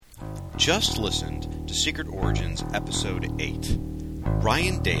just listened to Secret Origins Episode 8.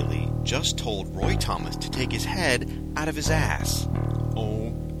 Ryan Daly just told Roy Thomas to take his head out of his ass.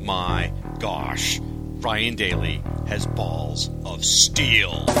 Oh my gosh. Ryan Daly has balls of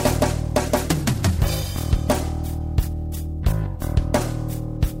steel.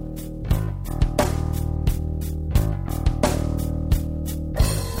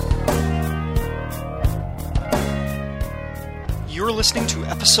 You're listening to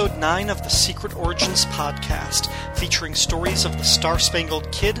Episode 9 of the Secret Origins podcast, featuring stories of the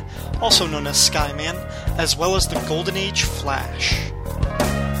Star-Spangled Kid, also known as Skyman, as well as the Golden Age Flash.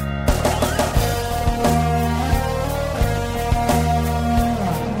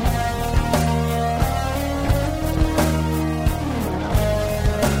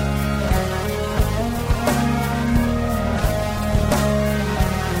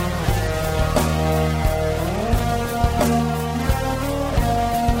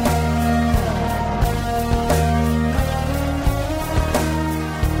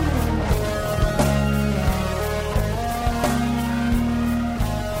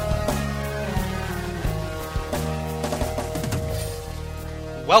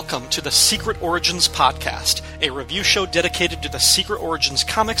 Welcome to the Secret Origins podcast, a review show dedicated to the Secret Origins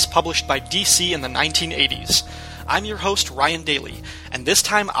comics published by DC in the 1980s. I'm your host, Ryan Daly, and this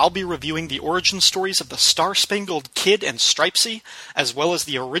time I'll be reviewing the origin stories of the Star-Spangled Kid and Stripesy, as well as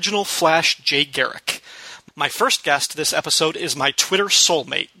the original Flash, Jay Garrick. My first guest this episode is my Twitter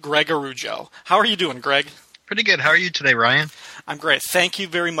soulmate, Greg Arujo. How are you doing, Greg? Pretty good. How are you today, Ryan? I'm great. Thank you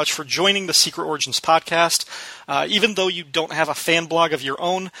very much for joining the Secret Origins podcast. Even though you don't have a fan blog of your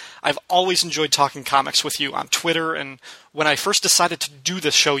own, I've always enjoyed talking comics with you on Twitter, and when I first decided to do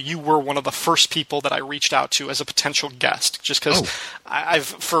this show, you were one of the first people that I reached out to as a potential guest, just because I've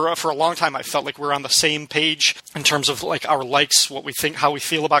for a long time I felt like we're on the same page in terms of like our likes, what we think, how we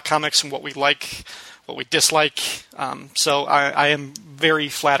feel about comics, and what we like, what we dislike. So I am very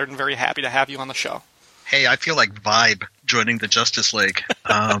flattered and very happy to have you on the show. Hey, I feel like Vibe joining the Justice League.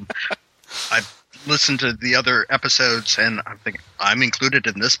 I've listened to the other episodes, and I'm thinking I'm included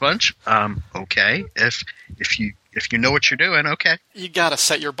in this bunch. Okay, if you know what you're doing, okay. You got to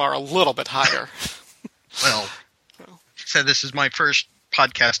set your bar a little bit higher. Well, so this is my first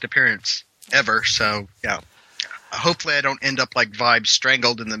podcast appearance ever, so yeah. Hopefully, I don't end up like Vibe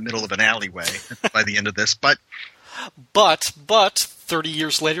strangled in the middle of an alleyway by the end of this. But 30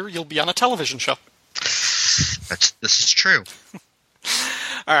 years later, you'll be on a television show. This is true.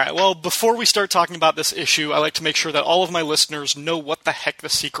 All right, well, before we start talking about this issue, I like to make sure that all of my listeners know what the heck the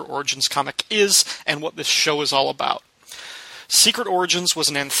Secret Origins comic is and what this show is all about. Secret Origins was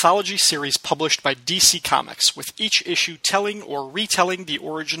an anthology series published by DC Comics, with each issue telling or retelling the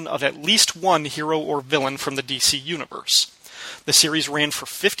origin of at least one hero or villain from the DC universe. The series ran for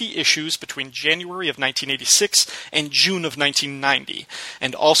 50 issues between January of 1986 and June of 1990,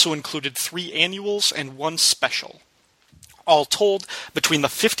 and also included 3 annuals and 1 special. All told, between the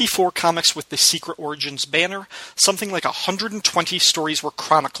 54 comics with the Secret Origins banner, something like 120 stories were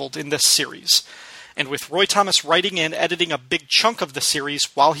chronicled in this series. And with Roy Thomas writing and editing a big chunk of the series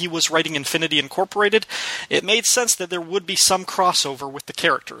while he was writing Infinity Incorporated, it made sense that there would be some crossover with the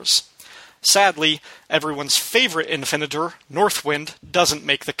characters. Sadly, everyone's favorite Infinitor, Northwind, doesn't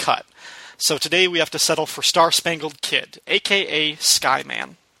make the cut. So today we have to settle for Star-Spangled Kid, a.k.a.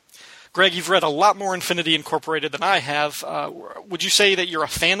 Skyman. Greg, you've read a lot more Infinity Incorporated than I have. Would you say that you're a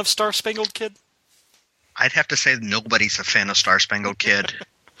fan of Star-Spangled Kid? I'd have to say nobody's a fan of Star-Spangled Kid.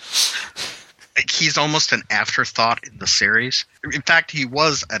 He's almost an afterthought in the series. In fact, he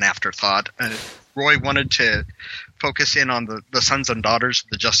was an afterthought. Roy wanted to focus in on the sons and daughters of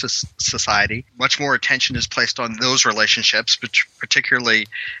the Justice Society. Much more attention is placed on those relationships, particularly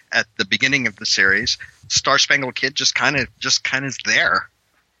at the beginning of the series. Star-Spangled Kid just kind of is there.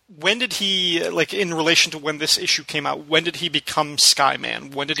 When did he, like in relation to when this issue came out, when did he become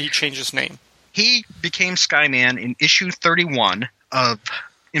Skyman? When did he change his name? He became Skyman in issue 31 of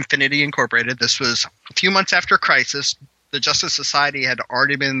Infinity Incorporated. This was a few months after Crisis. The Justice Society had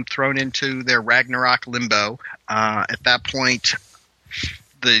already been thrown into their Ragnarok limbo. At that point,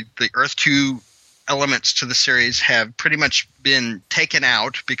 the Earth 2 elements to the series have pretty much been taken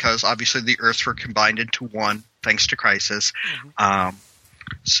out because obviously the Earths were combined into one thanks to Crisis. Mm-hmm.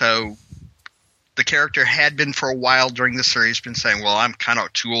 So the character had been for a while during the series been saying, well, I'm kind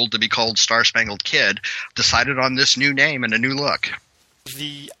of too old to be called Star-Spangled Kid. Decided on this new name and a new look.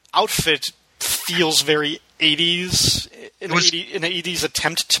 The outfit feels very 80s, an 80s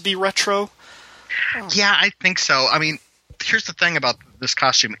attempt to be retro. Yeah, I think so. I mean, here's the thing about this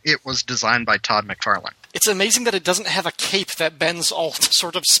costume. It was designed by Todd McFarlane. It's amazing that it doesn't have a cape that bends all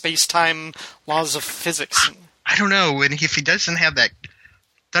sort of space-time laws of physics. I don't know. And if he doesn't have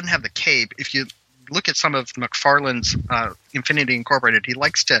the cape, if you look at some of McFarlane's Infinity Incorporated, he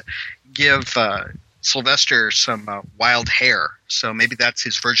likes to give Sylvester some wild hair. So maybe that's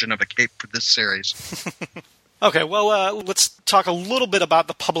his version of a cape for this series. Okay, well, let's talk a little bit about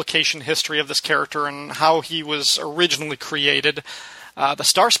the publication history of this character and how he was originally created. The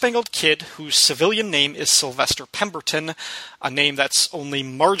Star-Spangled Kid, whose civilian name is Sylvester Pemberton, a name that's only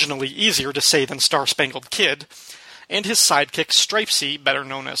marginally easier to say than Star-Spangled Kid, and his sidekick Stripesy, better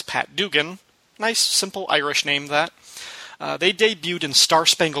known as Pat Dugan. Nice, simple Irish name, that. They debuted in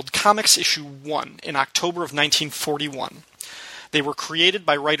Star-Spangled Comics issue 1 in October of 1941. They were created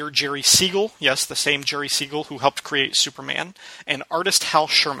by writer Jerry Siegel, yes, the same Jerry Siegel who helped create Superman, and artist Hal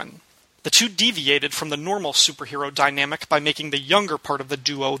Sherman. The two deviated from the normal superhero dynamic by making the younger part of the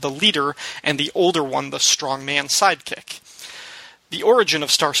duo the leader and the older one the strongman sidekick. The origin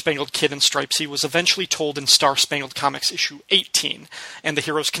of Star-Spangled Kid and Stripesy was eventually told in Star-Spangled Comics issue 18, and the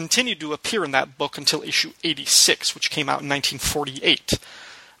heroes continued to appear in that book until issue 86, which came out in 1948.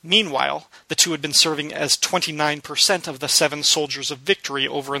 Meanwhile, the two had been serving as 29% of the Seven Soldiers of Victory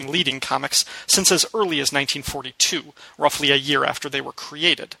over in Leading Comics since as early as 1942, roughly a year after they were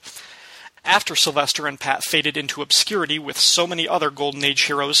created. After Sylvester and Pat faded into obscurity with so many other Golden Age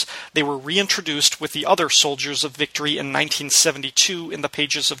heroes, they were reintroduced with the other Soldiers of Victory in 1972 in the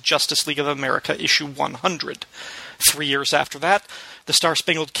pages of Justice League of America issue 100. 3 years after that, the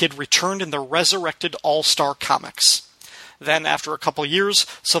Star-Spangled Kid returned in the resurrected All-Star Comics. Then, after a couple years,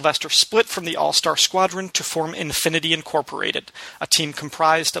 Sylvester split from the All-Star Squadron to form Infinity Incorporated, a team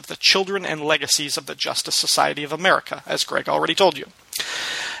comprised of the children and legacies of the Justice Society of America, as Greg already told you.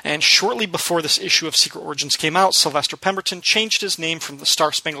 And shortly before this issue of Secret Origins came out, Sylvester Pemberton changed his name from the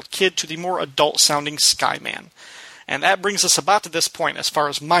Star-Spangled Kid to the more adult-sounding Skyman. And that brings us about to this point as far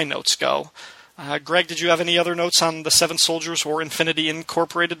as my notes go. Greg, did you have any other notes on the Seven Soldiers or Infinity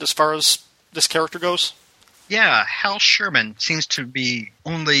Incorporated as far as this character goes? Yeah, Hal Sherman seems to be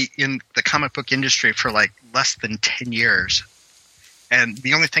only in the comic book industry for like less than 10 years. And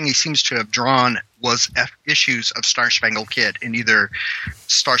the only thing he seems to have drawn was issues of Star-Spangled Kid in either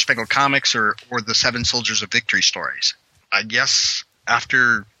Star-Spangled Comics or the Seven Soldiers of Victory stories. I guess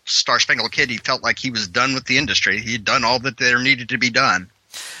after Star-Spangled Kid, he felt like he was done with the industry. He'd done all that there needed to be done.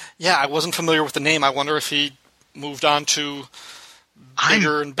 Yeah, I wasn't familiar with the name. I wonder if he moved on to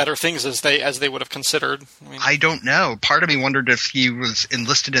bigger and better things as they would have considered. I don't know. Part of me wondered if he was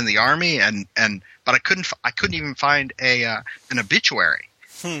enlisted in the army, but I couldn't even find an obituary.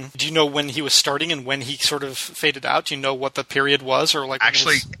 Do you know when he was starting and when he sort of faded out? Do you know what the period was, or like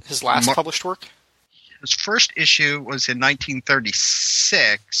actually his last published work? His first issue was in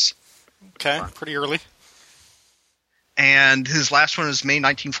 1936. Okay, pretty early. And his last one was May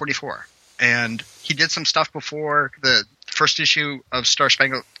 1944. And he did some stuff before the first issue of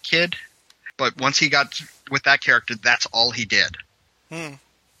Star-Spangled Kid, but once he got with that character, that's all he did.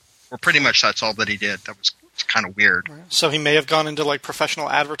 Or pretty much that's all that he did. That was kind of weird. So he may have gone into like professional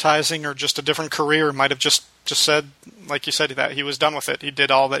advertising or just a different career. Might have just said, like you said, that he was done with it. He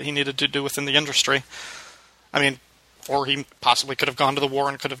did all that he needed to do within the industry. I mean, or he possibly could have gone to the war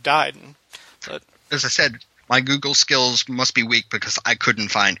and could have died. But as I said, my Google skills must be weak because I couldn't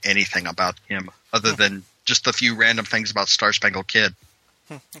find anything about him other than just a few random things about Star-Spangled Kid.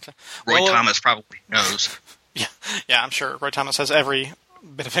 Okay. Roy Thomas probably knows. Yeah, I'm sure Roy Thomas has every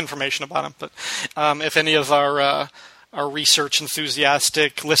bit of information about him. But if any of our research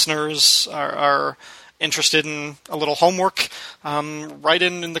enthusiastic listeners are interested in a little homework, write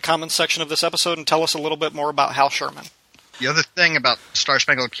in the comments section of this episode and tell us a little bit more about Hal Sherman. The other thing about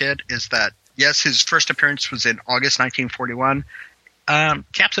Star-Spangled Kid is that, yes, his first appearance was in August 1941.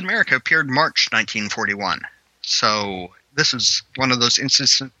 Captain America appeared March 1941. So this is one of those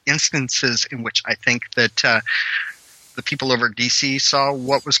instances in which I think that the people over at DC saw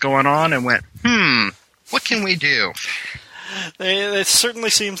what was going on and went, what can we do? It certainly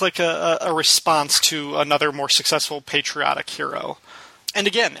seems like a response to another more successful patriotic hero. And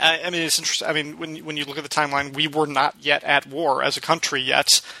again, I mean, it's interesting. I mean, when you look at the timeline, we were not yet at war as a country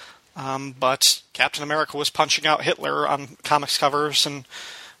yet. But Captain America was punching out Hitler on comics covers, and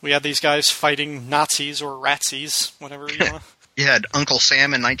we had these guys fighting Nazis or Ratsies, whatever you want. You had Uncle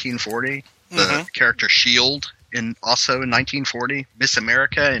Sam in 1940, the character S.H.I.E.L.D. also in 1940, Miss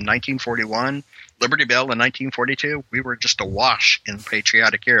America in 1941, Liberty Bell in 1942. We were just awash in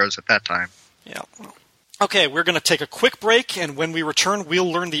patriotic heroes at that time. Yeah. Okay, we're going to take a quick break, and when we return, we'll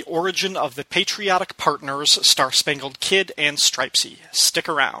learn the origin of the patriotic partners, Star-Spangled Kid and Stripesy. Stick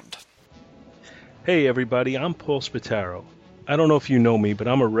around. Hey everybody, I'm Paul Spataro. I don't know if you know me, but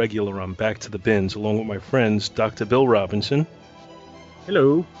I'm a regular on Back to the Bins, along with my friends Dr. Bill Robinson.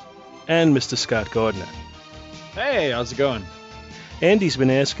 Hello. And Mr. Scott Gardner. Hey, how's it going? Andy's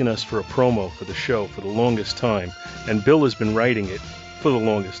been asking us for a promo for the show for the longest time, and Bill has been writing it for the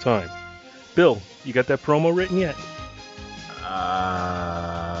longest time. Bill, you got that promo written yet?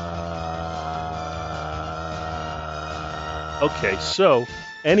 Okay, so,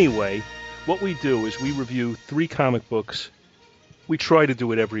 anyway, what we do is we review 3 comic books. We try to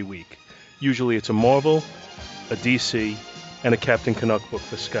do it every week. Usually it's a Marvel, a DC, and a Captain Canuck book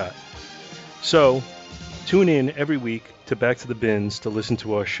for Scott. So, tune in every week to Back to the Bins to listen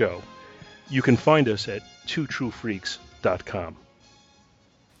to our show. You can find us at twotruefreaks.com.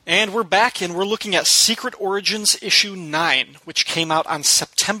 And we're back, and we're looking at Secret Origins issue 9, which came out on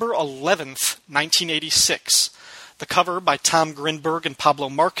September 11th, 1986. The cover, by Tom Grinberg and Pablo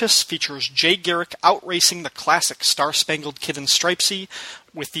Marcus, features Jay Garrick outracing the classic Star-Spangled Kid and Stripesy,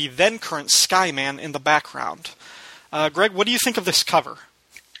 with the then-current Skyman in the background. Greg, what do you think of this cover?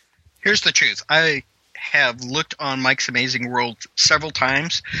 Here's the truth. I have looked on Mike's Amazing World several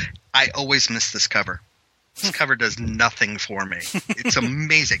times. I always miss this cover. This cover does nothing for me. It's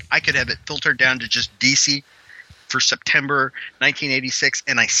amazing. I could have it filtered down to just DC for September 1986,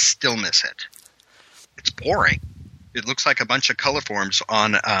 and I still miss it. It's boring. It looks like a bunch of color forms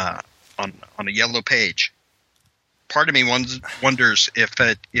on a yellow page. Part of me wonders if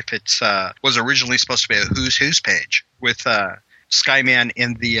it was originally supposed to be a Who's Who's page with Skyman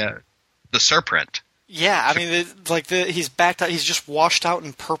in the surprint. Yeah, I mean, he's backed out. He's just washed out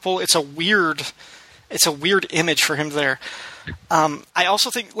in purple. It's a weird image for him there. I also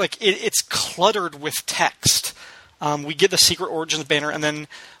think it's cluttered with text. We get the Secret Origins banner, and then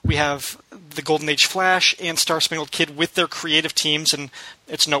we have the Golden Age Flash and Star-Spangled Kid with their creative teams, and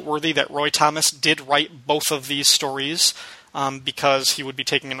it's noteworthy that Roy Thomas did write both of these stories because he would be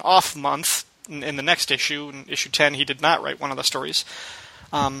taking an off month in the next issue. In issue 10, he did not write one of the stories.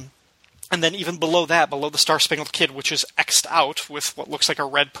 And then even below that, below the Star-Spangled Kid, which is X'd out with what looks like a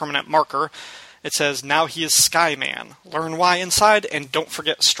red permanent marker, it says, "Now he is Skyman. Learn why inside, and don't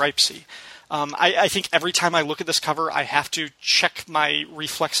forget Stripesy." I think every time I look at this cover, I have to check my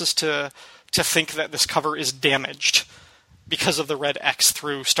reflexes to think that this cover is damaged because of the red X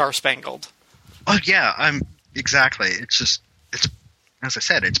through Star-Spangled. Oh, yeah, exactly. It's as I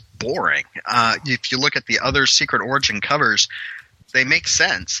said, it's boring. If you look at the other Secret Origin covers, they make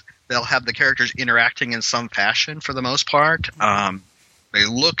sense. They'll have the characters interacting in some fashion for the most part. They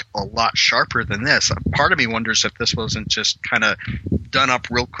look a lot sharper than this. Part of me wonders if this wasn't just kind of done up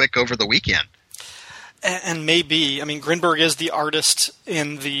real quick over the weekend. And maybe, I mean, Grinberg is the artist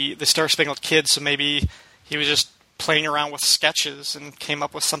in the Star-Spangled Kid, so maybe he was just playing around with sketches and came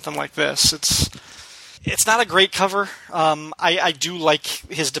up with something like this. It's not a great cover. I do like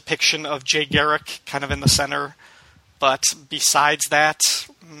his depiction of Jay Garrick kind of in the center, but besides that,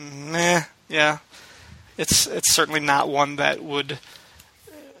 yeah, it's certainly not one that would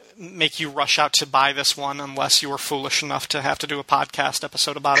make you rush out to buy this one unless you were foolish enough to have to do a podcast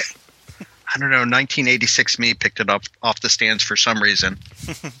episode about it. I don't know, 1986 me picked it up off the stands for some reason.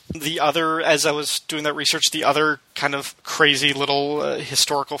 The other, as I was doing that research, the other kind of crazy little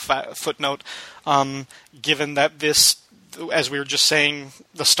historical footnote, given that this, as we were just saying,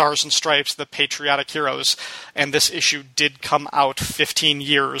 the Stars and Stripes, the patriotic heroes, and this issue did come out 15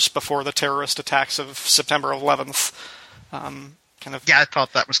 years before the terrorist attacks of September 11th. Yeah, I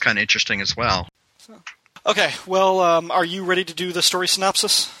thought that was kind of interesting as well. Okay, well, are you ready to do the story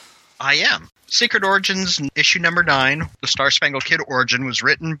synopsis? I am. Secret Origins, issue number 9, the Star-Spangled Kid origin, was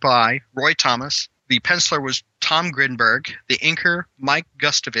written by Roy Thomas. The penciler was Tom Grinberg. The inker, Mike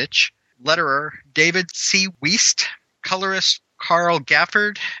Gustovich. Letterer, David C. Wiest. Colorist, Carl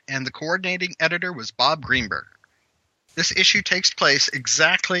Gafford. And the coordinating editor was Bob Greenberg. This issue takes place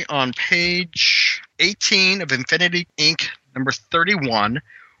exactly on page 18 of Infinity Inc. number 31,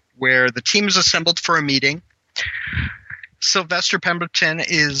 where the team is assembled for a meeting. Sylvester Pemberton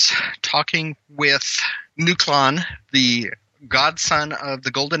is talking with Nuklon, the godson of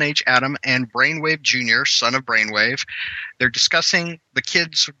the Golden Age Atom, and Brainwave Jr., son of Brainwave. They're discussing the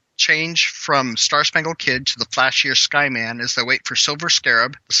kid's change from Star-Spangled Kid to the flashier Skyman as they wait for Silver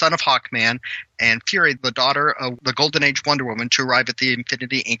Scarab, the son of Hawkman, and Fury, the daughter of the Golden Age Wonder Woman, to arrive at the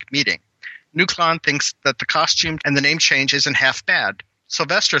Infinity Inc. meeting. Nuklon thinks that the costume and the name change isn't half bad.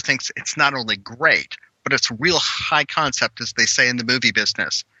 Sylvester thinks it's not only great, but it's real high concept, as they say in the movie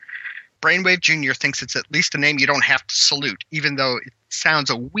business. Brainwave Jr. thinks it's at least a name you don't have to salute, even though it sounds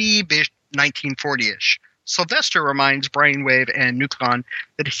a wee bit 1940-ish. Sylvester reminds Brainwave and Nucleon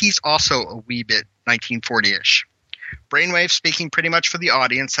that he's also a wee bit 1940-ish. Brainwave, speaking pretty much for the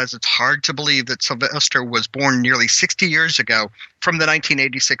audience, says it's hard to believe that Sylvester was born nearly 60 years ago from the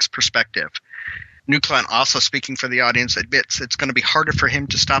 1986 perspective. Nucleon, also speaking for the audience, admits it's going to be harder for him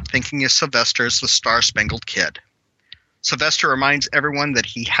to stop thinking of Sylvester as the Star-Spangled Kid. Sylvester reminds everyone that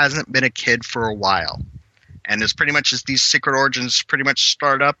he hasn't been a kid for a while. And as pretty much as these secret origins pretty much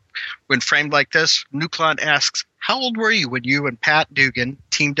start up, when framed like this, Nucleon asks, how old were you when you and Pat Dugan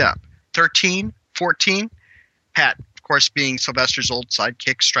teamed up? 13? 14? Pat, of course, being Sylvester's old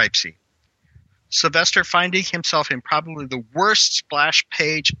sidekick, Stripesy. Sylvester, finding himself in probably the worst splash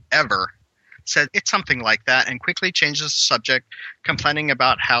page ever, said it's something like that and quickly changes the subject, complaining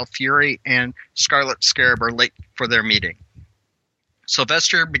about how Fury and Scarlet Scarab are late for their meeting.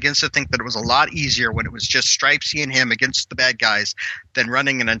 Sylvester begins to think that it was a lot easier when it was just Stripesy and him against the bad guys than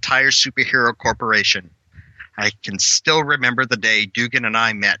running an entire superhero corporation. I can still remember the day Dugan and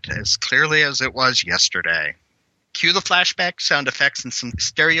I met as clearly as it was yesterday. Cue the flashback sound effects and some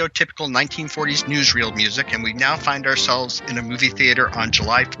stereotypical 1940s newsreel music, and we now find ourselves in a movie theater on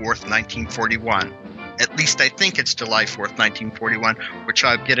July 4th, 1941. At least I think it's July 4th, 1941, which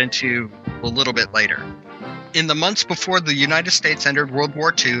I'll get into a little bit later. In the months before the United States entered World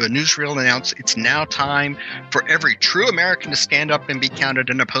War II, a newsreel announced it's now time for every true American to stand up and be counted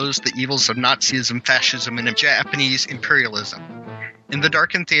and oppose the evils of Nazism, fascism, and Japanese imperialism. In the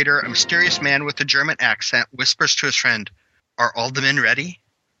darkened theater, a mysterious man with a German accent whispers to his friend, "Are all the men ready?"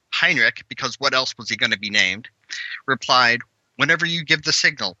 Heinrich, because what else was he going to be named, replied, "Whenever you give the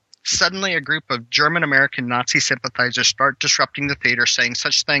signal." Suddenly, a group of German-American Nazi sympathizers start disrupting the theater, saying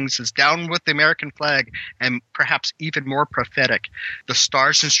such things as "down with the American flag," and perhaps even more prophetic, "the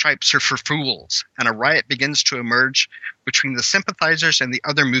stars and stripes are for fools," and a riot begins to emerge between the sympathizers and the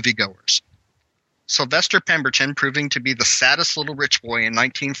other moviegoers. Sylvester Pemberton, proving to be the saddest little rich boy in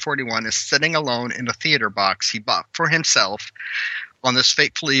 1941, is sitting alone in a theater box he bought for himself on this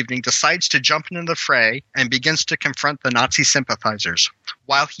fateful evening, decides to jump into the fray and begins to confront the Nazi sympathizers.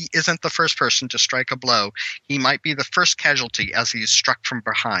 While he isn't the first person to strike a blow, he might be the first casualty as he is struck from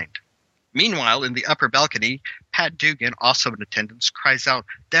behind. Meanwhile, in the upper balcony, Pat Dugan, also in attendance, cries out,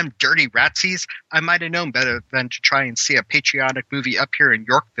 "Them dirty ratsies! I might have known better than to try and see a patriotic movie up here in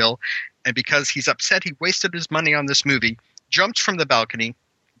Yorkville," and because he's upset he wasted his money on this movie, jumps from the balcony,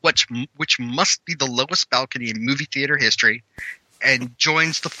 which must be the lowest balcony in movie theater history, and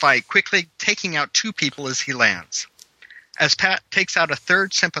joins the fight, quickly taking out two people as he lands. As Pat takes out a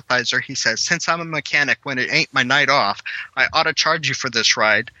third sympathizer, he says, "Since I'm a mechanic when it ain't my night off, I ought to charge you for this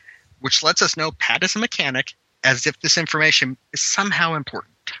ride," which lets us know Pat is a mechanic, as if this information is somehow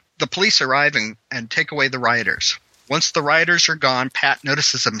important. The police arrive and take away the rioters. Once the rioters are gone, Pat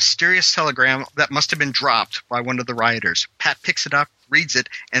notices a mysterious telegram that must have been dropped by one of the rioters. Pat picks it up, reads it,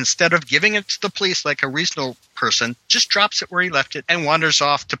 and instead of giving it to the police like a reasonable person, just drops it where he left it and wanders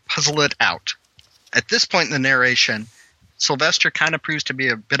off to puzzle it out. At this point in the narration, Sylvester kind of proves to be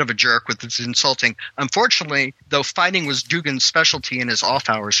a bit of a jerk with his insulting. Unfortunately, though fighting was Dugan's specialty in his off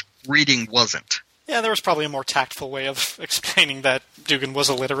hours, reading wasn't. Yeah, there was probably a more tactful way of explaining that Dugan was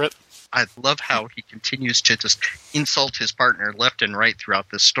illiterate. I love how he continues to just insult his partner left and right throughout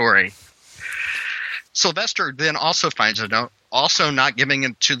this story. Sylvester then also finds a note, also not giving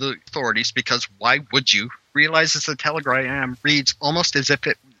it to the authorities because why would you? Realizes the telegram reads almost as if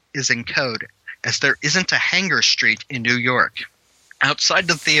it is in code, as there isn't a Hanger Street in New York. Outside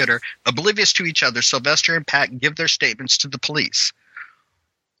the theater, oblivious to each other, Sylvester and Pat give their statements to the police.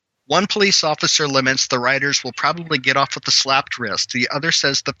 One police officer laments the rioters will probably get off with a slapped wrist. The other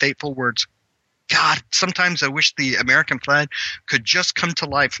says the fateful words, "God, sometimes I wish the American flag could just come to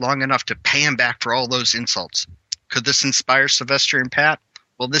life long enough to pay him back for all those insults." Could this inspire Sylvester and Pat?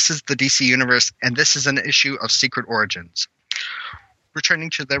 Well, this is the DC Universe, and this is an issue of Secret Origins. Returning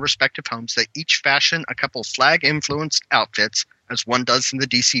to their respective homes, they each fashion a couple flag-influenced outfits, as one does in the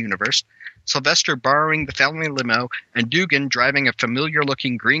DC Universe, Sylvester borrowing the family limo, and Dugan driving a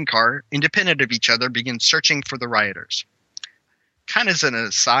familiar-looking green car, independent of each other, begin searching for the rioters. Kind of as an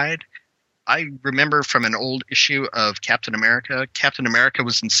aside, I remember from an old issue of Captain America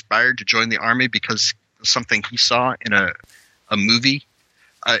was inspired to join the Army because of something he saw in a movie,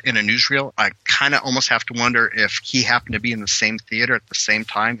 in a newsreel. I kind of almost have to wonder if he happened to be in the same theater at the same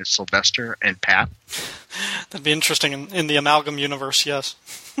time as Sylvester and Pat. That'd be interesting in the Amalgam universe, yes.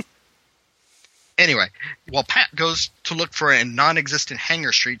 Anyway, while Pat goes to look for a non-existent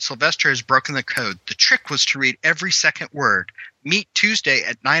hangar street, Sylvester has broken the code. The trick was to read every second word. Meet Tuesday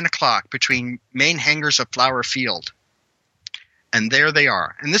at 9 o'clock between main hangars of Flower Field. And there they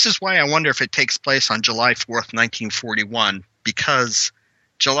are. And this is why I wonder if it takes place on July 4th, 1941, because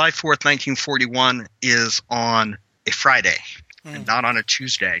July 4th, 1941 is on a Friday and not on a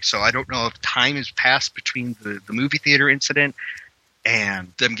Tuesday. So I don't know if time has passed between the movie theater incident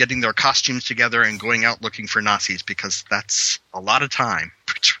and them getting their costumes together and going out looking for Nazis, because that's a lot of time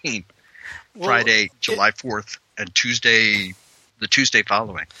between Friday, July 4th, and the Tuesday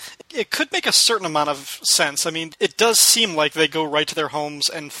following. It could make a certain amount of sense. I mean, it does seem like they go right to their homes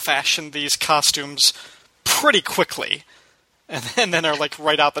and fashion these costumes pretty quickly, and then are like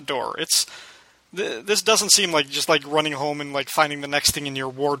right out the door. This doesn't seem like just like running home and like finding the next thing in your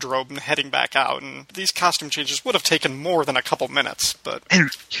wardrobe and heading back out. And these costume changes would have taken more than a couple minutes. And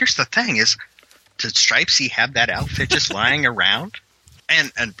here's the thing: did Stripesy have that outfit just lying around?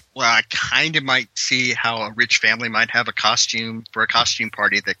 And well, I kind of might see how a rich family might have a costume for a costume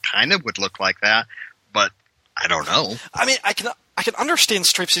party that kind of would look like that, but I don't know. I mean, I can understand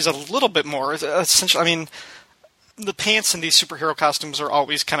Stripesy's a little bit more. Essentially, I mean, the pants in these superhero costumes are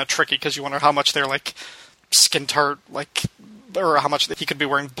always kind of tricky because you wonder how much they're like skin tart, like, or how much he could be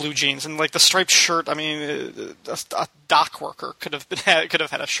wearing blue jeans, and like the striped shirt. I mean, a dock worker could have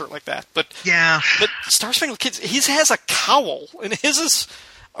had a shirt like that. But yeah, but Star Spangled Kid, he has a cowl, and his is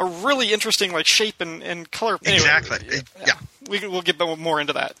a really interesting like shape and color. Anyway, exactly. Yeah, we'll get more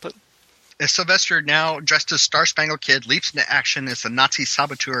into that. But as Sylvester, now dressed as Star Spangled Kid, leaps into action as the Nazi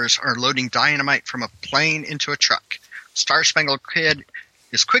saboteurs are loading dynamite from a plane into a truck. Star Spangled Kid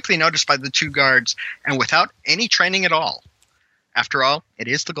is quickly noticed by the two guards, and without any training at all, after all, it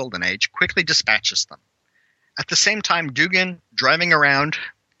is the Golden Age, quickly dispatches them. At the same time, Dugan, driving around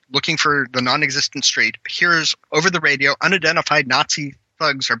looking for the non-existent street, hears over the radio unidentified Nazi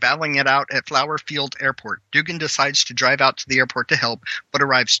thugs are battling it out at Flower Field Airport. Dugan decides to drive out to the airport to help, but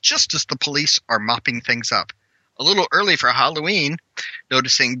arrives just as the police are mopping things up. A little early for Halloween,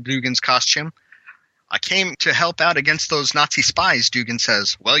 noticing Dugan's costume. I came to help out against those Nazi spies, Dugan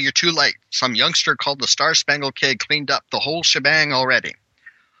says. Well, you're too late. Some youngster called the Star Spangled Kid cleaned up the whole shebang already.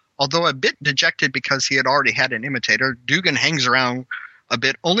 Although a bit dejected because he had already had an imitator, Dugan hangs around a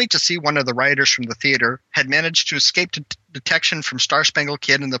bit only to see one of the rioters from the theater had managed to escape detection from Star Spangled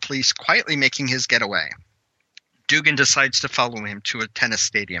Kid and the police, quietly making his getaway. Dugan decides to follow him to a tennis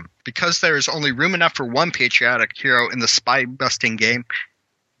stadium. Because there is only room enough for one patriotic hero in the spy-busting game,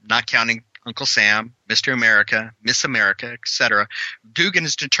 not counting Uncle Sam, Mr. America, Miss America, etc., Dugan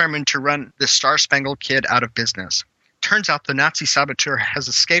is determined to run the Star Spangled Kid out of business. Turns out the Nazi saboteur has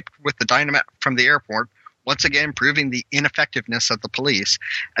escaped with the dynamite from the airport, once again proving the ineffectiveness of the police,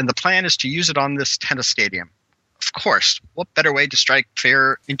 and the plan is to use it on this tennis stadium. Of course, what better way to strike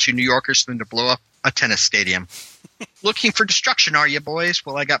fear into New Yorkers than to blow up a tennis stadium? Looking for destruction, are you, boys?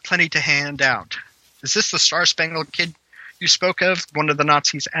 Well, I got plenty to hand out. Is this the Star Spangled Kid you spoke of? One of the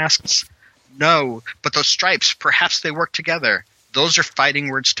Nazis asks. No, but those stripes, perhaps they work together. Those are fighting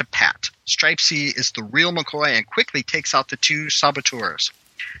words to Pat. Stripesy is the real McCoy and quickly takes out the two saboteurs.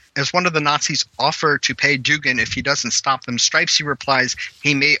 As one of the Nazis offer to pay Dugan if he doesn't stop them, Stripesy replies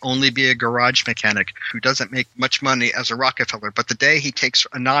he may only be a garage mechanic who doesn't make much money as a Rockefeller, but the day he takes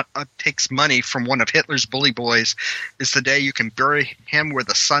money from one of Hitler's bully boys is the day you can bury him where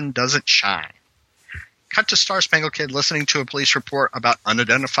the sun doesn't shine. Cut to Star Spangled Kid listening to a police report about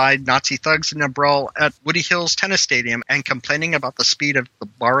unidentified Nazi thugs in a brawl at Woody Hills Tennis Stadium and complaining about the speed of the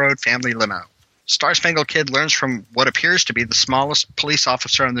borrowed family limo. Star Spangled Kid learns from what appears to be the smallest police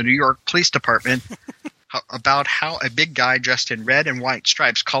officer in the New York Police Department about how a big guy dressed in red and white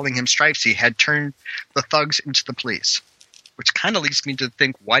stripes, calling him Stripesy, had turned the thugs into the police. Which kind of leads me to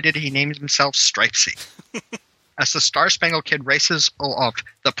think, why did he name himself Stripesy? As the Star Spangled Kid races off,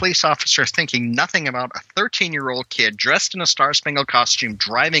 the police officer, thinking nothing about a 13-year-old kid dressed in a Star Spangled costume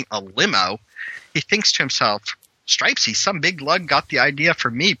driving a limo, he thinks to himself, Stripesy, some big lug got the idea for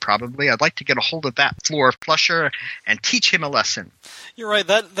me, probably. I'd like to get a hold of that floor flusher and teach him a lesson. You're right,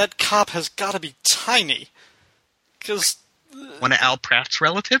 that cop has got to be tiny. Because one of Al Pratt's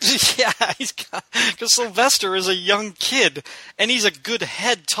relatives? Yeah, because Sylvester is a young kid, and he's a good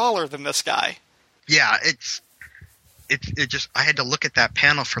head taller than this guy. Yeah, it just, I had to look at that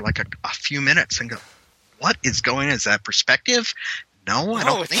panel for like a few minutes and go, what is going on? Is that perspective? No, I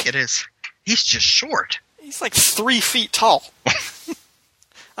don't think it is. He's just short. He's like 3 feet tall.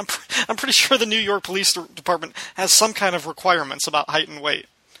 I'm pretty sure the New York Police Department has some kind of requirements about height and weight.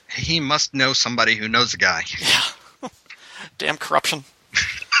 He must know somebody who knows a guy. Yeah. Damn corruption.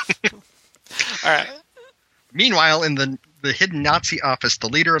 All right. Meanwhile, in the hidden Nazi office, the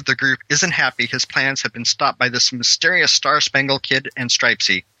leader of the group isn't happy his plans have been stopped by this mysterious Star-Spangled Kid and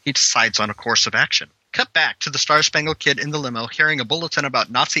Stripesy. He decides on a course of action. Cut back to the Star-Spangled Kid in the limo, hearing a bulletin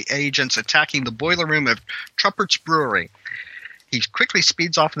about Nazi agents attacking the boiler room of Trumpert's Brewery. He quickly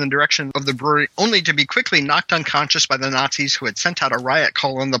speeds off in the direction of the brewery, only to be quickly knocked unconscious by the Nazis who had sent out a riot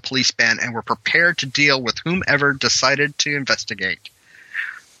call on the police band and were prepared to deal with whomever decided to investigate.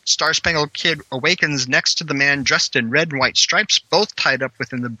 Star-Spangled Kid awakens next to the man dressed in red and white stripes, both tied up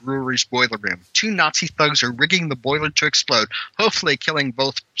within the brewery's boiler room. 2 Nazi thugs are rigging the boiler to explode, hopefully killing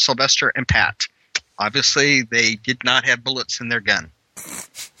both Sylvester and Pat. Obviously, they did not have bullets in their gun.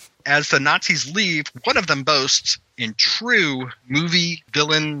 As the Nazis leave, one of them boasts, in true movie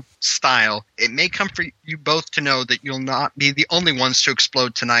villain style, "It may comfort you both to know that you'll not be the only ones to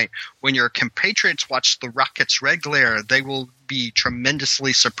explode tonight. When your compatriots watch the rocket's red glare, they will be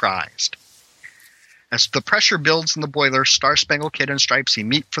tremendously surprised." As the pressure builds in the boiler, Star-Spangled Kid and Stripesy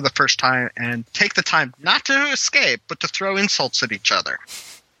meet for the first time and take the time not to escape, but to throw insults at each other.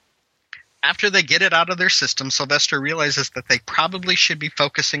 After they get it out of their system, Sylvester realizes that they probably should be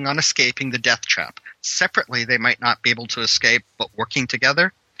focusing on escaping the death trap. Separately, they might not be able to escape, but working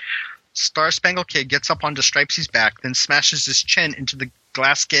together? Star-Spangled Kid gets up onto Stripesy's back, then smashes his chin into the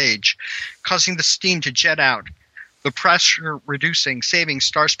glass gauge, causing the steam to jet out, the pressure reducing, saving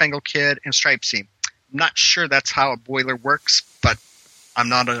Star-Spangled Kid and Stripesy. I'm not sure that's how a boiler works, but I'm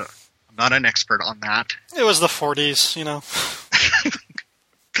not an expert on that. It was the 40s, you know.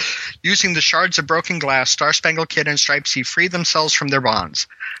 Using the shards of broken glass, Star-Spangled Kid and Stripesy free themselves from their bonds.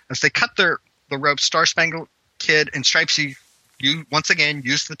 As they cut the rope, Star-Spangled Kid and Stripesy once again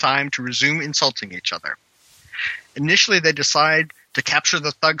use the time to resume insulting each other. Initially, they decide to capture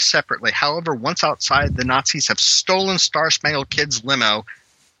the thugs separately. However, once outside, the Nazis have stolen Star-Spangled Kid's limo,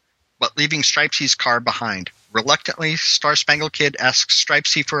 but leaving Stripesy's car behind. Reluctantly, Star-Spangled Kid asks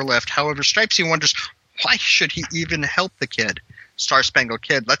Stripesy for a lift. However, Stripesy wonders why should he even help the kid. Star-Spangled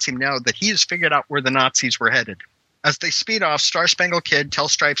Kid lets him know that he has figured out where the Nazis were headed. As they speed off, Star-Spangled Kid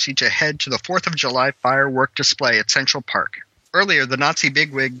tells Stripesy to head to the 4th of July firework display at Central Park. Earlier, the Nazi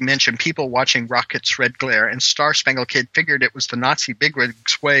bigwig mentioned people watching rockets' red glare, and Star-Spangled Kid figured it was the Nazi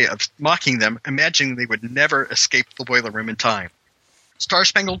bigwig's way of mocking them, imagining they would never escape the boiler room in time.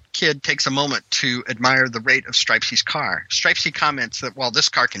 Star-Spangled Kid takes a moment to admire the rate of Stripesy's car. Stripesy comments that while this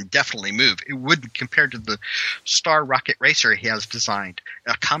car can definitely move, it wouldn't compared to the Star Rocket Racer he has designed,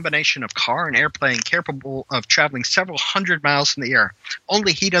 a combination of car and airplane capable of traveling several hundred miles in the air.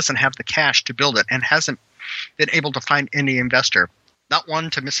 Only he doesn't have the cash to build it and hasn't been able to find any investor. Not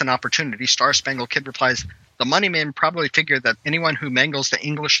one to miss an opportunity, Star-Spangled Kid replies, "The money men probably figured that anyone who mangles the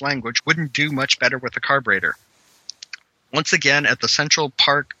English language wouldn't do much better with a carburetor." Once again, at the Central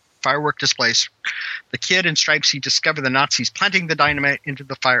Park firework displays, the Kid and Stripesy discover the Nazis planting the dynamite into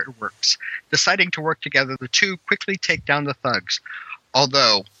the fireworks. Deciding to work together, the two quickly take down the thugs.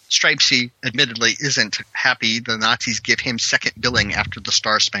 Although Stripesy admittedly isn't happy the Nazis give him second billing after the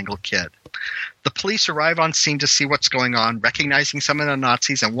Star-Spangled Kid. The police arrive on scene to see what's going on, recognizing some of the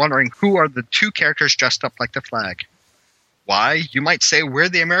Nazis and wondering who are the 2 characters dressed up like the flag. "Why, you might say we're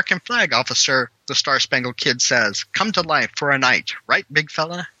the American flag, officer," the Star-Spangled Kid says. "Come to life for a night, right, big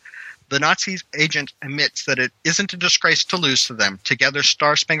fella?" The Nazi agent admits that it isn't a disgrace to lose to them. Together,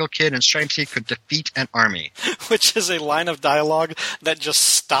 Star-Spangled Kid and Stripesy could defeat an army. Which is a line of dialogue that just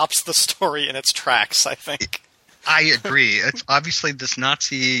stops the story in its tracks, I think. I agree. It's obviously this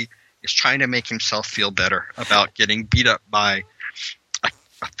Nazi is trying to make himself feel better about getting beat up by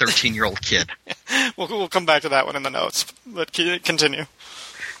a 13-year-old kid. We'll come back to that one in the notes, but continue.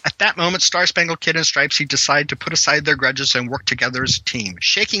 At that moment, Star-Spangled Kid and Stripesy decide to put aside their grudges and work together as a team.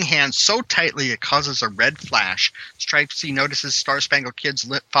 Shaking hands so tightly it causes a red flash, Stripesy notices Star-Spangled Kid's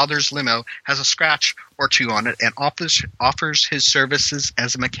father's limo has a scratch or 2 on it and offers his services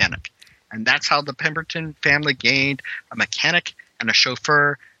as a mechanic. And that's how the Pemberton family gained a mechanic and a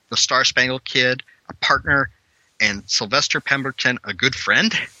chauffeur, the Star-Spangled Kid, a partner, and Sylvester Pemberton, a good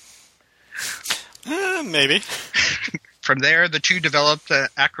friend? Maybe. From there, the two developed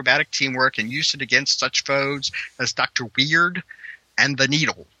acrobatic teamwork and used it against such foes as Dr. Weird and the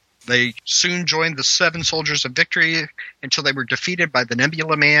Needle. They soon joined the 7 Soldiers of Victory until they were defeated by the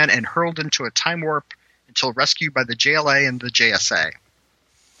Nebula Man and hurled into a time warp until rescued by the JLA and the JSA.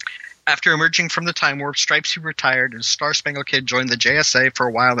 After emerging from the time warp, Stripesy retired and Star-Spangled Kid joined the JSA for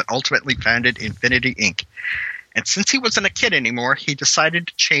a while and ultimately founded Infinity Inc. And since he wasn't a kid anymore, he decided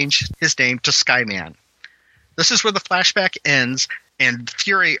to change his name to Skyman. This is where the flashback ends, and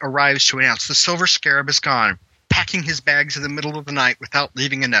Fury arrives to announce the Silver Scarab is gone, packing his bags in the middle of the night without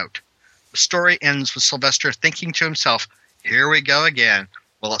leaving a note. The story ends with Sylvester thinking to himself, "Here we go again.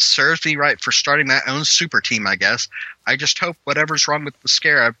 Well, it serves me right for starting my own super team, I guess. I just hope whatever's wrong with the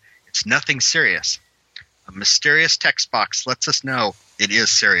Scarab, it's nothing serious." A mysterious text box lets us know it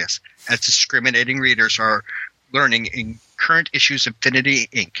is serious, as discriminating readers are learning in current issues of Infinity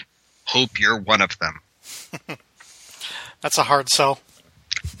Inc. Hope you're one of them. That's a hard sell.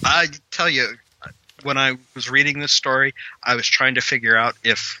 I tell you, when I was reading this story, I was trying to figure out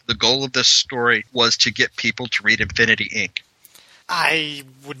if the goal of this story was to get people to read Infinity Inc. I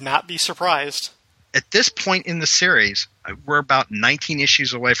would not be surprised. At this point in the series, we're about 19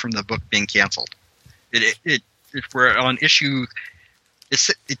 issues away from the book being canceled. We're on issue.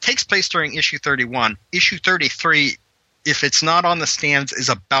 It takes place during issue 31. Issue 33, if it's not on the stands, is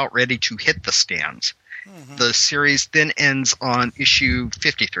about ready to hit the stands. Mm-hmm. The series then ends on issue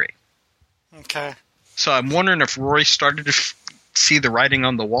 53. Okay. So I'm wondering if Roy started to see the writing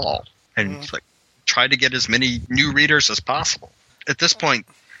on the wall and try to get as many new readers as possible. At this point,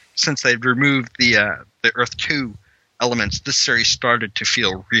 since they've removed the Earth 2 elements, this series started to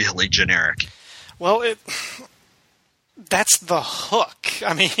feel really generic. Well, that's the hook.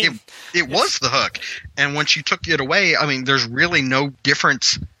 I mean, it was the hook, and once you took it away, I mean, there's really no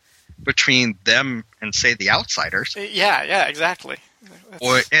difference between them and, say, the Outsiders. Yeah, exactly.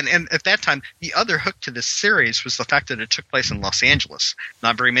 And at that time, the other hook to this series was the fact that it took place in Los Angeles.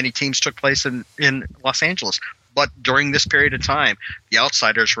 Not very many teams took place in Los Angeles. But during this period of time, the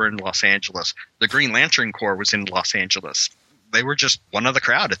Outsiders were in Los Angeles. The Green Lantern Corps was in Los Angeles. They were just one of the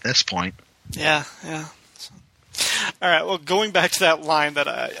crowd at this point. Yeah. All right, well, going back to that line that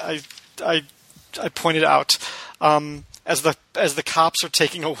I pointed out, as the cops are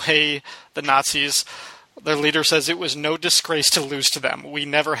taking away the Nazis, their leader says, "It was no disgrace to lose to them. We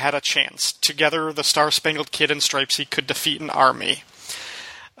never had a chance. Together, the Star-Spangled Kid and Stripesy could defeat an army."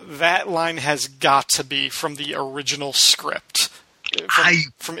 That line has got to be from the original script,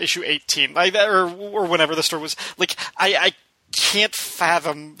 from issue 18, like that, or whenever the story was. Like, I can't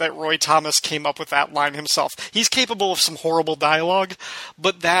fathom that Roy Thomas came up with that line himself. He's capable of some horrible dialogue,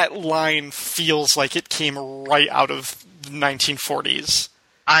 but that line feels like it came right out of the 1940s.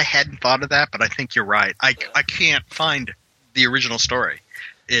 I hadn't thought of that, but I think you're right. I can't find the original story.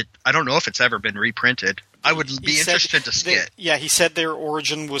 I don't know if it's ever been reprinted. I would be interested to see it. Yeah, he said their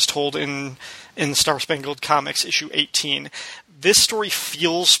origin was told in Star Spangled Comics issue 18. This story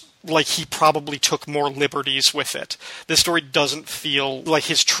feels like he probably took more liberties with it. This story doesn't feel like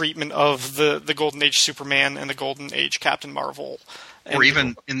his treatment of the Golden Age Superman and the Golden Age Captain Marvel. Or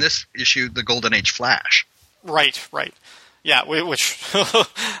even, in this issue, the Golden Age Flash. Right. Yeah, which...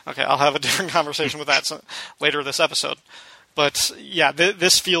 okay, I'll have a different conversation with that later this episode. But yeah,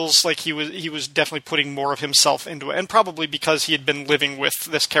 this feels like he was definitely putting more of himself into it, and probably because he had been living with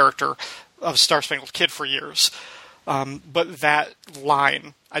this character of Star Spangled Kid for years. But that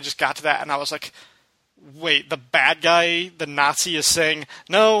line, I just got to that, and I was like, "Wait, the bad guy, the Nazi, is saying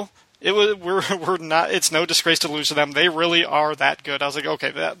no? We're not. It's no disgrace to lose to them. They really are that good." I was like,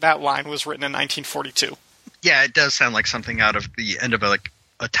 "Okay, that line was written in 1942." Yeah, it does sound like something out of the end of a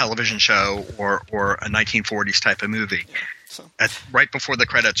television show or a 1940s type of movie. Yeah. So, right before the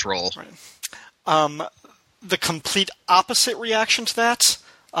credits roll. Right. The complete opposite reaction to that,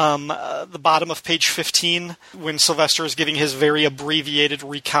 the bottom of page 15, when Sylvester is giving his very abbreviated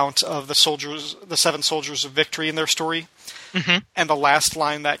recount of the 7 soldiers of victory in their story. Mm-hmm. And the last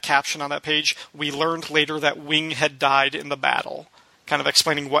line, that caption on that page, "We learned later that Wing had died in the battle," kind of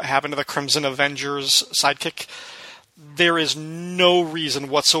explaining what happened to the Crimson Avengers sidekick. There is no reason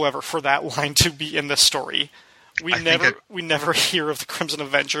whatsoever for that line to be in this story. We never hear of the Crimson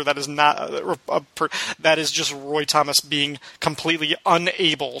Avenger. That is not that is just Roy Thomas being completely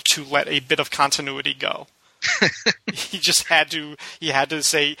unable to let a bit of continuity go. He had to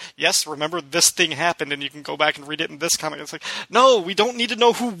say, "Yes, remember this thing happened, and you can go back and read it in this comic." It's like, no, we don't need to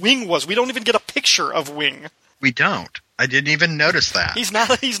know who Wing was. We don't even get a picture of Wing. We don't. I didn't even notice that. He's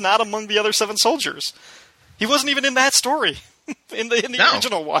not among the other 7 soldiers. He wasn't even in that story in the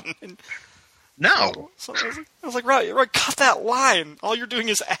original one. No. So I was like, right, cut that line. All you're doing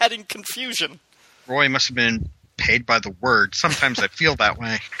is adding confusion. Roy must have been paid by the word. Sometimes I feel that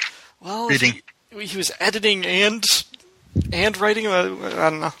way. Well, he was editing and writing. I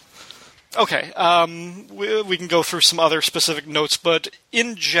don't know. Okay, we can go through some other specific notes, but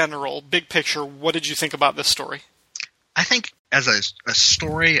in general, big picture, what did you think about this story? I think as a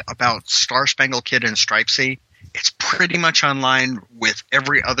story about Star Spangled Kid and Stripesy, it's pretty much on line with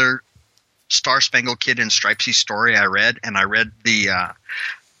every other Star Spangled Kid and Stripesy story I read, and I read their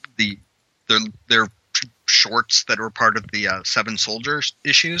shorts that were part of the 7 Soldiers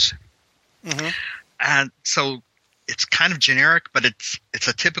issues. Mm-hmm. And so it's kind of generic, but it's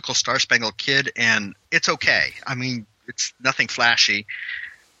a typical Star Spangled Kid, and it's okay. I mean, it's nothing flashy,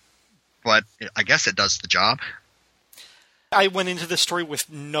 but I guess it does the job. I went into this story with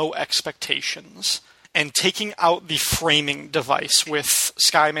no expectations, and taking out the framing device with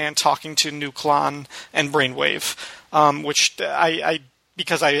Skyman talking to Nuklon and Brainwave, which I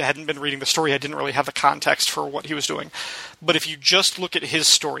because I hadn't been reading the story, I didn't really have the context for what he was doing. But if you just look at his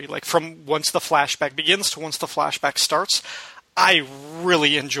story, like from once the flashback begins to once the flashback starts, I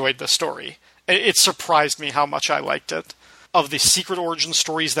really enjoyed the story. It surprised me how much I liked it. Of the Secret Origin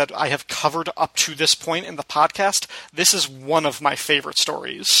stories that I have covered up to this point in the podcast, this is one of my favorite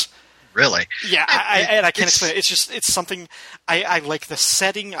stories. Really? Yeah, I can't explain it. It's something, I like the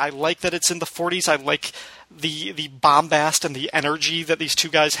setting, I like that it's in the 40s, I like the bombast and the energy that these two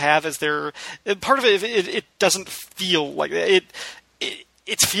guys have as they're, part of it doesn't feel like, it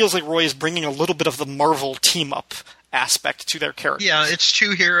feels like Roy is bringing a little bit of the Marvel team-up aspect to their characters. Yeah, it's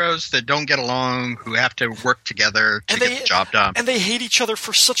two heroes that don't get along, who have to work together to get the job done. And they hate each other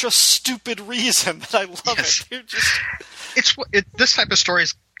for such a stupid reason that I love it. They're just... This type of story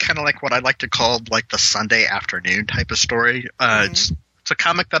is kind of like what I like to call like the Sunday afternoon type of story. It's a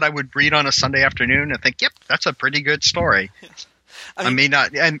comic that I would read on a Sunday afternoon and think, yep, that's a pretty good story. Yes. I may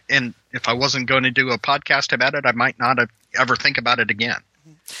not, and if I wasn't going to do a podcast about it, I might not ever think about it again.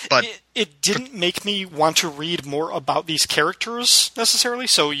 But it didn't make me want to read more about these characters necessarily.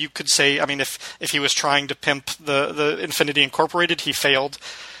 So you could say, I mean, if he was trying to pimp the Infinity Incorporated, he failed.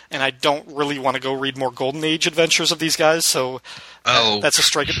 And I don't really want to go read more Golden Age adventures of these guys, so that's a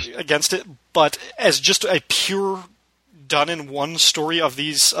strike against it. But as just a pure done in one story of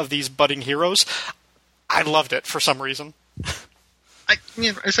these budding heroes, I loved it for some reason.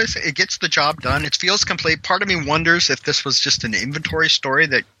 As I say, it gets the job done. It feels complete. Part of me wonders if this was just an inventory story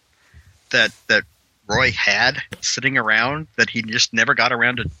that Roy had sitting around that he just never got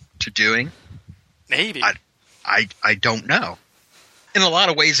around to doing. Maybe. I don't know. In a lot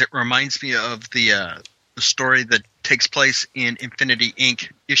of ways, it reminds me of the story that takes place in Infinity Inc.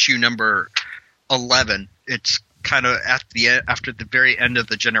 issue number 11. It's kind of after the very end of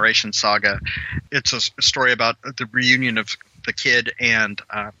the Generation Saga. It's a story about the reunion of the Kid and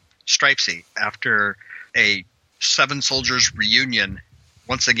Stripesy after a Seven Soldiers reunion.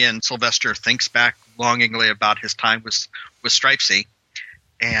 Once again, Sylvester thinks back longingly about his time with Stripesy,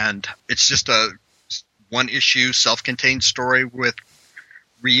 and it's just a one-issue, self-contained story with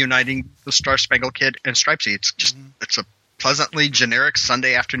reuniting the Star Spangled Kid and Stripesy. It's a pleasantly generic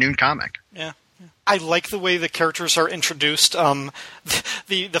Sunday afternoon comic. Yeah. I like the way the characters are introduced. The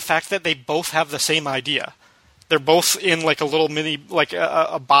fact that they both have the same idea. They're both in like a little mini, like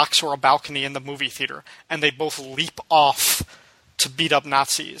a box or a balcony in the movie theater, and they both leap off to beat up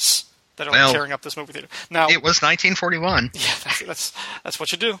Nazis that are tearing up this movie theater. Now, it was 1941. Yeah, that's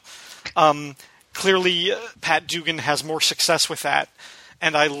what you do. Clearly, Pat Dugan has more success with that.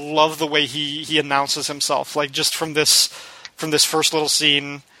 And I love the way he announces himself, like just from this first little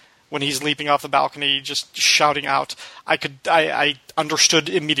scene when he's leaping off the balcony, just shouting out. I understood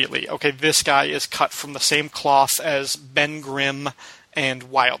immediately. Okay, this guy is cut from the same cloth as Ben Grimm and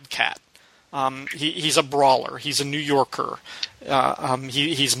Wildcat. He's a brawler. He's a New Yorker.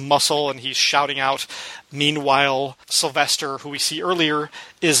 He's muscle and he's shouting out. Meanwhile, Sylvester, who we see earlier,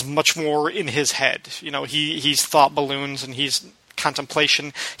 is much more in his head. You know, he's thought balloons and he's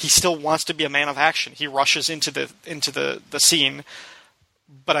contemplation. He still wants to be a man of action. He rushes into the scene,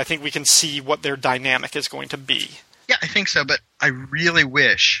 but I think we can see what their dynamic is going to be. Yeah, I think so, but I really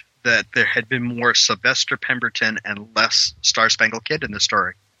wish that there had been more Sylvester Pemberton and less Star Spangled Kid in the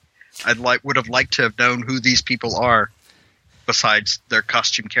story. Would have liked to have known who these people are besides their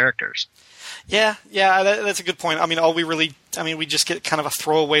costume characters. Yeah, that's a good point. I mean, we just get kind of a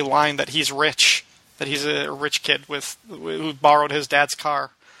throwaway line that he's rich. That he's a rich kid who borrowed his dad's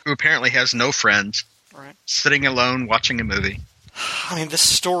car. Who apparently has no friends. Right. Sitting alone watching a movie. I mean, this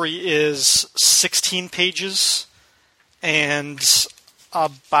story is 16 pages, and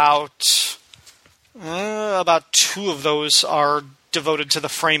about 2 of those are devoted to the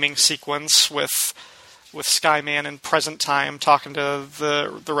framing sequence with Skyman in present time talking to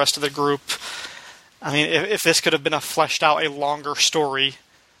the rest of the group. I mean, if this could have been fleshed out a longer story,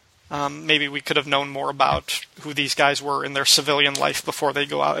 maybe we could have known more about who these guys were in their civilian life before they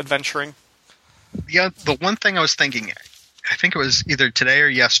go out adventuring. Yeah, the one thing I was thinking, I think it was either today or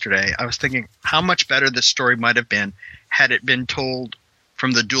yesterday, I was thinking how much better this story might have been had it been told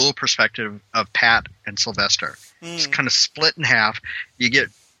from the dual perspective of Pat and Sylvester. It's kind of split in half. We get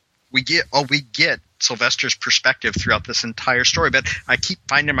Sylvester's perspective throughout this entire story. But I keep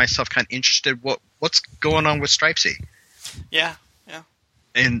finding myself kind of interested what's going on with Stripesy. Yeah.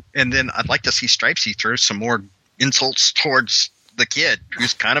 And then I'd like to see Stripesy throw some more insults towards the kid,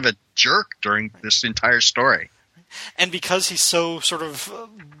 who's kind of a jerk during this entire story. And because he's so sort of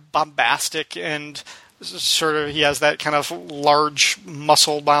bombastic and sort of he has that kind of large,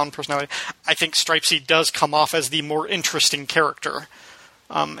 muscle-bound personality, I think Stripesy does come off as the more interesting character.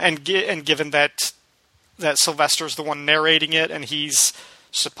 And given that Sylvester's the one narrating it and he's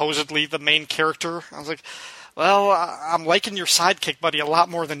supposedly the main character, I was like, well, I'm liking your sidekick buddy a lot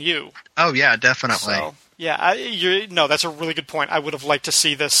more than you. Oh yeah, definitely. So, yeah, that's a really good point. I would have liked to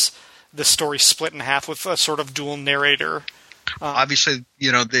see this story split in half with a sort of dual narrator. Obviously,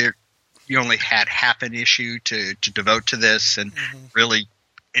 you only had half an issue to devote to this, and really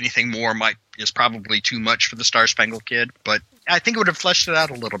anything more is probably too much for the Star Spangled Kid. But I think it would have fleshed it out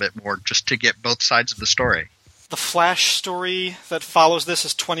a little bit more just to get both sides of the story. The Flash story that follows this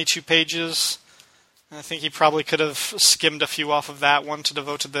is 22 pages. I think he probably could have skimmed a few off of that one to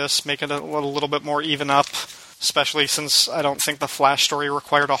devote to this, make it a little bit more even up, especially since I don't think the Flash story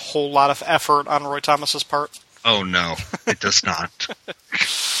required a whole lot of effort on Roy Thomas's part. Oh, no, it does not.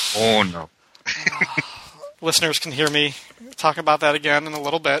 Oh, no. Listeners can hear me talk about that again in a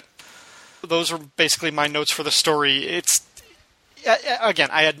little bit. Those are basically my notes for the story. Again,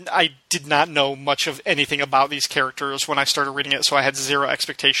 I did not know much of anything about these characters when I started reading it, so I had zero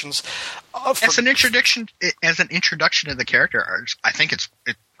expectations. As an introduction to the character, I think it's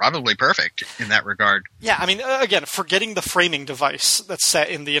probably perfect in that regard. Yeah, I mean, again, forgetting the framing device that's set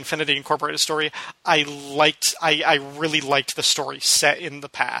in the Infinity Incorporated story, I really liked the story set in the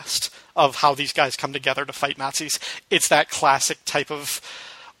past of how these guys come together to fight Nazis. It's that classic type of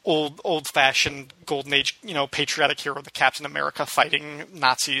old-fashioned golden age, patriotic hero, the Captain America fighting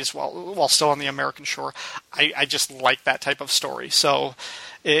Nazis while still on the American shore. I just like that type of story. So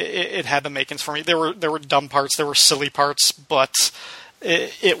it had the makings for me. There were dumb parts, there were silly parts, but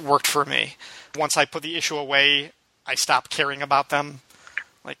it worked for me. Once I put the issue away, I stopped caring about them.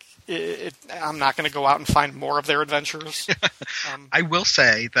 Like I'm not going to go out and find more of their adventures. I will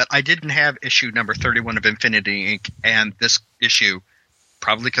say that I didn't have issue number 31 of Infinity Inc. and this issue,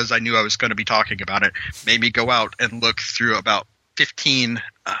 probably because I knew I was going to be talking about it, made me go out and look through about 15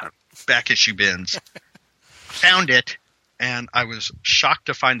 back issue bins. Found it, and I was shocked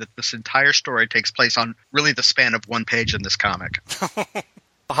to find that this entire story takes place on really the span of one page in this comic.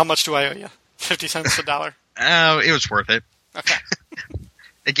 How much do I owe you? 50 cents a dollar? It was worth it. Okay.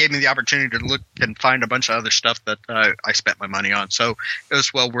 It gave me the opportunity to look and find a bunch of other stuff that I spent my money on, so it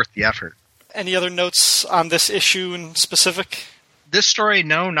was well worth the effort. Any other notes on this issue in specific? This story,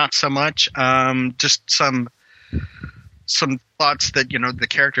 no, not so much. Just some thoughts that the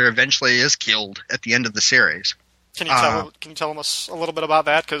character eventually is killed at the end of the series. Can you tell us a little bit about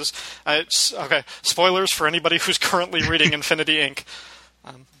that? Because spoilers for anybody who's currently reading Infinity Inc.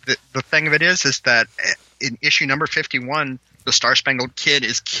 The thing of it is that in issue number 51, the Star Spangled Kid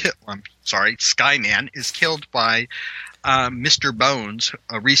is killed. Skyman is killed by Mr. Bones,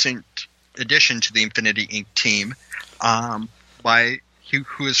 a recent addition to the Infinity Inc. team.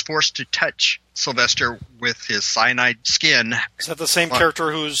 Who is forced to touch Sylvester with his cyanide skin. Is that the same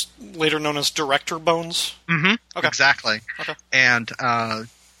character who's later known as Director Bones? Mm-hmm. Okay. Exactly. Okay. And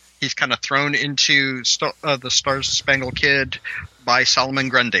he's kind of thrown into the Star Spangled Kid by Solomon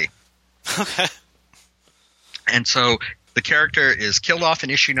Grundy. Okay. And so the character is killed off in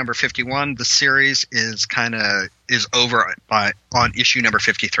issue number 51. The series is over on issue number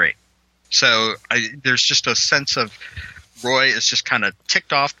 53. So there's just a sense of Roy is just kind of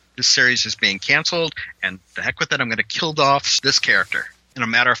ticked off. This series is being canceled, and the heck with it, I'm going to kill off this character in a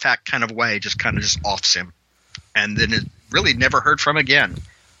matter-of-fact kind of way, just offs him. And then it really never heard from again.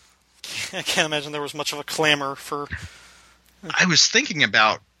 I can't imagine there was much of a clamor for... I was thinking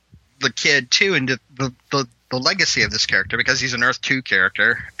about the kid, too, and the legacy of this character, because he's an Earth 2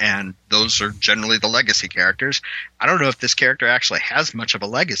 character, and those are generally the legacy characters. I don't know if this character actually has much of a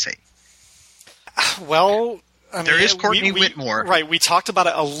legacy. Well... there is Courtney Whitmore. Right, we talked about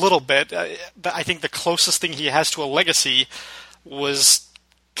it a little bit. I think the closest thing he has to a legacy was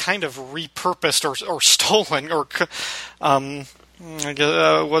kind of repurposed or stolen, or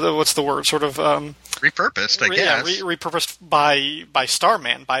what's the word? Sort of repurposed, I guess. Yeah, repurposed by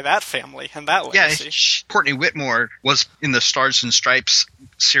Starman, by that family and that legacy. Yeah, Courtney Whitmore was in the Stars and Stripes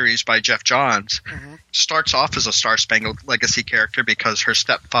series by Jeff Johns. Mm-hmm. Starts off as a Star Spangled Legacy character because her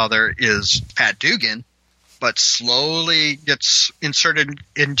stepfather is Pat Dugan, but slowly gets inserted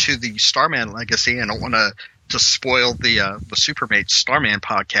into the Starman legacy. I don't want to spoil the Supermates Starman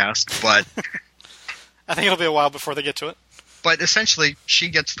podcast, but I think it'll be a while before they get to it. But essentially, she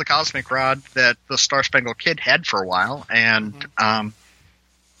gets the cosmic rod that the Star Spangled Kid had for a while, and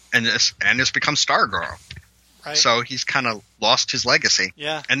has become Stargirl. Right. So he's kind of lost his legacy.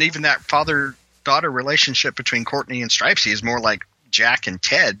 Yeah. And even that father-daughter relationship between Courtney and Stripesy is more like Jack and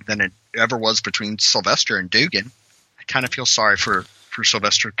Ted than it ever was between Sylvester and Dugan. I kind of feel sorry for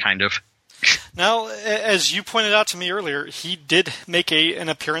Sylvester, kind of. Now, as you pointed out to me earlier, he did make an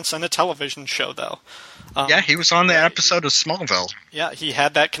appearance on a television show, though. Yeah, he was on the episode of Smallville. Yeah, he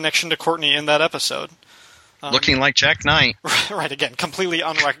had that connection to Courtney in that episode. Looking like Jack Knight. Right, again, completely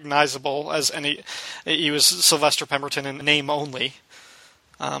unrecognizable as any... He was Sylvester Pemberton in name only.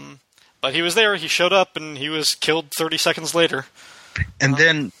 But he was there, he showed up, and he was killed 30 seconds later. And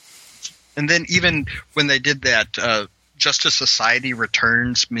then even when they did that Justice Society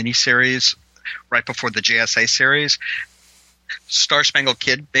Returns miniseries right before the JSA series, Star Spangled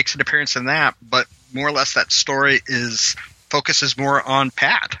Kid makes an appearance in that, but more or less that story focuses more on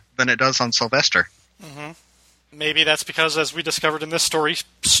Pat than it does on Sylvester. Mm-hmm. Maybe that's because, as we discovered in this story,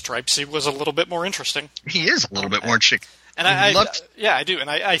 Stripesy was a little bit more interesting. He is a little bit more interesting. And I do, and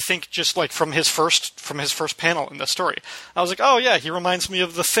I think just like from his first panel in the story, I was like, oh yeah, he reminds me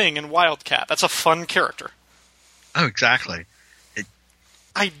of the Thing in Wildcat. That's a fun character. Oh, exactly.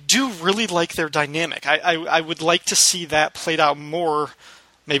 I do really like their dynamic. I would like to see that played out more,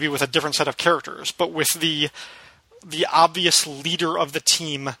 maybe with a different set of characters, but with the obvious leader of the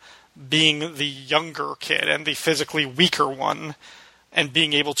team being the younger kid and the physically weaker one, and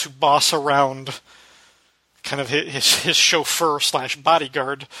being able to boss around kind of his chauffeur /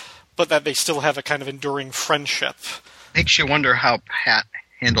 bodyguard, but that they still have a kind of enduring friendship. Makes you wonder how Pat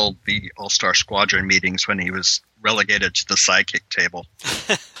handled the All-Star Squadron meetings when he was relegated to the sidekick table,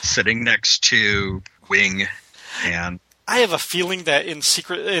 sitting next to Wing. And I have a feeling that in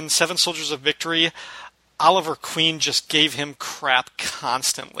Seven Soldiers of Victory, Oliver Queen just gave him crap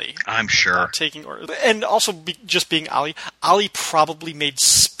constantly. I'm sure. Taking orders. And also just being Ollie. Ollie probably made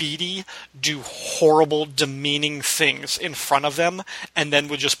Speedy do horrible, demeaning things in front of them, and then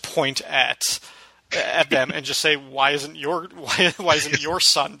would just point at them and just say, why isn't your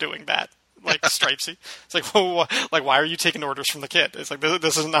son doing that? Like Stripesy. It's like, well, like, why are you taking orders from the kid? It's like,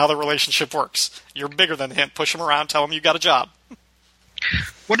 this isn't how the relationship works. You're bigger than him. Push him around. Tell him you got a job.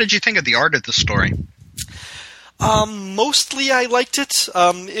 What did you think of the art of the story? Mostly I liked it.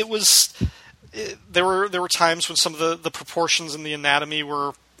 There were times when some of the proportions in the anatomy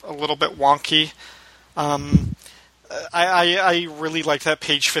were a little bit wonky. I really like that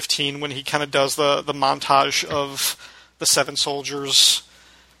page 15 when he kind of does the montage of the Seven Soldiers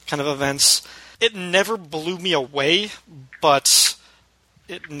kind of events. It never blew me away, but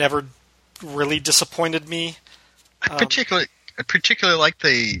it never really disappointed me. I particularly like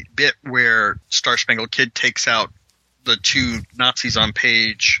the bit where Star Spangled Kid takes out the two Nazis on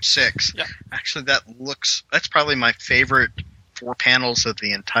page 6. Yeah. Actually, that's probably my favorite 4 panels of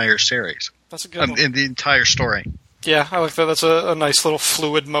the entire series. That's a good one. In the entire story. Yeah, I like that. That's a nice little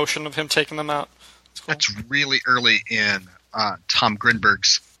fluid motion of him taking them out. Cool. That's really early in Tom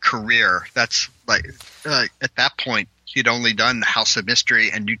Grinberg's career. That's like at that point he'd only done House of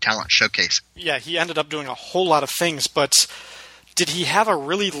Mystery and New Talent Showcase. Yeah, he ended up doing a whole lot of things, but did he have a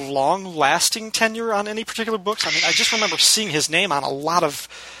really long-lasting tenure on any particular books? I mean, I just remember seeing his name on a lot of...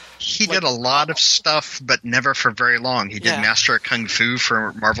 He did a lot of stuff, but never for very long. He did Master of Kung Fu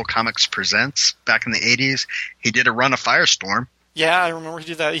for Marvel Comics Presents back in the 80s. He did a run of Firestorm. Yeah, I remember he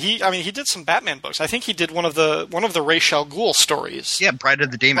did that. He did some Batman books. I think he did one of the Ra's al Ghul stories. Yeah, Bride of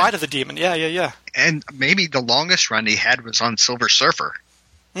the Demon. Bride of the Demon. Yeah. And maybe the longest run he had was on Silver Surfer.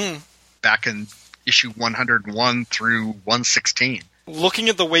 Back in issue 101 through 116. Looking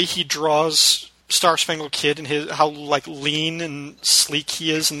at the way he draws Star Spangled Kid and how like lean and sleek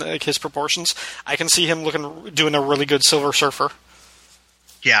he is and like his proportions, I can see him doing a really good Silver Surfer.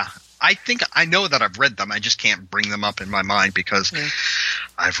 Yeah, I know that I've read them. I just can't bring them up in my mind because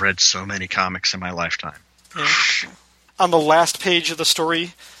I've read so many comics in my lifetime. Yeah. On the last page of the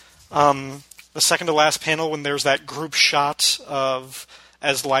story, the second to last panel, when there's that group shot of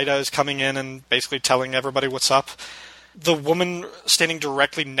as Lyda is coming in and basically telling everybody what's up. The woman standing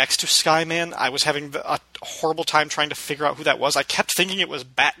directly next to Skyman, I was having a horrible time trying to figure out who that was. I kept thinking it was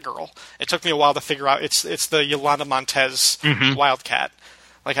Batgirl. It took me a while to figure out it's the Yolanda Montez Wildcat.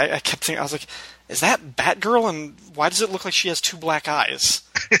 Like I kept thinking, I was like, is that Batgirl? And why does it look like she has 2 black eyes?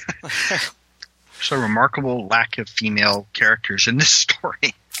 There's a remarkable lack of female characters in this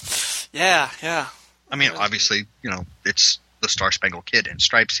story. Yeah. I mean, obviously, it's the Star Spangled Kid and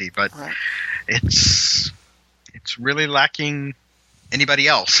Stripesy, but it's really lacking anybody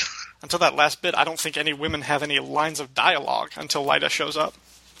else. Until that last bit, I don't think any women have any lines of dialogue until Lyta shows up.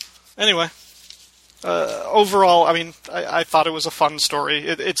 Anyway, overall, I mean, I thought it was a fun story.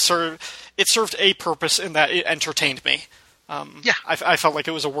 It served a purpose in that it entertained me. I felt like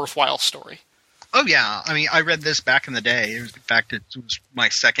it was a worthwhile story. Oh, yeah. I mean, I read this back in the day. In fact, it was my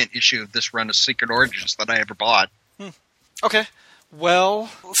second issue of this run of Secret Origins that I ever bought. Okay. Well,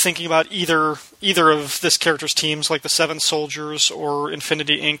 thinking about either of this character's teams, like the Seven Soldiers or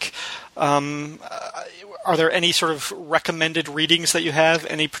Infinity Inc., are there any sort of recommended readings that you have?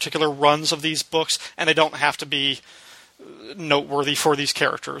 Any particular runs of these books? And they don't have to be noteworthy for these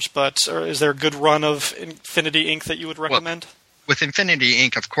characters, but is there a good run of Infinity Inc. that you would recommend? Well, with Infinity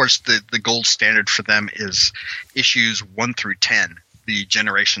Inc., of course, the gold standard for them is issues 1 through 10. The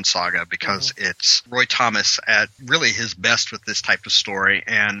Generation Saga, because it's Roy Thomas at really his best with this type of story,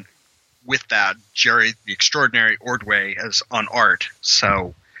 and with that, Jerry the Extraordinary Ordway as on art.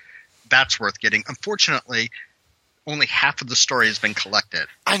 So that's worth getting. Unfortunately, only half of the story has been collected.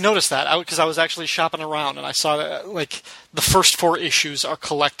 I noticed that because I was actually shopping around and I saw that like the first 4 issues are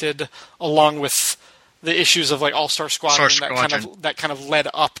collected along with the issues of like All-Star Squadron, that kind of led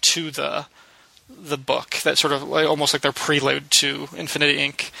up to the book, that sort of like, almost like their prelude to Infinity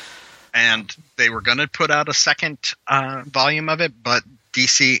Inc. And they were going to put out a second volume of it, but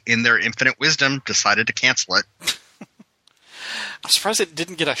DC, in their infinite wisdom, decided to cancel it. I'm surprised it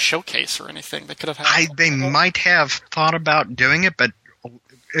didn't get a showcase or anything. They could have had. They might have thought about doing it, but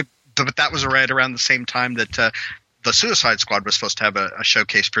that was right around the same time that the Suicide Squad was supposed to have a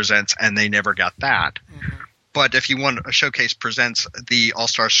showcase presents, and they never got that. Mm-hmm. But if you want a showcase presents the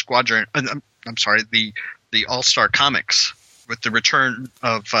All-Star Squadron, the All-Star Comics with the return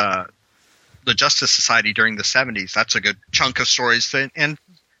of the Justice Society during the 70s, that's a good chunk of stories. And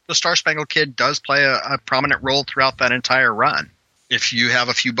the Star Spangled Kid does play a prominent role throughout that entire run. If you have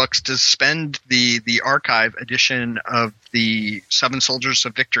a few bucks to spend, the archive edition of the Seven Soldiers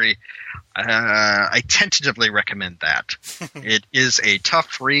of Victory, I tentatively recommend that. It is a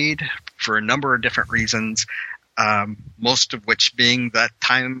tough read for a number of different reasons, most of which being that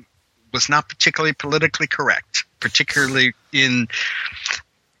time was not particularly politically correct, particularly in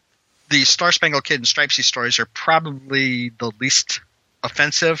the Star Spangled Kid and Stripesy stories are probably the least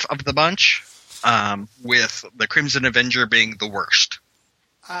offensive of the bunch, with the Crimson Avenger being the worst.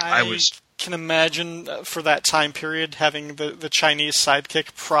 I can imagine for that time period having the Chinese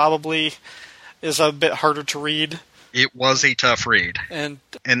sidekick probably is a bit harder to read. It was a tough read. And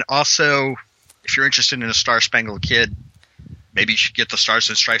also, if you're interested in a Star Spangled Kid, maybe you should get the Stars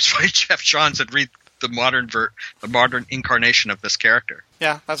and Stripes by Jeff Johns and read the modern incarnation of this character.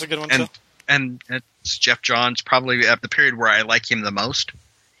 Yeah, that's a good one too. And it's Jeff Johns, probably at the period where I like him the most.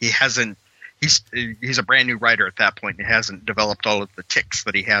 He's a brand new writer at that point. He hasn't developed all of the tics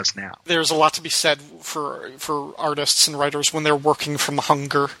that he has now. There's a lot to be said for artists and writers when they're working from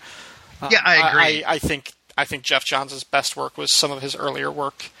hunger. Yeah, I agree. I think Jeff Johns' best work was some of his earlier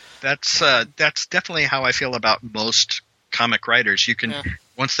work. That's definitely how I feel about most comic writers.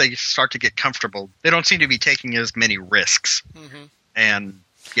 Once they start to get comfortable, they don't seem to be taking as many risks. Mm-hmm. And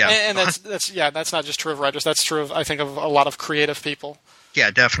that's not just true of writers. That's true of, I think, of a lot of creative people. Yeah,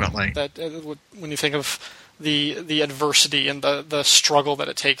 definitely. That when you think of the adversity and the struggle that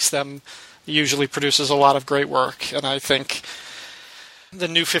it takes them, usually produces a lot of great work. And I think the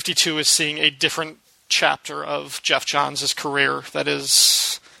New 52 is seeing a different chapter of Jeff Johns' career that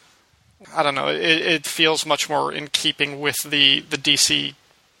is, I don't know, it feels much more in keeping with the DC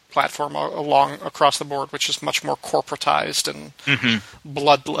platform across the board, which is much more corporatized and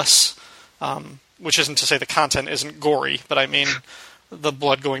bloodless. Which isn't to say the content isn't gory, but I mean the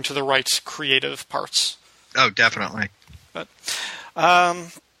blood going to the right creative parts. Oh, definitely. But,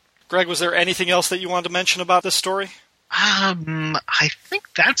 Greg, was there anything else that you wanted to mention about this story? I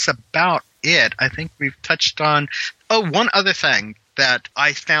think that's about it. I think we've touched on... Oh, one other thing that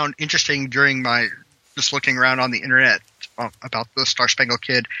I found interesting during my just looking around on the internet about the Star Spangled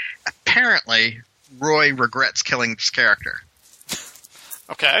Kid. Apparently, Roy regrets killing this character.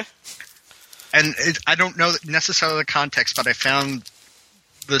 Okay. And I don't know necessarily the context, but I found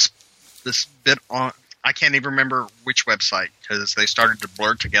this bit on... I can't even remember which website, because they started to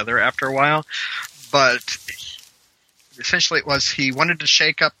blur together after a while. But essentially it was he wanted to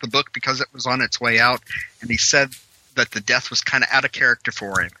shake up the book because it was on its way out, and he said that the death was kind of out of character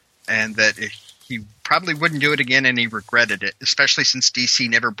for him, and that he probably wouldn't do it again, and he regretted it, especially since DC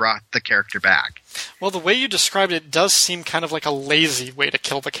never brought the character back. Well, the way you described it does seem kind of like a lazy way to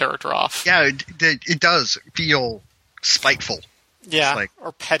kill the character off. Yeah, it does feel spiteful. Yeah,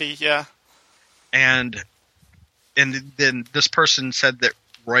 or petty, yeah. And then this person said that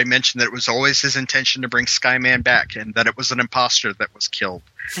Roy mentioned that it was always his intention to bring Skyman back and that it was an imposter that was killed.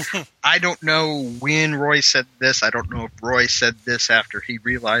 I don't know when Roy said this. I don't know if Roy said this after he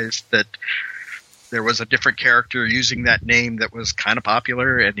realized that there was a different character using that name that was kind of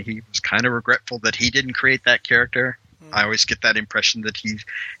popular, and he was kind of regretful that he didn't create that character. I always get that impression that he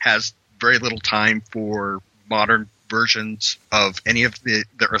has very little time for modern versions of any of the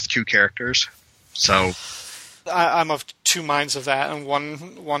Earth 2 characters. So I'm of two minds of that. On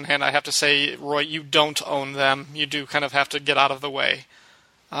one hand, I have to say, Roy, you don't own them. You do kind of have to get out of the way.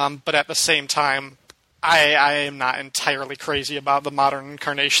 But at the same time, I am not entirely crazy about the modern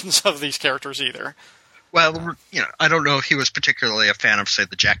incarnations of these characters either. Well, I don't know if he was particularly a fan of, say,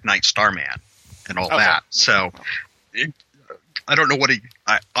 the Jack Knight Starman and all that. So I don't know what he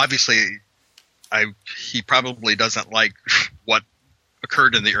probably doesn't like what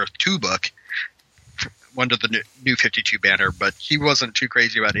occurred in the Earth 2 book under the New 52 banner, but he wasn't too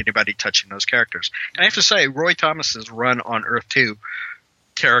crazy about anybody touching those characters. And I have to say, Roy Thomas's run on Earth 2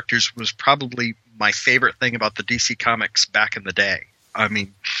 characters was probably my favorite thing about the DC Comics back in the day. I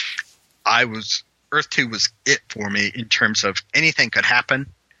mean, Earth 2 was it for me in terms of anything could happen,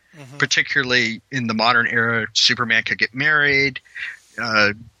 particularly in the modern era. Superman could get married,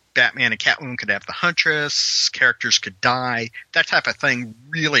 Batman and Catwoman could have the Huntress, characters could die. That type of thing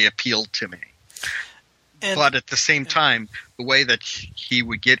really appealed to me. But at the same time, the way that he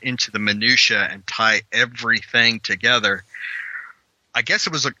would get into the minutia and tie everything together, I guess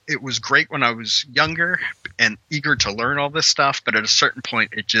it was great when I was younger and eager to learn all this stuff, but at a certain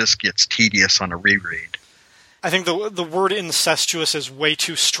point it just gets tedious on a reread. I think the word incestuous is way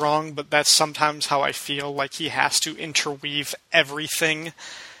too strong, but that's sometimes how I feel. Like he has to interweave everything,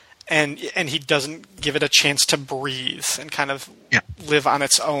 and he doesn't give it a chance to breathe and kind of live on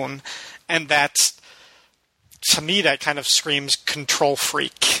its own. And that's, to me, that kind of screams control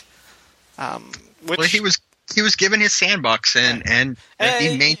freak. Well, he was given his sandbox and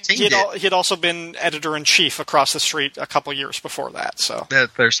he maintained it. He had also been editor-in-chief across the street a couple years before that. So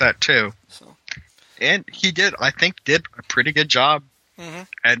there's that too. So. And he did a pretty good job. Mm-hmm.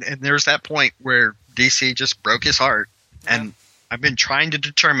 And there's that point where DC just broke his heart. Yeah. And I've been trying to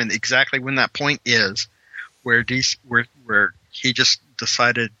determine exactly when that point is where he just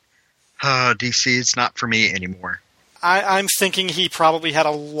decided, DC is not for me anymore. I'm thinking he probably had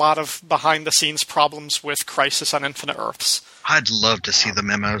a lot of behind-the-scenes problems with Crisis on Infinite Earths. I'd love to see the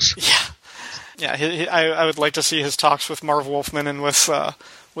memos. Yeah. I would like to see his talks with Marv Wolfman and with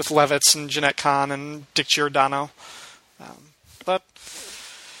Levitz and Jeanette Kahn and Dick Giordano. But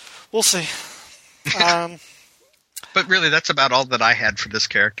we'll see. But really, that's about all that I had for this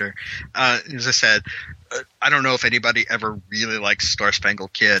character. As I said, I don't know if anybody ever really likes Star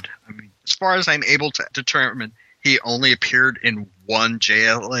Spangled Kid. I mean, as far as I'm able to determine, he only appeared in one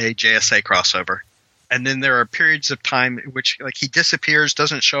JLA-JSA crossover. And then there are periods of time in which he disappears,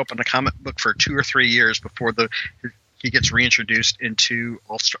 doesn't show up in a comic book for 2 or 3 years before he gets reintroduced into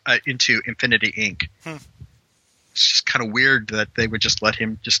Infinity Inc. It's just kind of weird that they would just let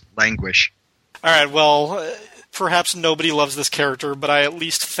him just languish. All right, well, perhaps nobody loves this character, but I at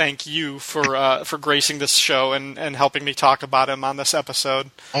least thank you for gracing this show and helping me talk about him on this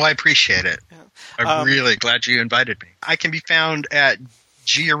episode. Oh, I appreciate it. Yeah. I'm really glad you invited me. I can be found at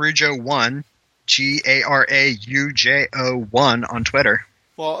Giarujo1, Garaujo1 on Twitter.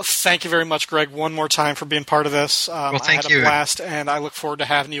 Well, thank you very much, Greg, one more time for being part of this. Thank you. I had a blast, and I look forward to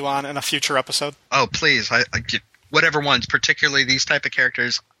having you on in a future episode. Oh, please. I get whatever ones, particularly these type of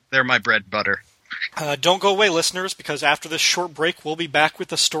characters, they're my bread and butter. Don't go away, listeners, because after this short break, we'll be back with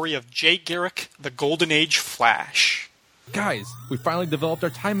the story of Jay Garrick, the Golden Age Flash. Guys, we finally developed our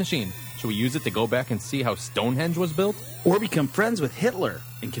time machine. Should we use it to go back and see how Stonehenge was built? Or become friends with Hitler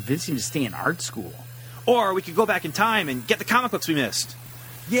and convince him to stay in art school. Or we could go back in time and get the comic books we missed.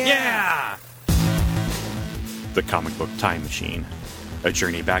 Yeah! The Comic Book Time Machine. A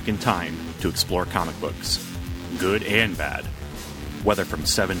journey back in time to explore comic books. Good and bad. Whether from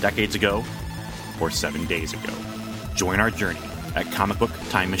 7 decades ago or 7 days ago. Join our journey at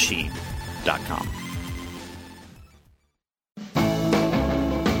comicbooktimemachine.com.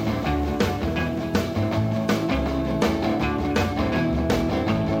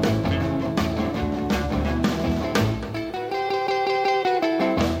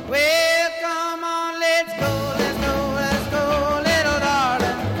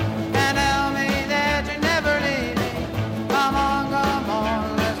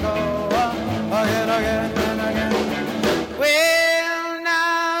 Well,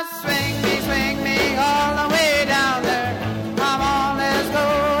 now swing me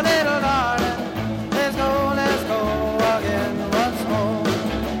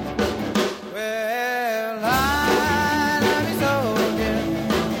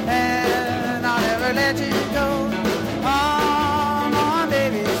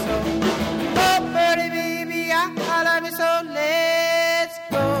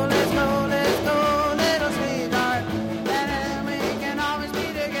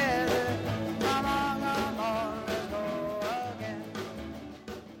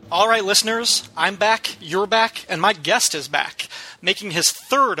All right, listeners, I'm back, you're back, and my guest is back. Making his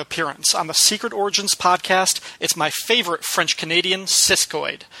third appearance on the Secret Origins podcast, it's my favorite French-Canadian,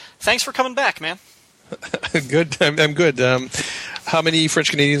 Siskoid. Thanks for coming back, man. Good. I'm good. How many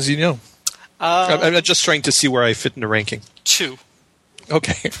French-Canadians do you know? I'm just trying to see where I fit in the ranking. 2.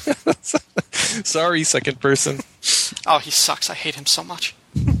 Okay. Sorry, second person. Oh, he sucks. I hate him so much.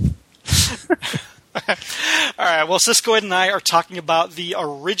 All right, well, Siskoid and I are talking about the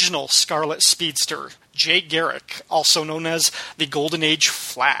original Scarlet Speedster, Jay Garrick, also known as the Golden Age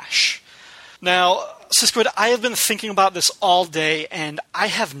Flash. Now, Siskoid, I have been thinking about this all day, and I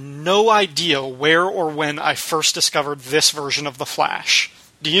have no idea where or when I first discovered this version of the Flash.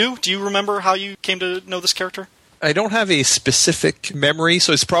 Do you? Do you remember how you came to know this character? I don't have a specific memory,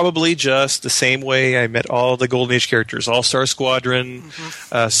 so it's probably just the same way I met all the Golden Age characters, All-Star Squadron,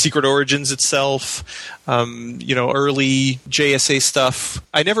 Secret Origins itself, early JSA stuff.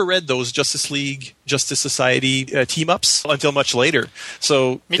 I never read those Justice League, Justice Society team-ups until much later.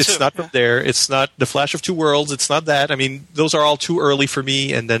 So it's not from there. It's not The Flash of Two Worlds. It's not that. I mean, those are all too early for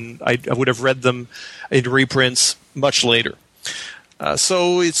me, and then I would have read them in reprints much later.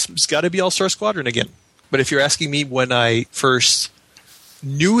 So it's got to be All-Star Squadron again. But if you're asking me when I first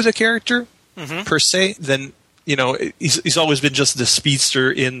knew the character, per se, then, he's always been just the speedster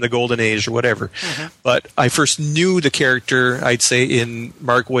in the Golden Age or whatever. But I first knew the character, I'd say, in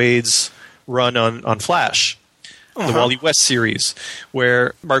Mark Waid's run on Flash, the Wally West series,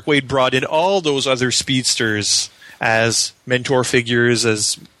 where Mark Waid brought in all those other speedsters as mentor figures,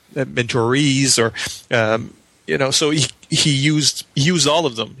 as mentorees, or, so he used all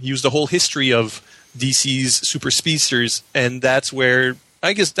of them. He used the whole history of DC's super speedsters, and that's where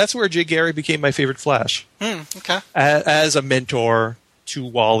Jay Garrick became my favorite Flash. Okay. As a mentor to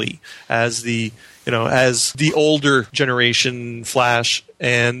Wally, as the older generation Flash,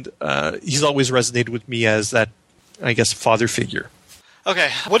 and he's always resonated with me as that, I guess, father figure.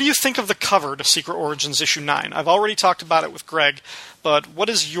 Okay, what do you think of the cover to Secret Origins issue 9? I've already talked about it with Greg, but what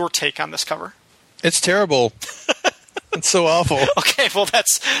is your take on this cover? It's terrible. It's so awful. Okay, well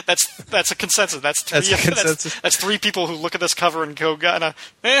that's a consensus. That's three people who look at this cover and go,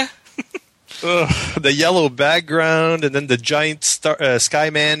 eh. The yellow background, and then the giant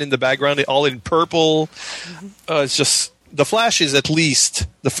Skyman in the background, all in purple. It's just, the Flash is at least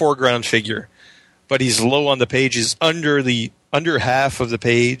the foreground figure, but he's low on the page. He's under half of the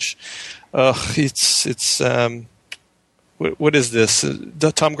page. It's what is this?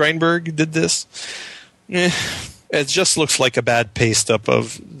 Tom Greinberg did this. It just looks like a bad paste-up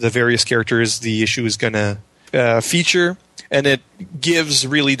of the various characters the issue is going to feature, and it gives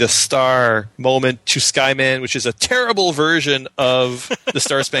really the star moment to Skyman, which is a terrible version of the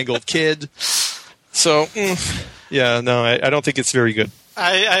Star-Spangled Kid. So, I don't think it's very good.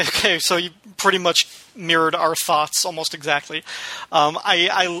 Okay, so you pretty much mirrored our thoughts almost exactly.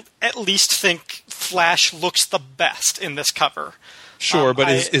 I at least think Flash looks the best in this cover. Sure, but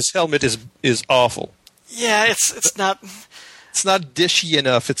his helmet is awful. Yeah, it's not... It's not dishy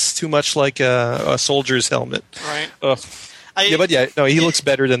enough. It's too much like a soldier's helmet. Right. He looks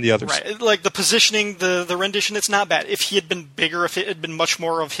better than the others. Right, like the positioning, the rendition, it's not bad. If he had been bigger, if it had been much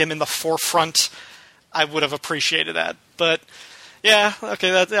more of him in the forefront, I would have appreciated that. But, yeah,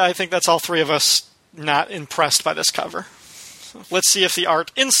 okay, I think that's all three of us not impressed by this cover. So let's see if the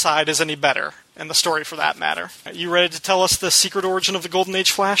art inside is any better, and the story for that matter. Are you ready to tell us the secret origin of the Golden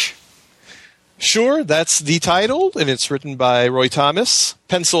Age Flash? Sure, that's the title, and it's written by Roy Thomas,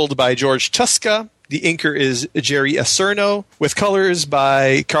 penciled by George Tuska. The inker is Jerry Acerno, with colors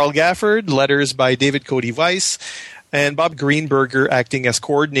by Carl Gafford, letters by David Cody Weiss, and Bob Greenberger acting as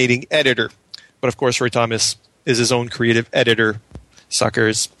coordinating editor. But of course, Roy Thomas is his own creative editor.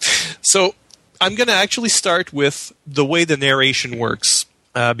 Suckers. So I'm going to actually start with the way the narration works,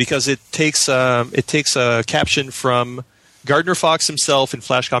 because it takes a caption from Gardner Fox himself in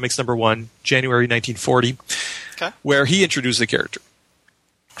Flash Comics #1, January 1940, where he introduced the character.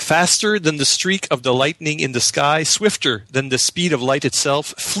 Faster than the streak of the lightning in the sky, swifter than the speed of light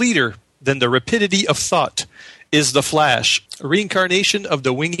itself, fleeter than the rapidity of thought, is the Flash, a reincarnation of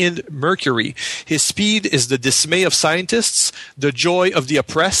the winged Mercury. His speed is the dismay of scientists, the joy of the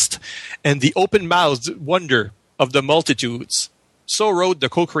oppressed, and the open-mouthed wonder of the multitudes. So wrote the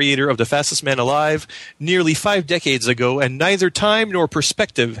co-creator of The Fastest Man Alive nearly 5 decades ago, and neither time nor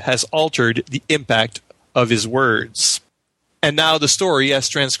perspective has altered the impact of his words. And now the story as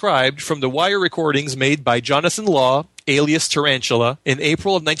transcribed from the wire recordings made by Jonathan Law, alias Tarantula, in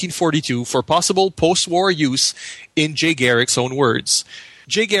April of 1942 for possible post-war use in Jay Garrick's own words.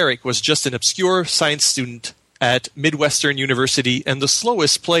 Jay Garrick was just an obscure science student at Midwestern University and the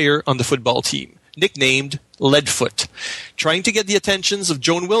slowest player on the football team, nicknamed Leadfoot, trying to get the attentions of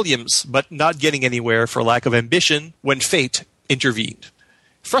Joan Williams, but not getting anywhere for lack of ambition when fate intervened.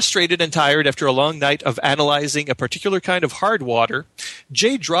 Frustrated and tired after a long night of analyzing a particular kind of hard water,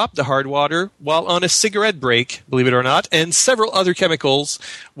 Jay dropped the hard water while on a cigarette break, believe it or not, and several other chemicals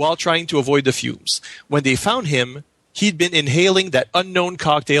while trying to avoid the fumes. When they found him, he'd been inhaling that unknown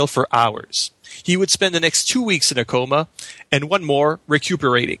cocktail for hours. He would spend the next 2 weeks in a coma, and one more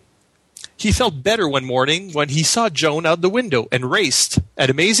recuperating. He felt better one morning when he saw Joan out the window and raced at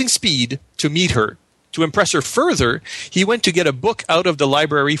amazing speed to meet her. To impress her further, he went to get a book out of the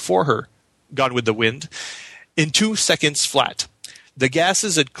library for her, Gone with the Wind, in 2 seconds flat. The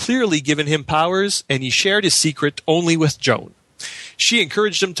gases had clearly given him powers, and he shared his secret only with Joan. She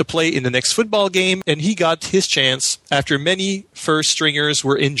encouraged him to play in the next football game, and he got his chance after many first-stringers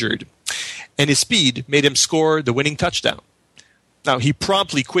were injured. And his speed made him score the winning touchdown. Now, he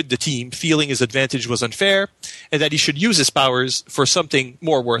promptly quit the team, feeling his advantage was unfair, and that he should use his powers for something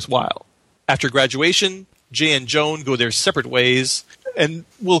more worthwhile. After graduation, Jay and Joan go their separate ways, and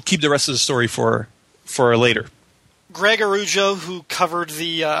we'll keep the rest of the story for later. Greg Arujo, who covered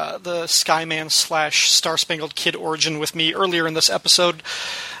the Skyman / Star Spangled Kid origin with me earlier in this episode,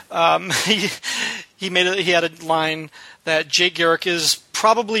 he had a line that Jay Garrick is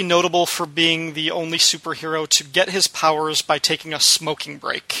probably notable for being the only superhero to get his powers by taking a smoking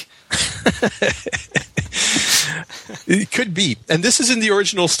break. It could be. And this is in the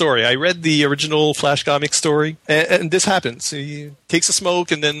original story. I read the original Flash comic story, and this happens. He takes a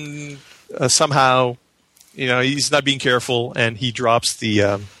smoke, and then somehow, he's not being careful, and he drops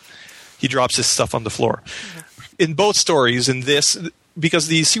his stuff on the floor. In both stories, in this, because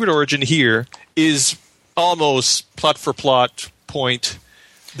the secret origin here is almost plot for plot point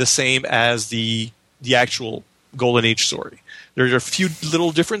the same as the actual Golden Age story. There are a few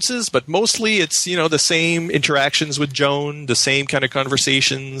little differences, but mostly it's, the same interactions with Joan, the same kind of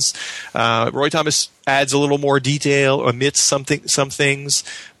conversations. Roy Thomas adds a little more detail, omits some things,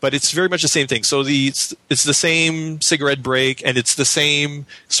 but it's very much the same thing. So it's the same cigarette break, and it's the same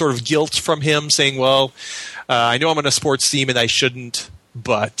sort of guilt from him saying, well, I know I'm on a sports team and I shouldn't,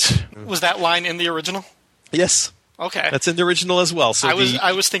 but... Was that line in the original? Yes. Okay. That's in the original as well. So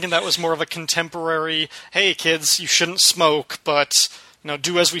I was thinking that was more of a contemporary, hey kids, you shouldn't smoke, but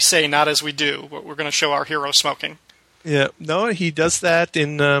do as we say, not as we do. We're going to show our hero smoking. Yeah, no, he does that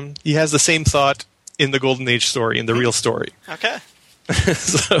in he has the same thought in the Golden Age story, in the real story. Okay.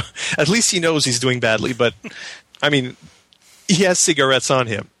 So at least he knows he's doing badly, but he has cigarettes on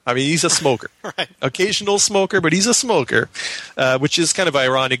him. He's a smoker. Right. Occasional smoker, but he's a smoker, which is kind of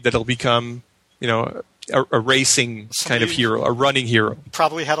ironic that he'll become, a racing kind of hero, a running hero.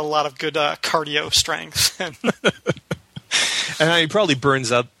 Probably had a lot of good cardio strength. And he probably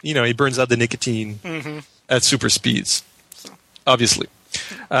burns out, the nicotine at super speeds, obviously.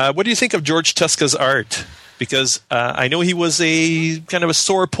 What do you think of George Tuska's art? Because I know he was a kind of a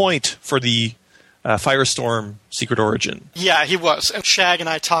sore point for the Firestorm Secret Origin. Yeah, he was. And Shag and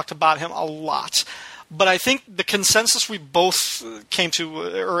I talked about him a lot. But I think the consensus we both came to,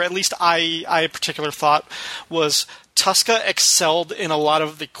 or at least I in particular thought, was Tuska excelled in a lot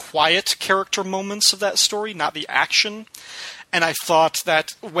of the quiet character moments of that story, not the action. And I thought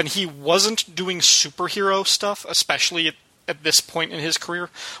that when he wasn't doing superhero stuff, especially at this point in his career,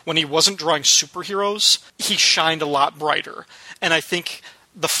 when he wasn't drawing superheroes, he shined a lot brighter. And I think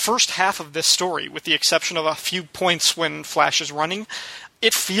the first half of this story, with the exception of a few points when Flash is running,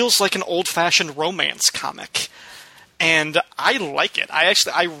 it feels like an old-fashioned romance comic, and I like it. I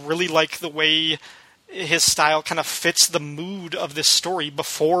really like the way his style kind of fits the mood of this story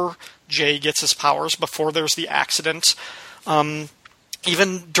before Jay gets his powers, before there's the accident.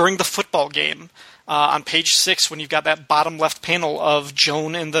 Even during the football game, on page 6, when you've got that bottom left panel of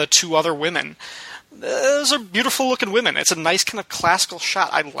Joan and the 2 other women, those are beautiful-looking women. It's a nice kind of classical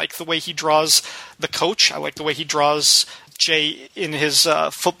shot. I like the way he draws the coach. I like the way he draws Jay in his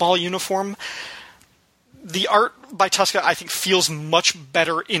football uniform. The art by Tuska, I think, feels much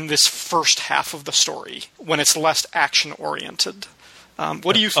better in this first half of the story when it's less action-oriented.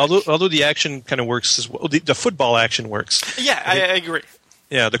 What do you think? Although the action kind of works as well. The football action works. Yeah, I agree.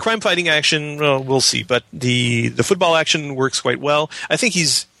 Yeah, the crime-fighting action, well, we'll see. But the football action works quite well. I think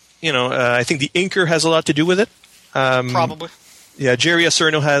I think the inker has a lot to do with it. Probably. Yeah, Jerry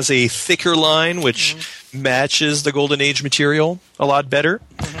Acerno has a thicker line, which matches the Golden Age material a lot better.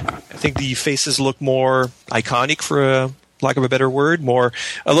 I think the faces look more iconic, for lack of a better word, a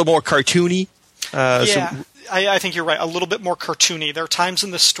little more cartoony. I think you're right. A little bit more cartoony. There are times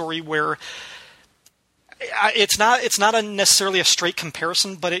in this story where It's not necessarily a straight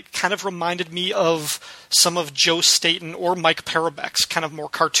comparison, but it kind of reminded me of some of Joe Staton or Mike Parabek's kind of more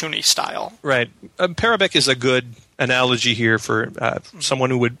cartoony style. Right. Parabek is a good analogy here for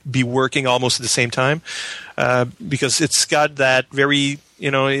someone who would be working almost at the same time, because it's got that very,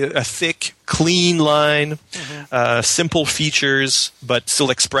 a thick, clean line, simple features, but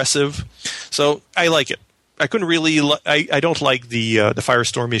still expressive. So I like it. I couldn't really. I don't like the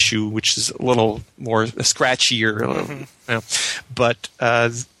Firestorm issue, which is a little more scratchier. But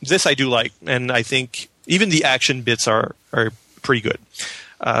this I do like, and I think even the action bits are pretty good.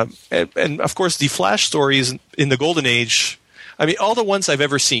 And of course, the Flash stories in the Golden Age. I mean, all the ones I've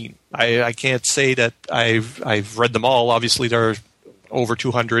ever seen. I can't say that I've read them all. Obviously, there are over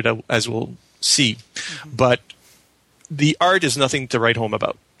 200, as we'll see. But the art is nothing to write home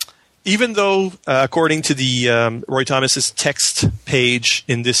about. Even though, according to the Roy Thomas's text page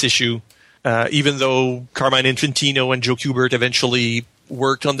in this issue, even though Carmine Infantino and Joe Kubert eventually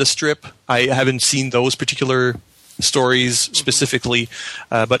worked on the strip, I haven't seen those particular stories specifically.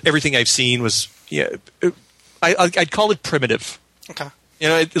 But everything I've seen was, I'd call it primitive. Okay.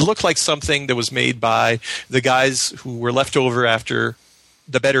 It looked like something that was made by the guys who were left over after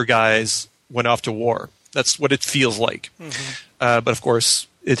the better guys went off to war. That's what it feels like. But of course,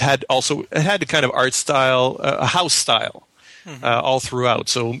 it had the kind of art style, a house style, all throughout.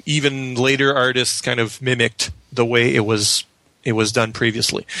 So even later artists kind of mimicked the way it was done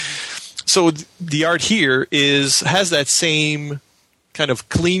previously. So the art here has that same kind of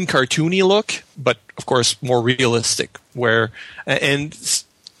clean, cartoony look, but of course more realistic. And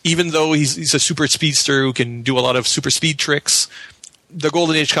even though he's a super speedster who can do a lot of super speed tricks, the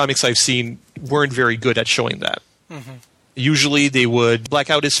Golden Age comics I've seen weren't very good at showing that. Usually they would black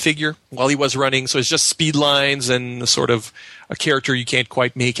out his figure while he was running, so it's just speed lines and sort of a character you can't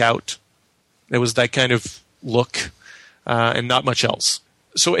quite make out. It was that kind of look, and not much else.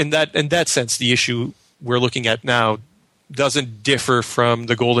 So in that sense, the issue we're looking at now doesn't differ from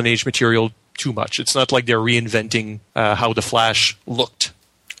the Golden Age material too much. It's not like they're reinventing how the Flash looked.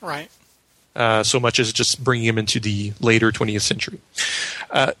 Right. So much as just bringing him into the later 20th century.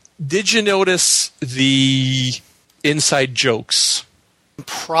 Did you notice the inside jokes?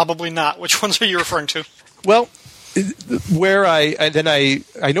 Probably not. Which ones are you referring to? Well, where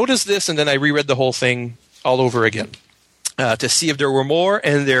I noticed this, and then I reread the whole thing all over again to see if there were more,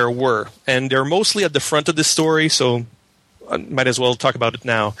 and there were. And they're mostly at the front of the story, so I might as well talk about it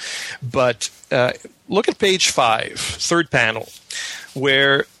now. But look at page 5, third panel,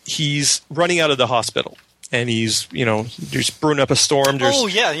 where he's running out of the hospital. And he's, there's brewing up a storm. There's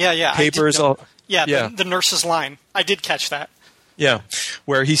papers. The nurse's line. I did catch that. Yeah,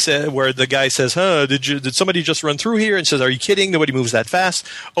 where the guy says, did somebody just run through here? And says, are you kidding? Nobody moves that fast.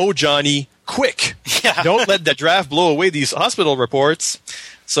 Oh, Johnny, quick. Yeah. Don't let that draft blow away these hospital reports.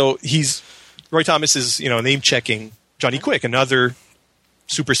 So Roy Thomas is, name checking Johnny Quick, another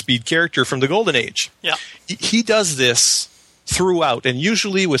super speed character from the Golden Age. Yeah. He does this throughout, and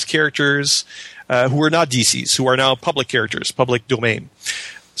usually with characters who are not DCs, who are now public characters, public domain.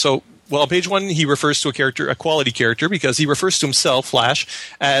 So, on page 1, he refers to a quality character, because he refers to himself, Flash,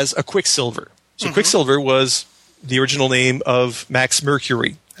 as a Quicksilver. So Quicksilver was the original name of Max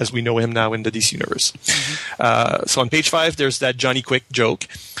Mercury, as we know him now in the DC universe. So on page 5, there's that Johnny Quick joke.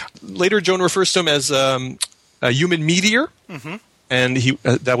 Later, Joan refers to him as a human meteor, and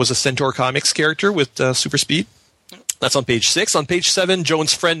that was a Centaur Comics character with super speed. That's on page 6. On page 7,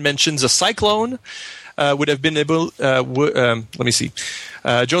 Joan's friend mentions a cyclone. Would have been able. Let me see.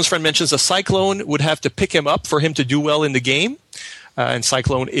 Joan's friend mentions a cyclone would have to pick him up for him to do well in the game. And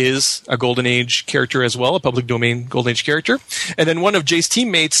Cyclone is a Golden Age character as well, a public domain Golden Age character. And then one of Jay's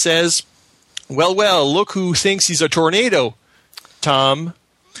teammates says, well, look who thinks he's a tornado, Tom.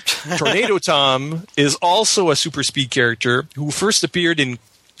 Tornado Tom is also a super speed character who first appeared in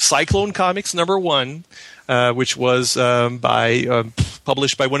Cyclone Comics #1, which was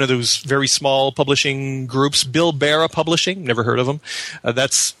published by one of those very small publishing groups, Bill Barra Publishing. Never heard of them.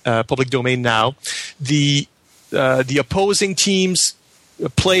 That's public domain now. The opposing team's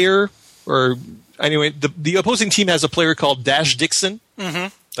player, or anyway, the opposing team has a player called Dash Dixon.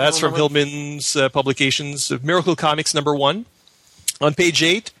 That's from Hillman's publications, Miracle Comics #1. On page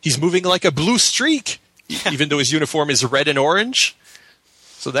 8, he's moving like a blue streak, even though his uniform is red and orange.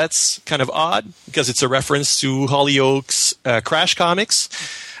 So that's kind of odd, because it's a reference to Hollyoaks Crash Comics.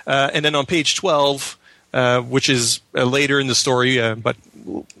 And then on page 12, which is later in the story, but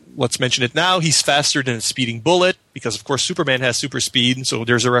let's mention it now, he's faster than a speeding bullet, because of course Superman has super speed, so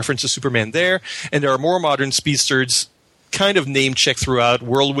there's a reference to Superman there. And there are more modern speedsters kind of name check throughout.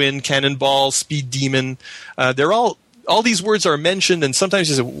 Whirlwind, Cannonball, Speed Demon. They're all these words are mentioned, and sometimes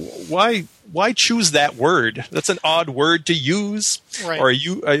you say, why choose that word? That's an odd word to use, right. Or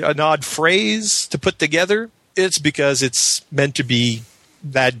an odd phrase to put together. It's because it's meant to be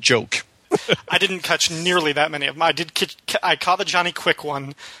that joke. I didn't catch nearly that many of them. I caught the Johnny Quick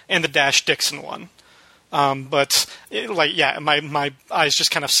one and the Dash Dixon one. But my eyes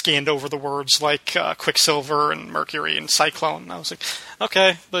just kind of scanned over the words like Quicksilver and Mercury and Cyclone. And I was like,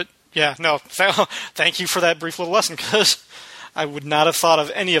 okay, but yeah, no, thank you for that brief little lesson, because I would not have thought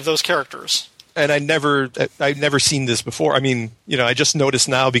of any of those characters. And I'd never seen this before. I mean, I just noticed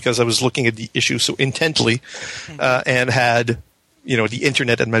now because I was looking at the issue so intently, and had the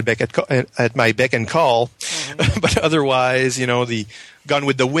internet at my beck and call. Mm-hmm. But otherwise, the Gone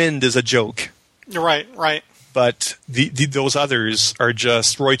with the Wind is a joke. Right. But those others are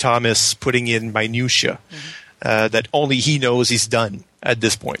just Roy Thomas putting in minutia that only he knows he's done at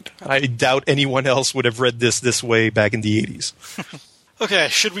this point. I doubt anyone else would have read this way back in the 80s. Okay,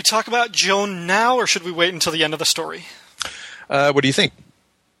 should we talk about Joan now, or should we wait until the end of the story? What do you think?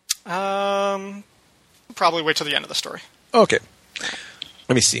 Probably wait till the end of the story. Okay.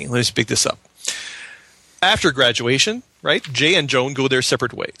 Let me see. Let me pick this up. After graduation, right, Jay and Joan go their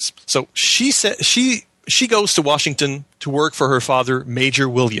separate ways. So she goes to Washington to work for her father, Major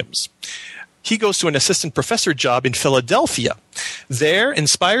Williams. He goes to an assistant professor job in Philadelphia. There,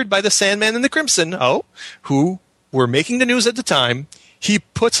 inspired by the Sandman and the Crimson, who were making the news at the time, he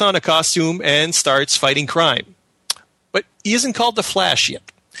puts on a costume and starts fighting crime. But he isn't called the Flash yet.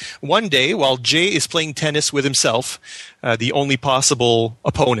 One day, while Jay is playing tennis with himself, the only possible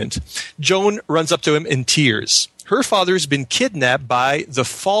opponent, Joan runs up to him in tears. Her father's been kidnapped by the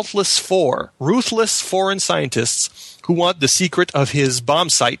Faultless Four, ruthless foreign scientists who want the secret of his bomb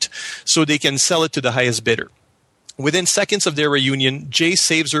site so they can sell it to the highest bidder. Within seconds of their reunion, Jay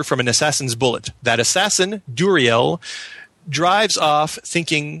saves her from an assassin's bullet. That assassin, Duriel, drives off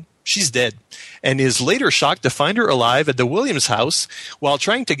thinking she's dead, and is later shocked to find her alive at the Williams house while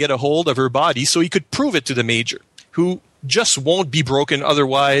trying to get a hold of her body so he could prove it to the Major, who just won't be broken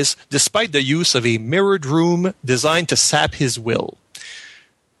otherwise, despite the use of a mirrored room designed to sap his will.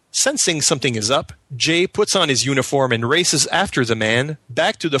 Sensing something is up, Jay puts on his uniform and races after the man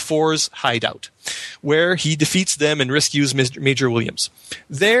back to the Four's hideout, where he defeats them and rescues Major Williams.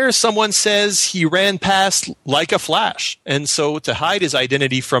 There, someone says he ran past like a flash, and so to hide his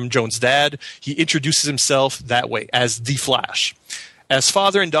identity from Joan's dad, he introduces himself that way, as the Flash. As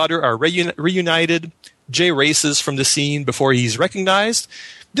father and daughter are reunited, Jay races from the scene before he's recognized,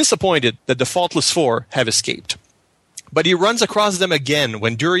 disappointed that the Faultless Four have escaped. But he runs across them again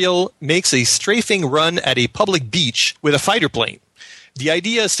when Duriel makes a strafing run at a public beach with a fighter plane. The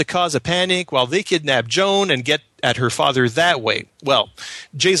idea is to cause a panic while they kidnap Joan and get at her father that way. Well,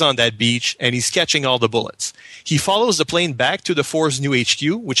 Jay's on that beach and he's catching all the bullets. He follows the plane back to the Four's new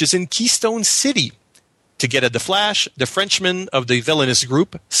HQ, which is in Keystone City, to get at the Flash. The Frenchman of the villainous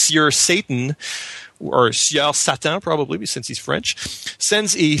group, Sieur Satan, or Sieur Satan probably, since he's French,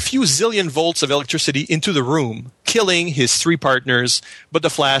 sends a few zillion volts of electricity into the room, killing his three partners, but the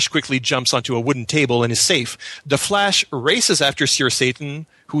Flash quickly jumps onto a wooden table and is safe. The Flash races after Sieur Satan,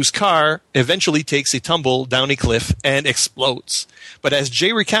 whose car eventually takes a tumble down a cliff and explodes. But as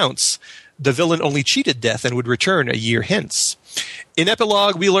Jay recounts, the villain only cheated death and would return a year hence. In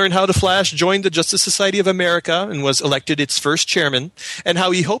epilogue, we learn how the Flash joined the Justice Society of America and was elected its first chairman, and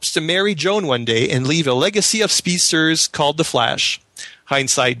how he hopes to marry Joan one day and leave a legacy of speedsters called the Flash.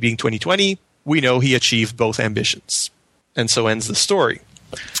 Hindsight being 20/20, we know he achieved both ambitions. And so ends the story.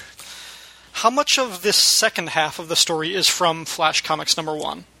 How much of this second half of the story is from Flash Comics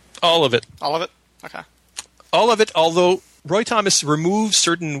 #1? All of it. All of it? Okay. All of it, although Roy Thomas removes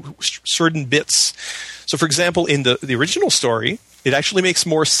certain bits. So, for example, in the original story, it actually makes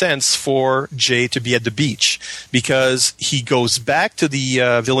more sense for Jay to be at the beach because he goes back to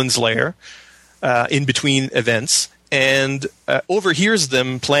the villain's lair in between events and overhears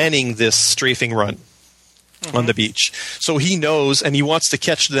them planning this strafing run on the beach. So he knows, and he wants to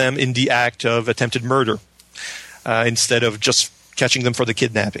catch them in the act of attempted murder instead of just catching them for the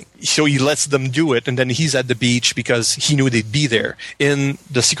kidnapping. So he lets them do it, and then he's at the beach because he knew they'd be there. In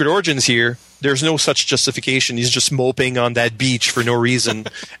the Secret Origins here, there's no such justification. He's just moping on that beach for no reason,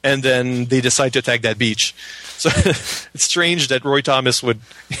 and then they decide to attack that beach. So it's strange that Roy Thomas would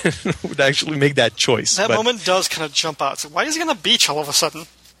actually make that choice. That moment does kind of jump out. So why is he on the beach all of a sudden?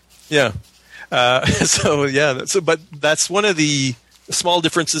 Yeah. But that's one of the small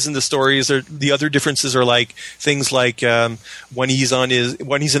differences in the stories. The other differences are like things like when he's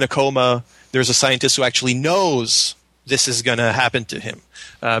in a coma, there's a scientist who actually knows this is going to happen to him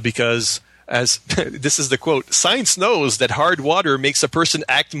because, as this is the quote, science knows that hard water makes a person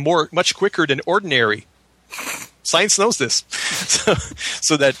act much quicker than ordinary. Science knows this,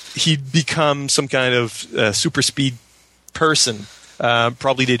 so that he'd become some kind of super speed person.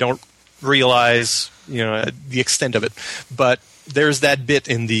 Probably they don't realize, the extent of it, but there's that bit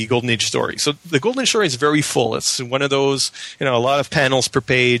in the Golden Age story. So the Golden Age story is very full. It's one of those, a lot of panels per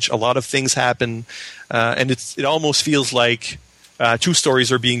page, a lot of things happen, and it almost feels like two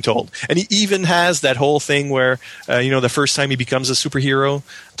stories are being told. And he even has that whole thing where, the first time he becomes a superhero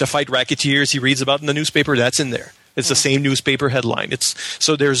to fight racketeers he reads about in the newspaper, that's in there. It's the same newspaper headline.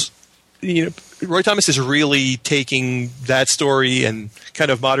 Roy Thomas is really taking that story and kind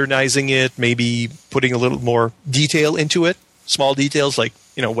of modernizing it, maybe putting a little more detail into it, small details like,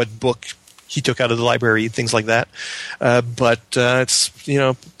 what book he took out of the library, things like that. But it's,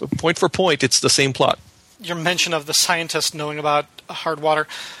 point for point, it's the same plot. Your mention of the scientist knowing about hard water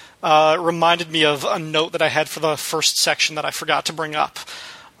reminded me of a note that I had for the first section that I forgot to bring up.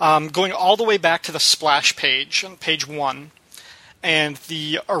 Going all the way back to the splash page, on page 1, and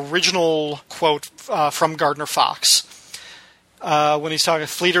the original quote from Gardner Fox. When he's talking,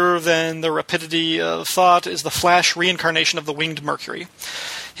 fleeter than the rapidity of thought is the flash reincarnation of the winged Mercury.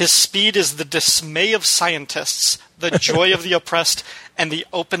 His speed is the dismay of scientists, the joy of the oppressed, and the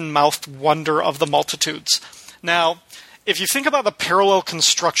open-mouthed wonder of the multitudes. Now, if you think about the parallel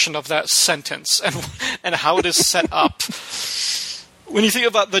construction of that sentence and how it is set up, when you think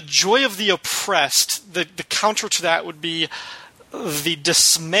about the joy of the oppressed, the counter to that would be the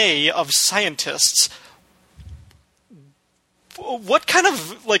dismay of scientists. What kind of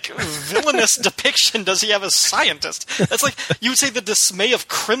villainous depiction does he have as scientist? That's like you would say the dismay of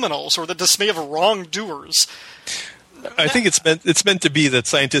criminals or the dismay of wrongdoers. I think it's meant to be that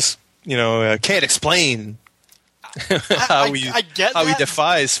scientists, can't explain how he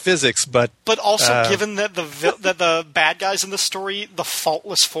defies physics, but also given that the bad guys in the story, the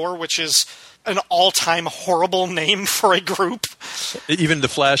Faultless Four, which is an all-time horrible name for a group. Even the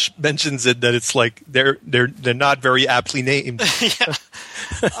Flash mentions it that it's like they're not very aptly named. Yeah.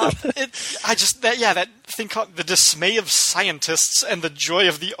 That thing called the dismay of scientists and the joy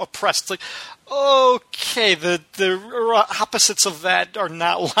of the oppressed. It's like, okay, the opposites of that are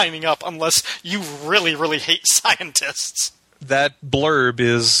not lining up unless you really, really hate scientists. That blurb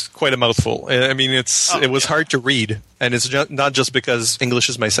is quite a mouthful. I mean, it was hard to read, and it's not just because English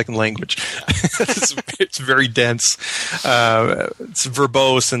is my second language. It's very dense. It's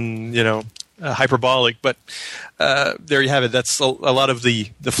verbose and hyperbolic. But there you have it. That's a lot of the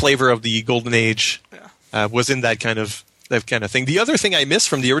flavor of the Golden Age was in that kind of thing. The other thing I missed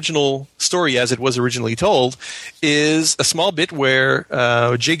from the original story, as it was originally told, is a small bit where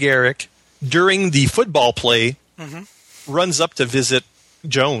Jay Garrick, during the football play, runs up to visit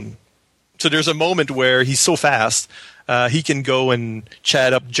Joan. So there's a moment where he's so fast he can go and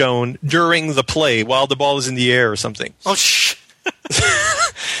chat up Joan during the play while the ball is in the air or something. Oh, shh.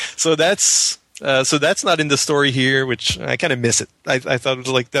 So that's not in the story here, which I kind of miss it. I thought it was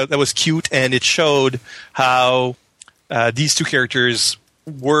like that was cute, and it showed how these two characters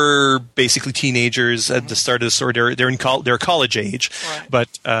were basically teenagers at the start of the story. They're college age, right. But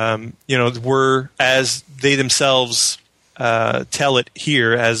were, as they themselves tell it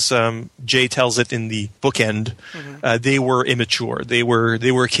here, as Jay tells it in the bookend, they were immature. They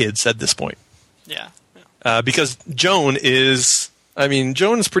were kids at this point. Yeah. Because Joan is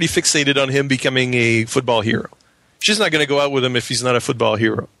pretty fixated on him becoming a football hero. She's not going to go out with him if he's not a football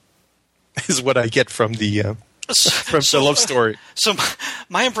hero, is what I get from the love story. So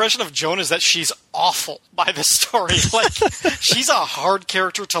my impression of Joan is that she's awful by this story. Like, she's a hard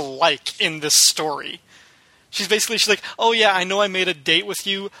character to like in this story. She's like, oh yeah, I know I made a date with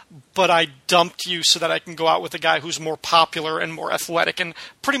you, but I dumped you so that I can go out with a guy who's more popular and more athletic and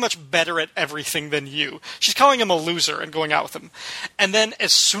pretty much better at everything than you. She's calling him a loser and going out with him. And then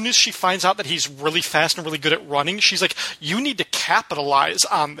as soon as she finds out that he's really fast and really good at running, she's like, you need to capitalize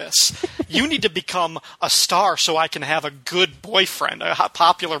on this. You need to become a star so I can have a good boyfriend, a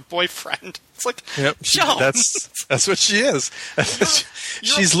popular boyfriend. It's like, yep, Joan. That's what she is.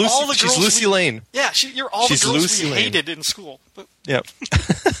 She's Lucy Lane. Yeah, you're all the girls we hated in school. But. Yep.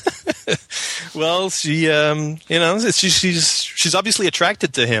 Well, she's obviously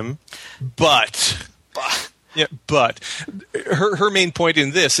attracted to him, but her main point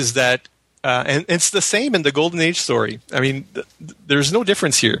in this is that, and it's the same in the Golden Age story. I mean, there's no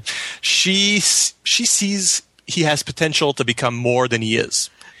difference here. She sees he has potential to become more than he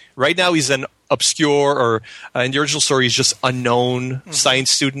is. Right now, he's an obscure, or in the original story, he's just unknown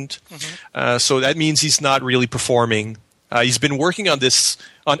science student. So that means he's not really performing. He's been working on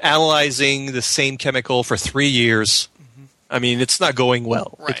analyzing the same chemical for 3 years. I mean, it's not going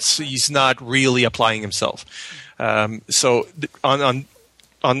well. Right. He's not really applying himself. So on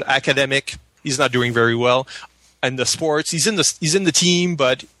academic, he's not doing very well. And the sports, he's in the team,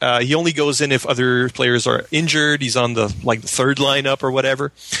 but he only goes in if other players are injured. He's on the third lineup or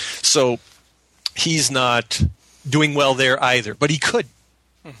whatever. So he's not doing well there either. But he could.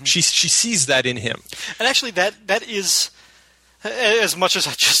 She sees that in him. And actually, that is, as much as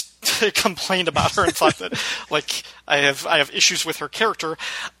I just complained about her and thought that I have issues with her character,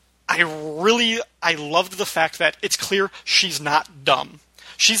 I loved the fact that it's clear she's not dumb.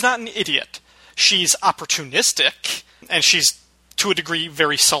 She's not an idiot. She's opportunistic, and she's, to a degree,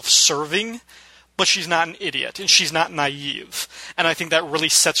 very self-serving, but she's not an idiot, and she's not naive. And I think that really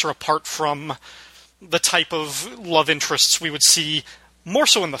sets her apart from the type of love interests we would see more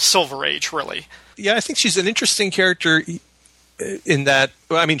so in the Silver Age, really. Yeah, I think she's an interesting character in that,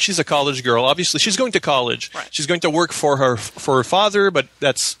 I mean, she's a college girl. Obviously, she's going to college. Right. She's going to work for her father, but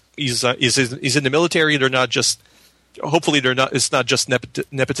he's in the military. They're not just... Hopefully, it's not just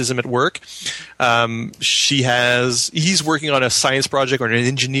nepotism at work. He's working on a science project or an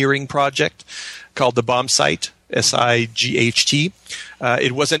engineering project called the Bomb Sight, SIGHT.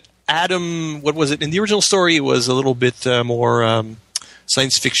 It wasn't atom. What was it in the original story? It was a little bit more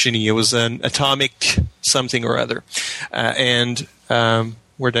science fiction-y. It was an atomic something or other. And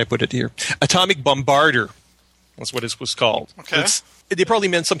where did I put it here? Atomic bombarder. That's what it was called. Okay. They probably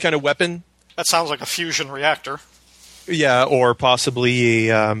meant some kind of weapon. That sounds like a fusion reactor. Yeah, or possibly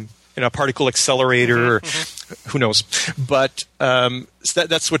a particle accelerator. Who knows? But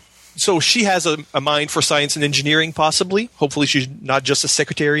that's what. So she has a mind for science and engineering, possibly. Hopefully, she's not just a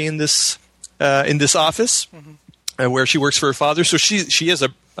secretary in this office where she works for her father. So she is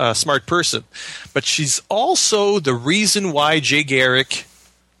a smart person, but she's also the reason why Jay Garrick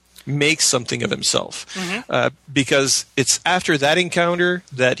makes something of himself, because it's after that encounter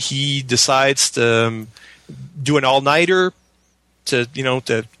that he decides to do an all-nighter to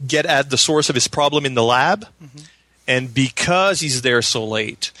get at the source of his problem in the lab. And because he's there so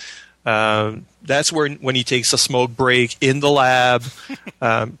late, that's when he takes a smoke break in the lab.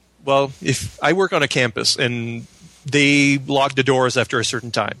 Well, if I work on a campus and they lock the doors after a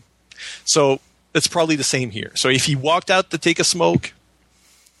certain time, so it's probably the same here. So if he walked out to take a smoke,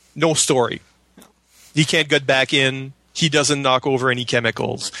 no story. He can't get back in. He doesn't knock over any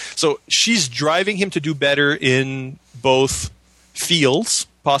chemicals. So she's driving him to do better in both fields,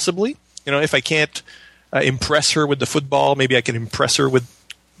 possibly. If I can't impress her with the football, maybe I can impress her with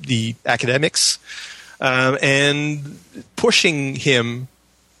the academics. And pushing him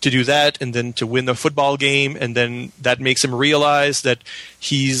to do that and then to win the football game, and then that makes him realize that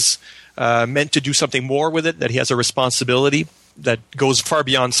he's meant to do something more with it, that he has a responsibility that goes far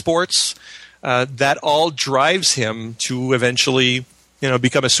beyond sports. That all drives him to eventually,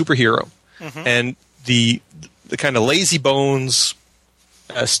 become a superhero. And the kind of lazy bones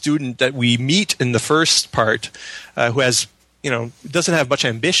student that we meet in the first part, who has, doesn't have much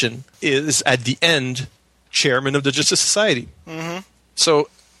ambition, is at the end chairman of the Justice Society. So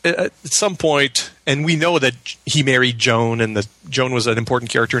at some point, and we know that he married Joan, and that Joan was an important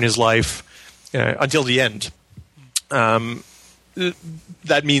character in his life until the end.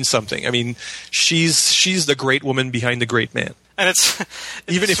 That means something. I mean, she's the great woman behind the great man. And it's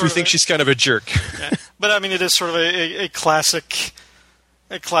even if we think she's kind of a jerk. Yeah. But I mean, it is sort of a classic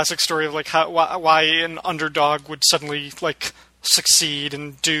story of why an underdog would suddenly succeed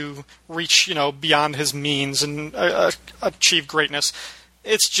and reach beyond his means and achieve greatness.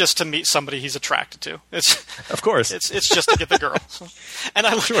 It's just to meet somebody he's attracted to. Of course. It's just to get the girl. And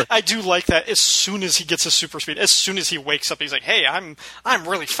I do like that as soon as he gets his super speed, as soon as he wakes up, he's like, hey, I'm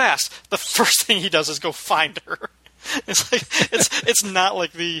really fast. The first thing he does is go find her. It's not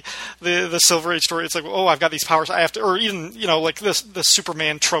like the Silver Age story. It's like, oh, I've got these powers. I have to, or even the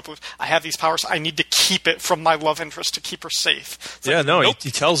Superman trope of I have these powers. I need to keep it from my love interest to keep her safe. Nope.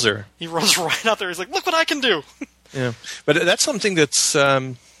 He tells her. He runs right out there. He's like, look what I can do. Yeah, but that's something that's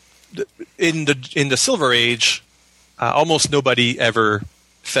in the Silver Age. Almost nobody ever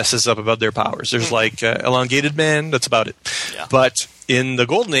fesses up about their powers. There's elongated man. That's about it. Yeah. But in the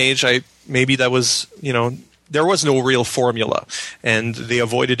Golden Age, maybe that was there was no real formula, and they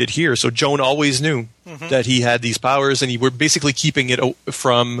avoided it here. So Joan always knew that he had these powers, and he were basically keeping it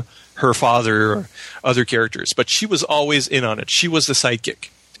from her father or other characters. But she was always in on it. She was the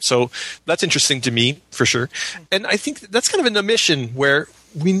sidekick. So that's interesting to me, for sure. And I think that's kind of an omission where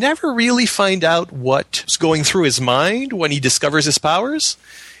we never really find out what's going through his mind when he discovers his powers.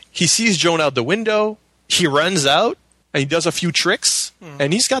 He sees Joan out the window, he runs out, and he does a few tricks,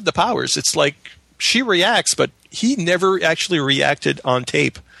 and he's got the powers. It's like she reacts, but he never actually reacted on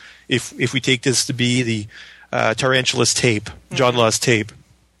tape. If we take this to be the Tarantula's tape, John Law's tape,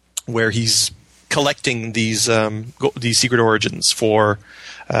 where he's collecting these secret origins for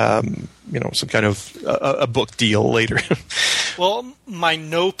some kind of a book deal later. Well, my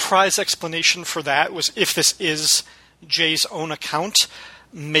no prize explanation for that was if this is Jay's own account,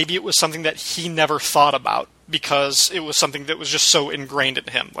 maybe it was something that he never thought about because it was something that was just so ingrained in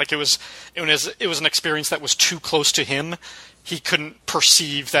him. Like it was an experience that was too close to him. He couldn't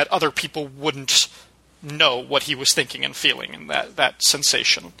perceive that other people wouldn't know what he was thinking and feeling and that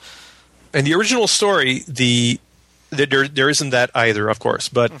sensation. And the original story, there isn't that either, of course,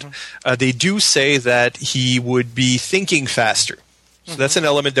 but they do say that he would be thinking faster. So that's an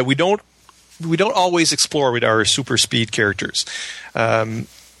element that we don't always explore with our super speed characters.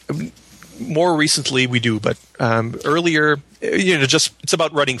 More recently we do, but earlier, it's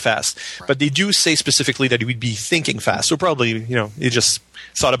about running fast. Right. But they do say specifically that he would be thinking fast. So probably, he just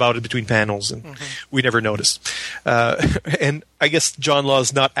thought about it between panels, and we never noticed. And I guess John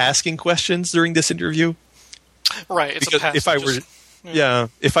Law's not asking questions during this interview. Right. It's because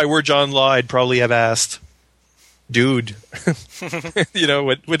if I were John Law, I'd probably have asked, dude,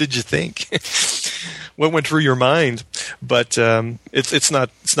 what did you think? What went through your mind? But it's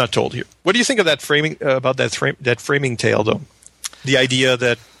not told here. What do you think of that framing about that framing tale, though? The idea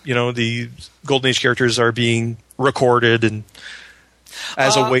that the Golden Age characters are being recorded and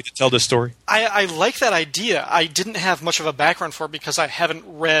as a way to tell the story. I like that idea. I didn't have much of a background for it because I haven't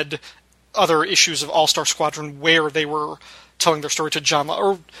read other issues of All-Star Squadron where they were telling their story to John Law.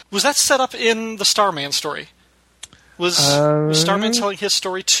 Or was that set up in the Starman story? Was Starman telling his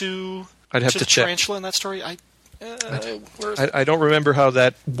story to Tarantula in that story? I don't remember how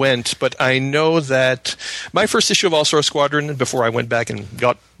that went, but I know that my first issue of All-Star Squadron, before I went back and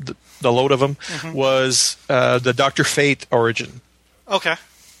got the load of them, was the Dr. Fate origin. Okay.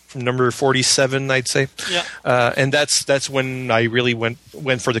 From number 47, I'd say. Yeah. And that's when I really went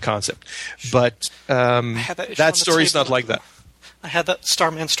for the concept. But that story's not like that. I had that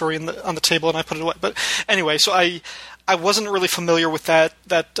Starman story on the table and I put it away. But anyway, so I wasn't really familiar with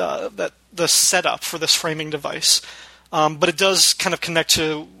the setup for this framing device. But it does kind of connect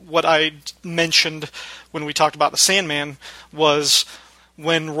to what I mentioned when we talked about the Sandman, was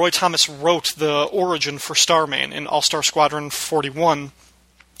when Roy Thomas wrote the origin for Starman in All-Star Squadron 41,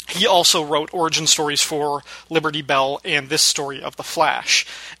 he also wrote origin stories for Liberty Bell and this story of The Flash.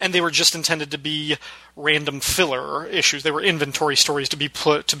 And they were just intended to be random filler issues. They were inventory stories to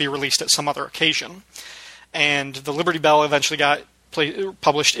be released at some other occasion. And the Liberty Bell eventually got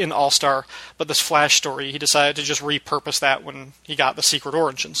published in All-Star, but this Flash story, he decided to just repurpose that when he got the Secret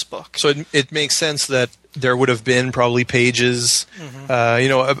Origins book. So it makes sense that there would have been probably pages,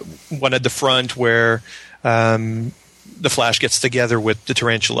 one at the front where the Flash gets together with the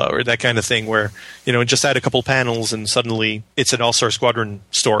Tarantula or that kind of thing where, just add a couple panels and suddenly it's an All-Star Squadron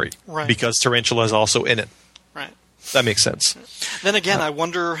story because Tarantula is also in it. Right. That makes sense. Then again, I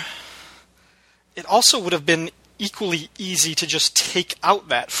wonder, it also would have been equally easy to just take out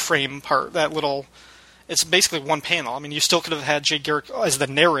that frame part, that little, it's basically one panel. I mean, you still could have had Jay Garrick as the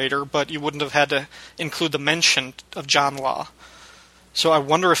narrator, but you wouldn't have had to include the mention of John Law. So I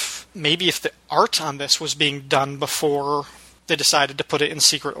wonder if the art on this was being done before they decided to put it in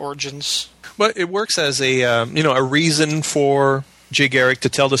Secret Origins. But it works as a reason for Jay Garrick to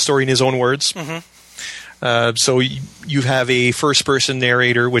tell the story in his own words. So you have a first-person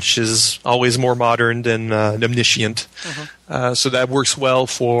narrator, which is always more modern than omniscient. So that works well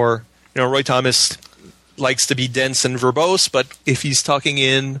for, Roy Thomas likes to be dense and verbose, but if he's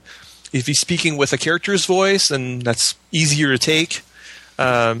speaking with a character's voice, then that's easier to take.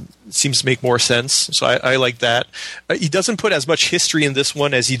 It seems to make more sense. So I like that. He doesn't put as much history in this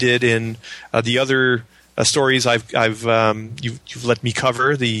one as he did in the other stories you've let me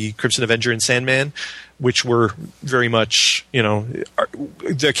cover, the Crimson Avenger and Sandman, which were very much,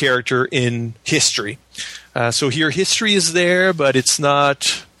 the character in history. So here history is there, but it's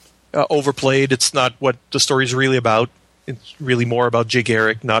not overplayed. It's not what the story is really about. It's really more about Jay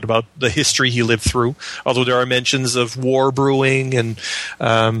Garrick, not about the history he lived through. Although there are mentions of war brewing and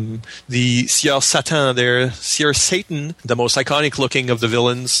the Sieur Satan there, Sieur Satan, the most iconic looking of the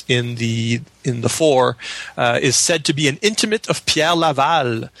villains in the four, is said to be an intimate of Pierre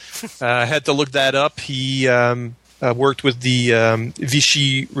Laval. I had to look that up. He worked with the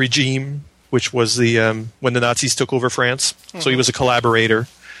Vichy regime which was the when the Nazis took over France. So he was a collaborator.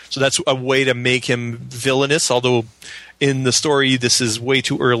 So that's a way to make him villainous, although in the story this is way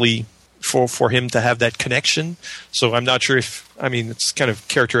too early for him to have that connection. So I'm not sure it's kind of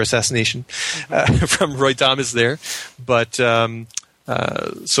character assassination from Roy Thomas there. But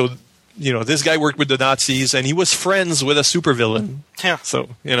this guy worked with the Nazis, and he was friends with a supervillain. Yeah. So,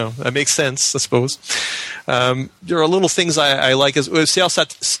 that makes sense, I suppose. There are little things I like.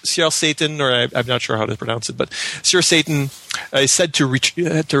 Siar Satan, or I'm not sure how to pronounce it, but Siar Satan is said to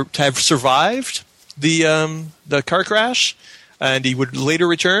have survived the car crash, and he would later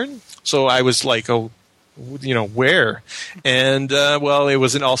return. So I was like, where? And, it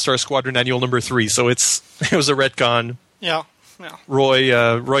was in All-Star Squadron Annual number 3, so it was a retcon. Yeah. Yeah.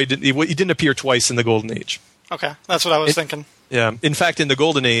 Roy didn't appear twice in the Golden Age. Okay, that's what I was thinking. Yeah. In fact, in the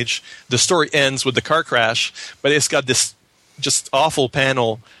Golden Age, the story ends with the car crash, but it's got this just awful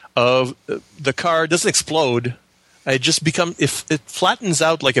panel of the car doesn't explode. It flattens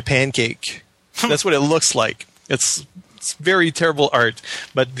out like a pancake. That's what it looks like. It's very terrible art,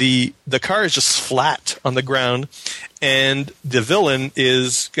 but the car is just flat on the ground, and the villain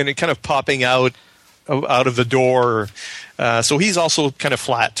is kind of popping out of the door. So he's also kind of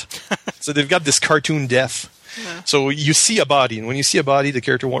flat. So they've got this cartoon death. Yeah. So you see a body, and when you see a body, the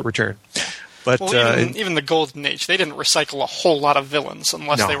character won't return. But even the Golden Age, they didn't recycle a whole lot of villains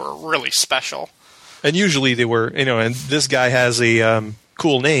unless they were really special. And usually they were, and this guy has a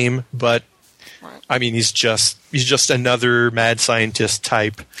cool name, but right. He's just another mad scientist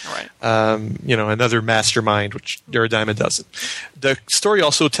type. Right. Another mastermind, which there are a dime a dozen. The story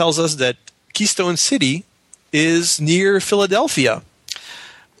also tells us that Keystone City is near Philadelphia,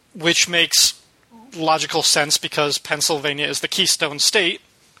 which makes logical sense because Pennsylvania is the Keystone State.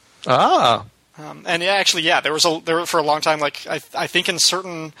 Ah, and actually, there were for a long time. Like I think in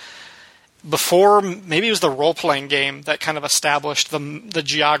certain before maybe it was the role playing game that kind of established the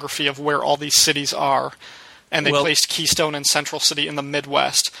geography of where all these cities are, and they placed Keystone and Central City in the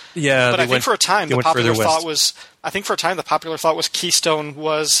Midwest. Yeah, but I think for a time the popular thought was Keystone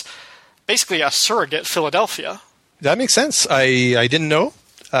was basically a surrogate Philadelphia. That makes sense. I didn't know.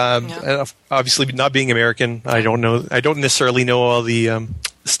 Obviously, not being American, I don't know. I don't necessarily know all the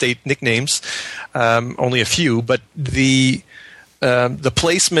state nicknames. Only a few, but the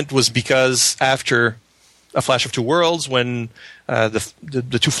placement was because after A Flash of Two Worlds, when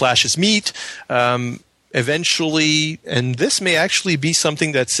the two Flashes meet, eventually, and this may actually be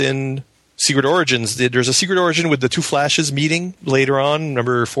something that's in Secret Origins. There's a Secret Origin with the two Flashes meeting later on,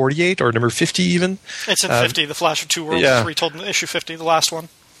 number 48 or number 50 even. It's in 50, The Flash of Two Worlds is retold in issue 50, the last one.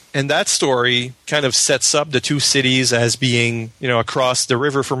 And that story kind of sets up the two cities as being, across the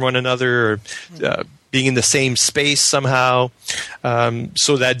river from one another, or being in the same space somehow,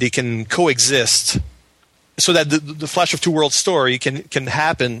 so that they can coexist. So that the Flash of Two Worlds story can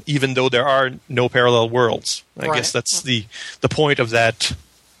happen even though there are no parallel worlds. I guess that's the point of that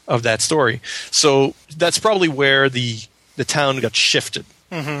story. So that's probably where the town got shifted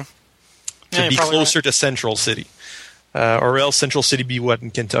to be closer to Central City. Or else Central City be what,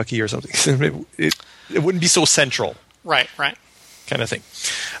 in Kentucky or something. it wouldn't be so central. Right. Kind of thing.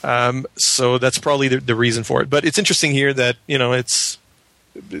 So that's probably the reason for it. But it's interesting here that, it's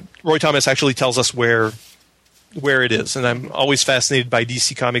Roy Thomas actually tells us where it is. And I'm always fascinated by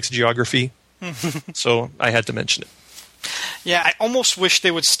DC Comics geography. So I had to mention it. Yeah, I almost wish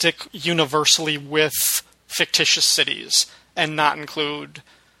they would stick universally with fictitious cities and not include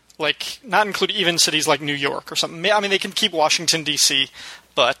even cities like New York or something. They can keep Washington, D.C.,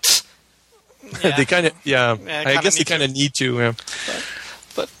 but... Yeah. They kind of... Yeah, I guess they kind of need to. Yeah.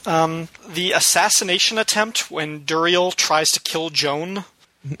 But the assassination attempt when Duriel tries to kill Joan...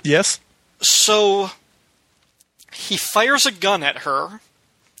 Yes? So, he fires a gun at her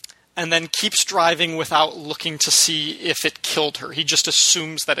and then keeps driving without looking to see if it killed her. He just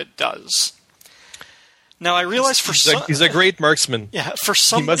assumes that it does. Now I realize he's a great marksman. Yeah, for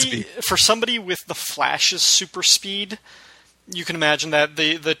somebody with the Flash's super speed, you can imagine that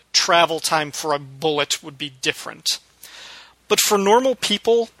the travel time for a bullet would be different. But for normal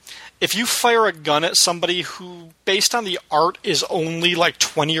people, if you fire a gun at somebody who, based on the art, is only like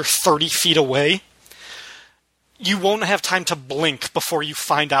 20 or 30 feet away, you won't have time to blink before you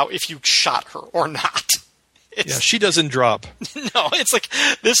find out if you shot her or not. She doesn't drop. No, it's like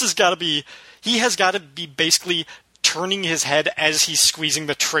he has got to be basically turning his head as he's squeezing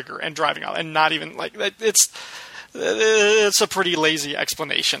the trigger and driving out, and not even like it's a pretty lazy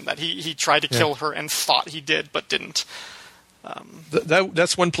explanation that he tried to kill her and thought he did but didn't.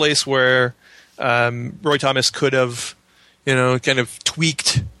 That's one place where Roy Thomas could have kind of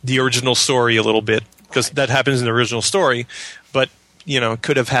tweaked the original story a little bit, because that happens in the original story, but it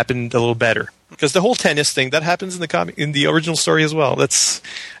could have happened a little better. Because the whole tennis thing, that happens in the original story as well. That's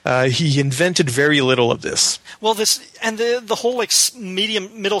he invented very little of this. Well, the whole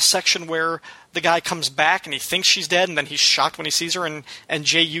middle section where the guy comes back and he thinks she's dead, and then he's shocked when he sees her, and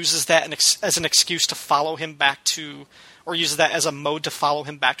Jay uses that as an excuse to follow him back to, or uses that as a mode to follow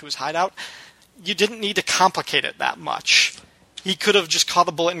him back to his hideout. You didn't need to complicate it that much. He could have just caught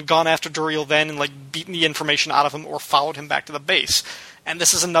the bullet and gone after Duriel then and beaten the information out of him, or followed him back to the base. And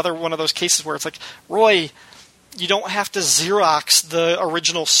this is another one of those cases where it's like, Roy, you don't have to Xerox the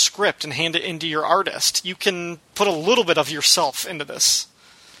original script and hand it into your artist. You can put a little bit of yourself into this.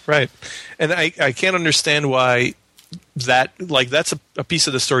 Right. And I can't understand why that's a piece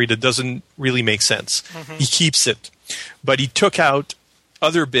of the story that doesn't really make sense. Mm-hmm. He keeps it, but he took out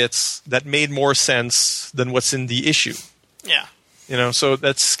other bits that made more sense than what's in the issue. Yeah. So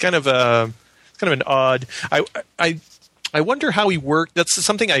that's kind of an odd. I wonder how he worked. That's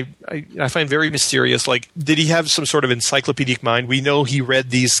something I find very mysterious. Did he have some sort of encyclopedic mind? We know he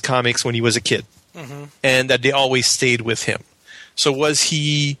read these comics when he was a kid, mm-hmm. and that they always stayed with him. So was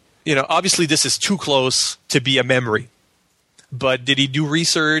he, obviously this is too close to be a memory, but did he do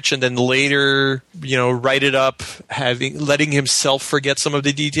research and then later, write it up, letting himself forget some of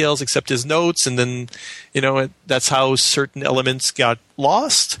the details except his notes, and then, that's how certain elements got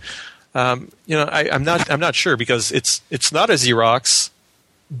lost? I'm not sure, because it's not a Xerox,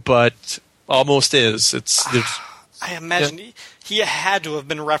 but almost is. I imagine he had to have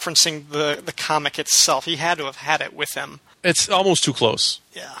been referencing the comic itself. He had to have had it with him. It's almost too close.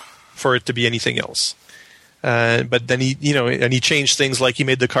 Yeah. For it to be anything else. But then he changed things, like he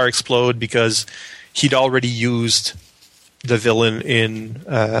made the car explode because he'd already used the villain in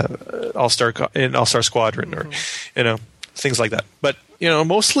All-Star Squadron, mm-hmm. or things like that. But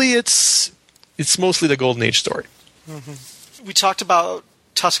mostly it's mostly the Golden Age story. Mm-hmm. We talked about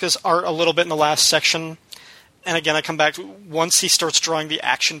Tuska's art a little bit in the last section, and again I come back to once he starts drawing the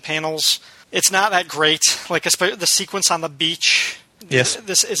action panels, it's not that great. The sequence on the beach. Yes.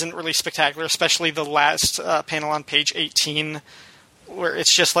 This isn't really spectacular, especially the last panel on page 18, where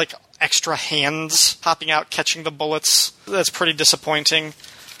it's just extra hands popping out, catching the bullets. That's pretty disappointing.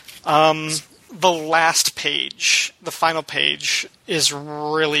 The last page, the final page, is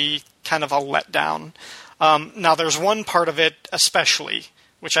really kind of a letdown. Now, there's one part of it especially,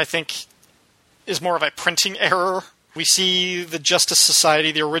 which I think is more of a printing error. We see the Justice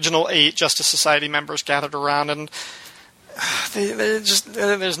Society, the original 8 Justice Society members gathered around, and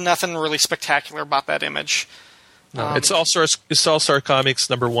there's nothing really spectacular about that image. No, it's All-Star Comics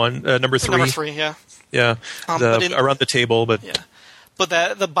number 3. Number 3, yeah. Yeah, around the table, but... Yeah.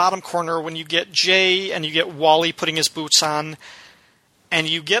 But the bottom corner, when you get Jay and you get Wally putting his boots on, and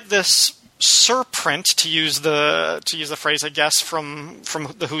you get this surprint, to use the phrase, I guess, from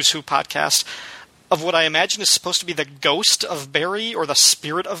the Who's Who podcast, of what I imagine is supposed to be the ghost of Barry or the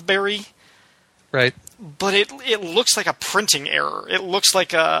spirit of Barry. Right. But it looks like a printing error. It looks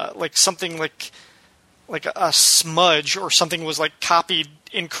like something like a smudge or something was copied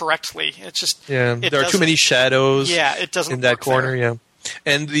incorrectly. It's just there are too many shadows. Yeah, it doesn't in that work corner. there. Yeah,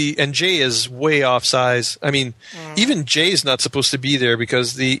 and Jay is way off size. I mean, even Jay is not supposed to be there,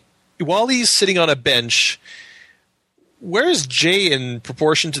 because Wally's sitting on a bench. Where's Jay in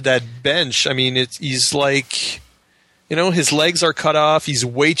proportion to that bench? I mean, he's his legs are cut off. He's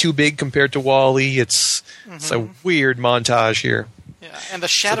way too big compared to Wally. It's a weird montage here. Yeah, and the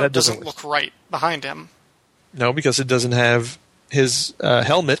shadow doesn't look right behind him. No, because it doesn't have his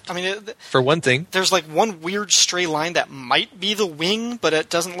helmet. I mean, for one thing, there's one weird stray line that might be the wing, but it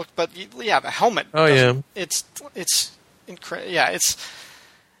doesn't look. But yeah, the helmet. Oh yeah, it's incredible. Yeah, it's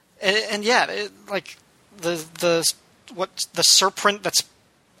the surprint that's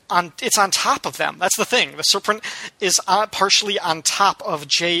on. It's on top of them. That's the thing. The surprint is partially on top of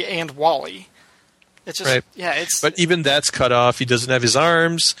Jay and Wally. It's just, right. Yeah, but even that's cut off. He doesn't have his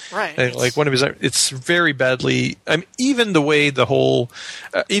arms. Right. One of his arms. It's very badly. I mean, even the way the whole,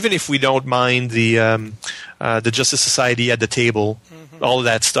 even if we don't mind the Justice Society at the table, all of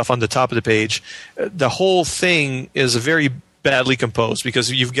that stuff on the top of the page, the whole thing is very badly composed,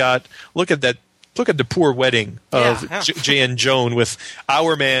 because you've got look at the poor wedding of Jay and Joan with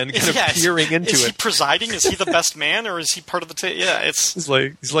our man kind of peering into it. Is he presiding? Is he the best man, or is he part of the team? Yeah, he's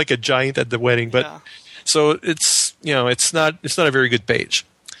like a giant at the wedding. But so it's it's not a very good page.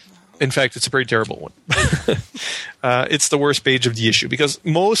 In fact, it's a pretty terrible one. It's the worst page of the issue, because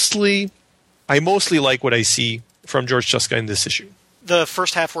I mostly like what I see from George Tuska in this issue. the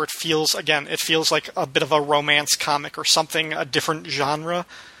first half where it feels like a bit of a romance comic or something, a different genre.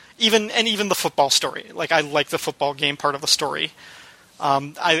 Even the football story. Like, I like the football game part of the story.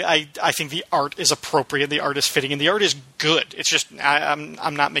 I think the art is appropriate, the art is fitting, and the art is good. It's just,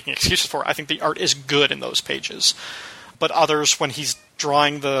 I'm not making excuses for it. I think the art is good in those pages. But others, when he's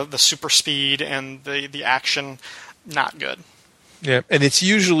drawing the super speed and the action, not good. Yeah, and it's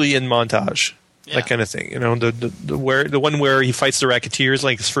usually in montage. Yeah. That kind of thing, the one where he fights the racketeers,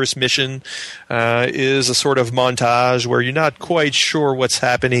 like his first mission, is a sort of montage where you're not quite sure what's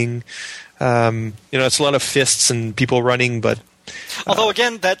happening. It's a lot of fists and people running, but although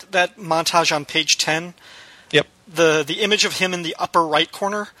again, that montage on page 10, yep, the image of him in the upper right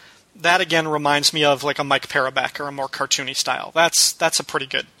corner, that again reminds me of like a Mike Parabeck or a more cartoony style. That's a pretty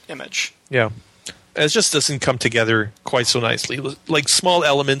good image. Yeah. It just doesn't come together quite so nicely. Like, small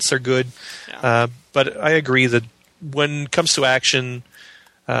elements are good, but I agree that when it comes to action,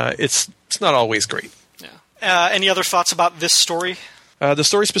 it's not always great. Yeah. Any other thoughts about this story? The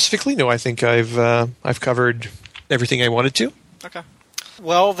story specifically? No, I think I've covered everything I wanted to. Okay.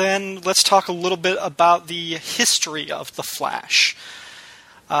 Well, then let's talk a little bit about the history of the Flash.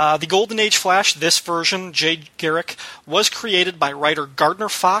 The Golden Age Flash, this version, Jay Garrick, was created by writer Gardner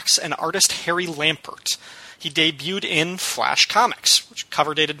Fox and artist Harry Lampert. He debuted in Flash Comics, which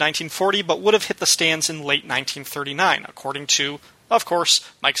cover dated 1940, but would have hit the stands in late 1939, according to, of course,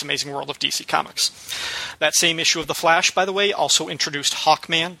 Mike's Amazing World of DC Comics. That same issue of The Flash, by the way, also introduced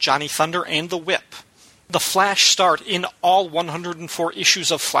Hawkman, Johnny Thunder, and the Whip. The Flash starred in all 104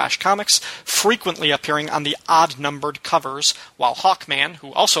 issues of Flash Comics, frequently appearing on the odd-numbered covers, while Hawkman,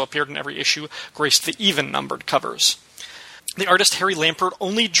 who also appeared in every issue, graced the even-numbered covers. The artist Harry Lampert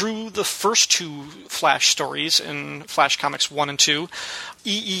only drew the first two Flash stories in Flash Comics 1 and 2.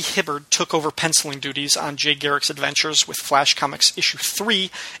 E. Hibbard took over penciling duties on Jay Garrick's adventures with Flash Comics issue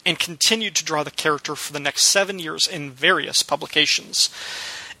 3 and continued to draw the character for the next 7 years in various publications.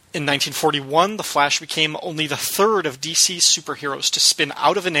 In 1941, The Flash became only the third of DC's superheroes to spin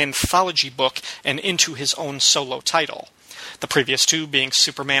out of an anthology book and into his own solo title, the previous two being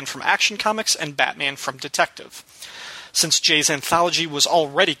Superman from Action Comics and Batman from Detective. Since Jay's anthology was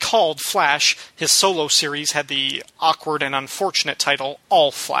already called Flash, his solo series had the awkward and unfortunate title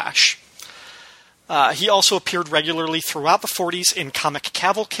All Flash. He also appeared regularly throughout the 40s in Comic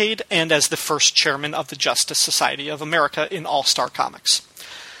Cavalcade and as the first chairman of the Justice Society of America in All-Star Comics.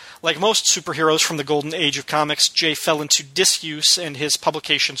 Like most superheroes from the golden age of comics, Jay fell into disuse and his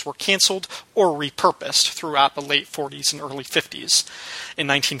publications were canceled or repurposed throughout the late 40s and early 50s. In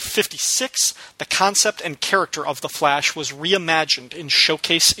 1956, the concept and character of the Flash was reimagined in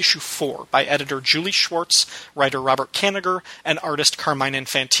Showcase issue 4 by editor Julie Schwartz, writer Robert Kanigher, and artist Carmine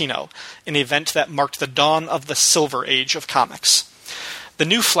Infantino, an event that marked the dawn of the Silver Age of comics. The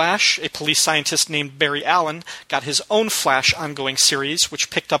new Flash, a police scientist named Barry Allen, got his own Flash ongoing series,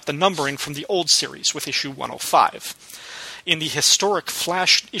 which picked up the numbering from the old series with issue 105. In the historic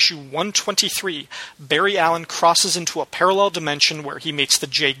Flash issue 123, Barry Allen crosses into a parallel dimension where he meets the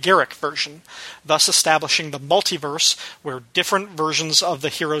Jay Garrick version, thus establishing the multiverse where different versions of the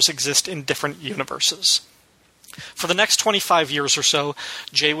heroes exist in different universes. For the next 25 years or so,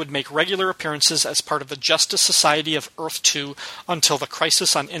 Jay would make regular appearances as part of the Justice Society of Earth-2 until the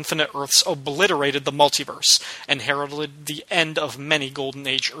Crisis on Infinite Earths obliterated the multiverse and heralded the end of many Golden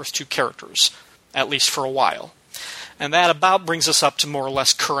Age Earth-2 characters, at least for a while. And that about brings us up to more or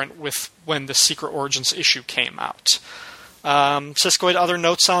less current with when the Secret Origins issue came out. Siskoid, other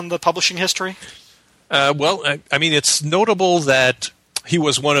notes on the publishing history? It's notable that he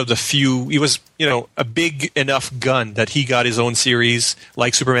was one of the few. He was, a big enough gun that he got his own series,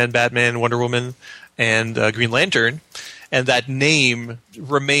 like Superman, Batman, Wonder Woman, and Green Lantern, and that name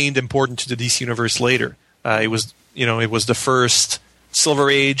remained important to the DC universe later. It was the first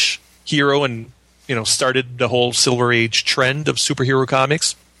Silver Age hero, and started the whole Silver Age trend of superhero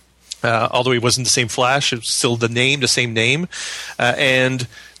comics. Although he wasn't the same Flash, it was still the same name, and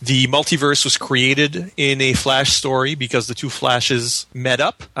the multiverse was created in a Flash story because the two Flashes met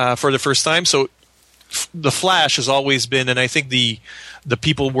up for the first time. So the Flash has always been, and I think the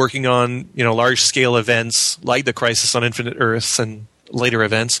people working on large scale events like the Crisis on Infinite Earths and later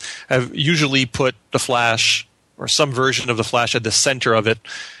events have usually put the Flash or some version of the Flash at the center of it,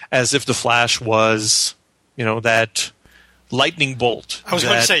 as if the Flash was that lightning bolt. I was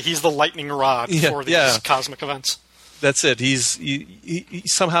going to say he's the lightning rod for these cosmic events. That's it. He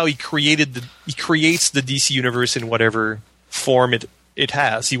somehow he creates the DC universe in whatever form it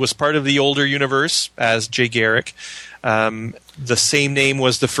has. He was part of the older universe as Jay Garrick, and The same name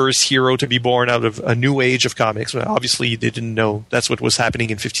was the first hero to be born out of a new age of comics. Well, obviously, they didn't know that's what was happening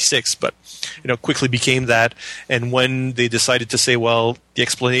in 56, but quickly became that. And when they decided to say, well, the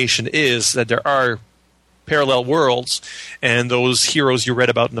explanation is that there are parallel worlds, and those heroes you read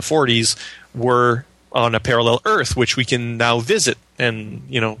about in the 40s were on a parallel Earth, which we can now visit and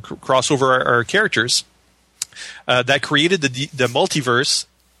cross over our characters. That created the multiverse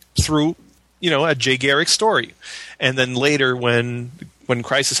through a Jay Garrick story. And then later, when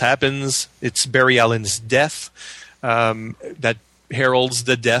Crisis happens, it's Barry Allen's death that heralds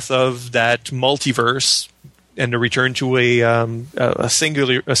the death of that multiverse and the return to a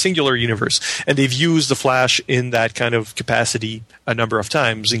singular universe. And they've used the Flash in that kind of capacity a number of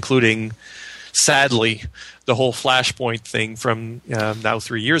times, including, sadly, the whole Flashpoint thing from now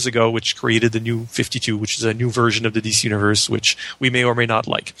 3 years ago, which created the new 52, which is a new version of the DC Universe, which we may or may not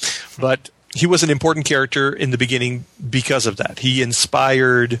like. But he was an important character in the beginning because of that. He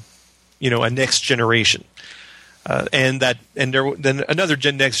inspired, a next generation. Then another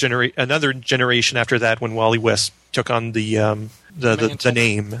generation after that, when Wally West took on the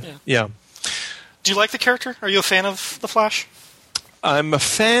name. Yeah. Do you like the character? Are you a fan of the Flash? I'm a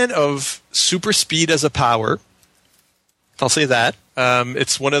fan of super speed as a power. I'll say that.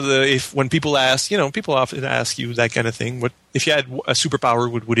 It's one of when people ask, people often ask you that kind of thing. What if you had a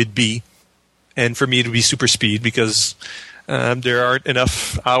superpower? Would it be? And for me, it would be super speed, because there aren't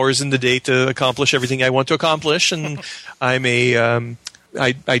enough hours in the day to accomplish everything I want to accomplish, and I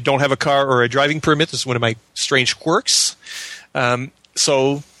don't have a car or a driving permit. This is one of my strange quirks.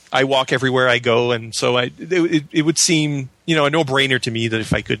 So I walk everywhere I go, and so it would seem a no-brainer to me that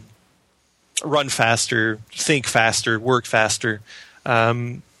if I could run faster, think faster, work faster,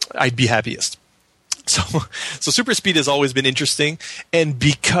 I'd be happiest. So super speed has always been interesting, and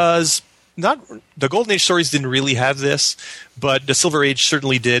because the Golden Age stories didn't really have this, but the Silver Age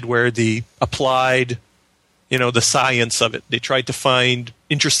certainly did, where they applied, the science of it. They tried to find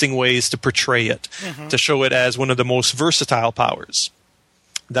interesting ways to portray it, to show it as one of the most versatile powers.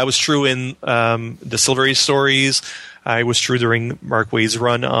 That was true in the Silver Age stories. It was true during Mark Waid's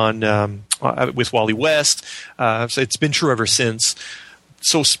run on with Wally West. So it's been true ever since.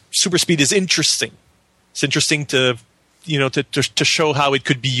 So super speed is interesting. It's interesting to show how it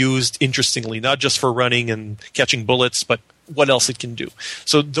could be used interestingly, not just for running and catching bullets, but what else it can do.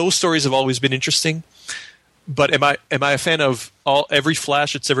 So those stories have always been interesting. But am I a fan of every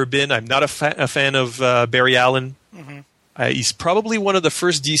Flash that's ever been? I'm not a fan of Barry Allen. He's probably one of the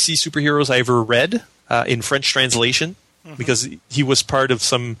first DC superheroes I ever read in French translation, because he was part of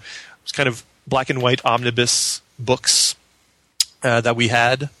some kind of black and white omnibus books that we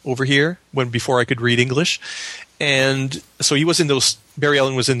had over here before I could read English. And so he was in those. Barry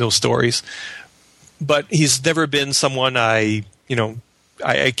Allen was in those stories, but he's never been someone I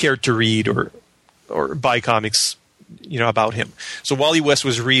cared to read or buy comics, about him. So Wally West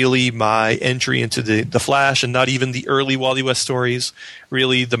was really my entry into the Flash, and not even the early Wally West stories.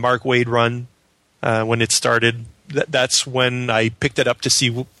 Really, the Mark Waid run when it started. That's when I picked it up to see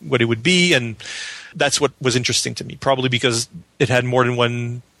what it would be, and that's what was interesting to me. Probably because it had more than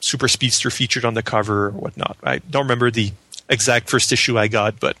one super speedster featured on the cover or whatnot. I don't remember the exact first issue I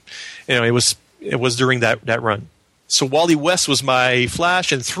got, but it was during that run. So Wally West was my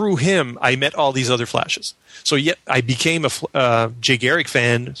Flash, and through him I met all these other Flashes. So I became a Jay Garrick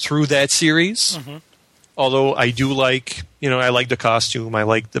fan through that series. Although I do like, I like the costume, I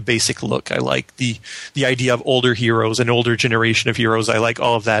like the basic look, I like the idea of older heroes, an older generation of heroes. I like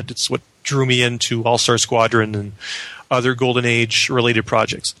all of that. It's what drew me into All-Star Squadron and other Golden Age related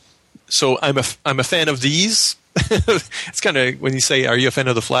projects. So I'm a fan of these. It's kind of when you say, "Are you a fan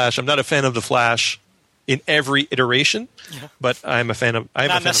of the Flash?" I'm not a fan of the Flash in every iteration, but I'm a fan of.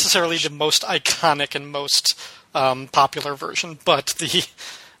 Not necessarily the most iconic and most popular version, but the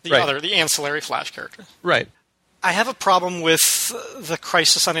ancillary Flash character. Right. I have a problem with the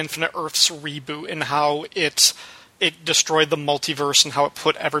Crisis on Infinite Earths reboot and how it destroyed the multiverse and how it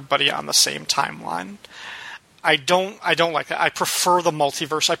put everybody on the same timeline. I don't like that. I prefer the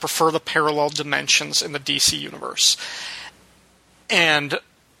multiverse. I prefer the parallel dimensions in the DC universe. And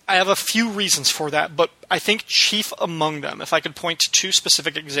I have a few reasons for that, but I think chief among them, if I could point to two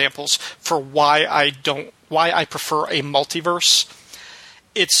specific examples for why I prefer a multiverse,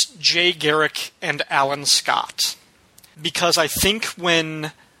 it's Jay Garrick and Alan Scott. Because I think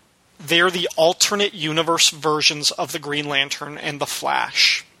when they're the alternate universe versions of the Green Lantern and the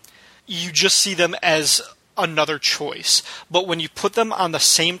Flash, you just see them as another choice. But when you put them on the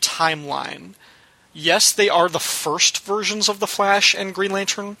same timeline, yes, they are the first versions of the Flash and Green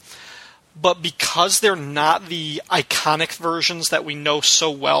Lantern, but because they're not the iconic versions that we know so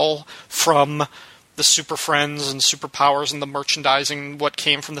well from the Super Friends and Superpowers and the merchandising, what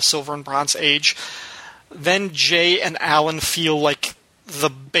came from the Silver and Bronze Age, then Jay and Alan feel like the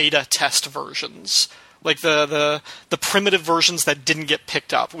beta test versions. Like the primitive versions that didn't get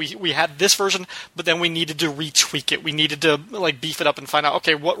picked up. We had this version, but then we needed to retweak it. We needed to beef it up and find out,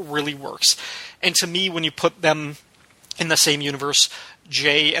 okay, what really works. And to me, when you put them in the same universe,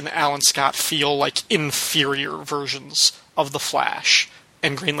 Jay and Alan Scott feel like inferior versions of the Flash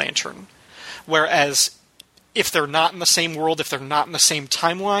and Green Lantern. Whereas if they're not in the same world, if they're not in the same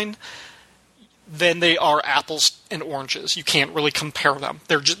timeline, then they are apples and oranges. You can't really compare them.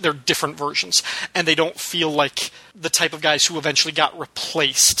 They're different versions. And they don't feel like the type of guys who eventually got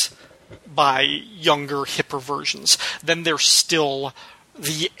replaced by younger, hipper versions. Then they're still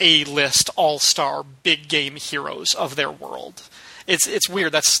the A-list, all-star, big-game heroes of their world. It's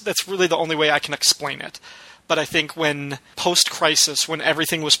weird. That's really the only way I can explain it. But I think when post-Crisis, when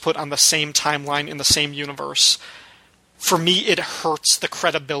everything was put on the same timeline in the same universe, for me it hurts the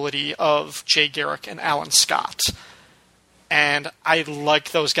credibility of Jay Garrick and Alan Scott. And I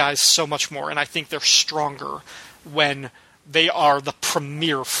like those guys so much more, and I think they're stronger when they are the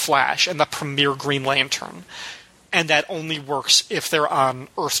premier Flash and the premier Green Lantern. And that only works if they're on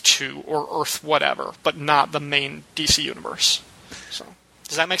Earth 2 or Earth whatever, but not the main DC universe. So,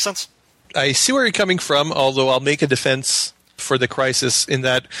 does that make sense? I see where you're coming from, although I'll make a defense for the Crisis in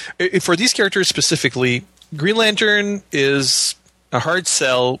that, for these characters specifically, Green Lantern is a hard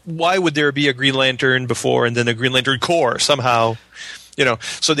sell. Why would there be a Green Lantern before and then a Green Lantern Corps somehow?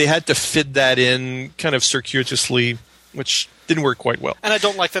 So they had to fit that in kind of circuitously, which didn't work quite well. And I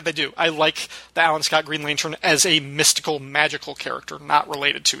don't like that they do. I like the Alan Scott Green Lantern as a mystical, magical character, not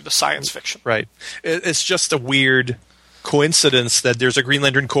related to the science fiction. Right. It's just a weird coincidence that there's a Green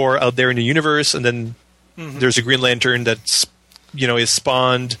Lantern Corps out there in the universe, and then there's a Green Lantern that's, is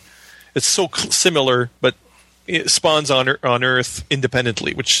spawned. It's so similar, but it spawns on Earth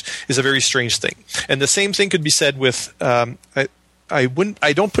independently, which is a very strange thing. And the same thing could be said with I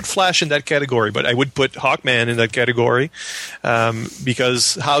don't put Flash in that category, but I would put Hawkman in that category,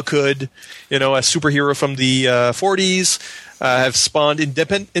 because how could a superhero from the 40s have spawned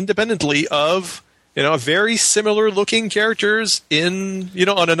independently of very similar looking characters in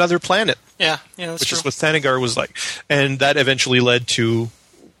on another planet? Yeah, that's which true. is what Thanagar was like, and that eventually led to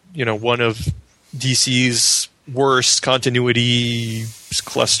one of DC's worst continuity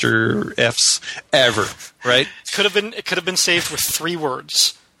cluster Fs ever, right? It could have been saved with 3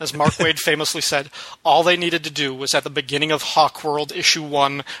 words. As Mark Waid famously said, all they needed to do was at the beginning of Hawkworld issue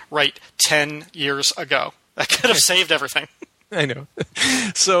 1 write 10 years ago. That could have saved everything. I know.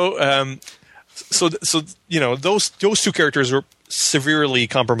 So those 2 characters were severely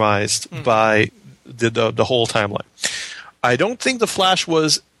compromised by the whole timeline. I don't think the Flash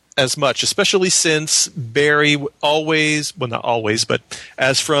was as much, especially since Barry always, well, not always, but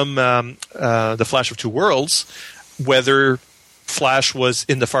as from the Flash of Two Worlds, whether Flash was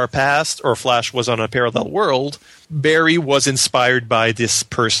in the far past or Flash was on a parallel world, Barry was inspired by this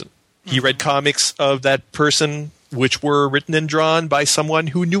person. He read comics of that person which were written and drawn by someone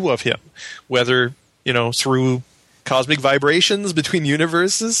who knew of him, whether, through cosmic vibrations between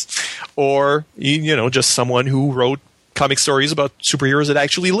universes or, just someone who wrote comic stories about superheroes that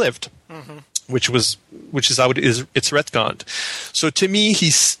actually lived, which is how it's retconned. So to me,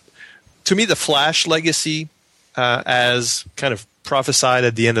 the Flash legacy, as kind of prophesied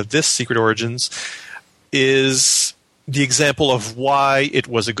at the end of this Secret Origins, is the example of why it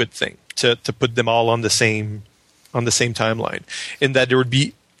was a good thing to put them all on the same timeline. In that there would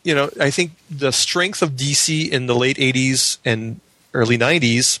be, I think the strength of DC in the late 80s and early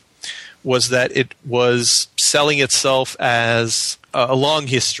 90s was that it was selling itself as a long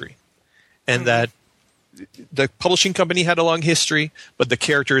history, and that the publishing company had a long history, but the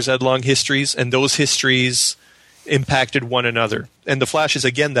characters had long histories, and those histories impacted one another. And the Flash is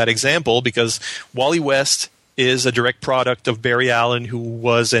again that example, because Wally West is a direct product of Barry Allen, who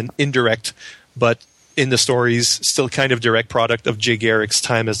was an indirect, but in the stories still kind of direct product of Jay Garrick's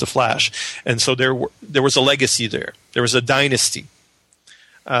time as the Flash. And so there was a legacy there. There was a dynasty.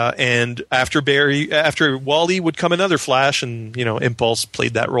 And after Wally would come another Flash, and Impulse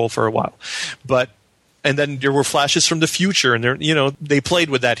played that role for a while. And then there were Flashes from the future, and they played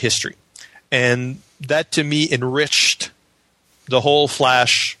with that history. And that to me enriched the whole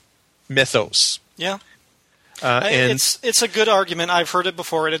Flash mythos. Yeah. And it's a good argument. I've heard it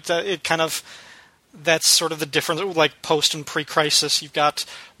before. It kind of, that's sort of the difference, like post and pre-Crisis. You've got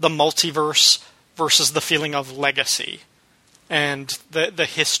the multiverse versus the feeling of legacy. and the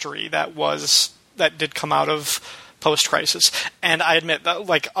history that did come out of post-Crisis. And I admit that,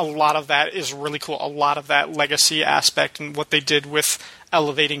 like, a lot of that is really cool. A lot of that legacy aspect and what they did with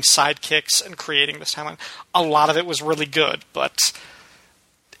elevating sidekicks and creating this timeline, a lot of it was really good. But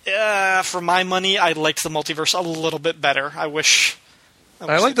for my money, I liked the multiverse a little bit better. I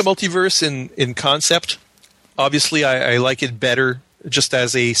like the multiverse in concept. Obviously, I like it better just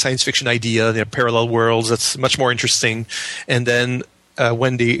as a science fiction idea. They're parallel worlds. That's much more interesting. And then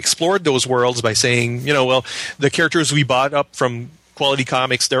when they explored those worlds by saying, well, the characters we bought up from Quality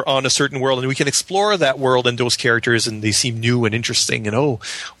Comics, they're on a certain world, and we can explore that world and those characters, and they seem new and interesting. And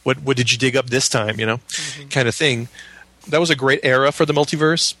what did you dig up this time? Kind of thing. That was a great era for the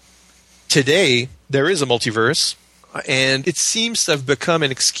multiverse. Today, there is a multiverse, and it seems to have become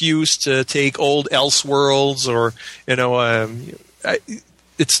an excuse to take old Elseworlds or,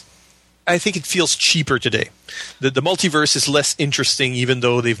 I think it feels cheaper today. The multiverse is less interesting, even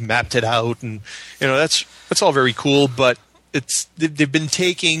though they've mapped it out, and that's all very cool. But they've been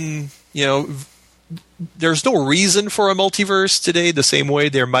taking, there's no reason for a multiverse today the same way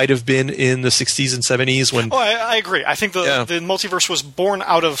there might have been in the 60s and 70s when. Oh, I agree. I think the multiverse was born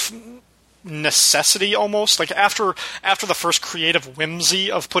out of necessity almost. Like after the first creative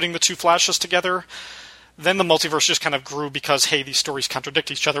whimsy of putting the two Flashes together, then the multiverse just kind of grew because, hey, these stories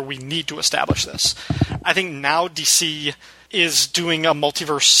contradict each other. We need to establish this. I think now DC is doing a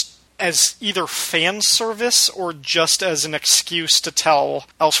multiverse as either fan service or just as an excuse to tell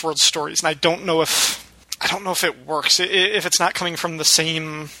Elseworld stories. And I don't know if it works. If it's not coming from the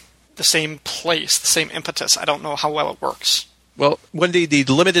same place, the same impetus, I don't know how well it works. Well, when they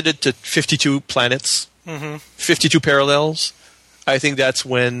limited it to 52 planets, 52 parallels, I think that's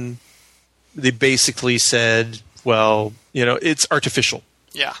when they basically said, well, it's artificial.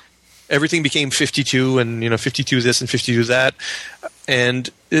 Yeah. Everything became 52 and, 52 this and 52 that. And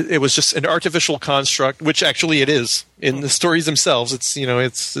it was just an artificial construct, which actually it is in the stories themselves. It's,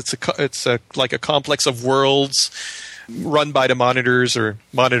 it's like a complex of worlds run by the monitors or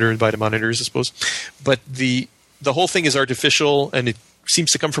monitored by the monitors, I suppose. But the whole thing is artificial, and it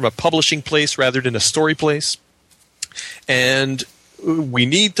seems to come from a publishing place rather than a story place. And we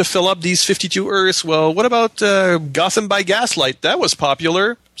need to fill up these 52 Earths. Well, what about Gotham by Gaslight? That was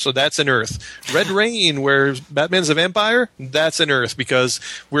popular, so that's an Earth. Red Rain, where Batman's a vampire, that's an Earth because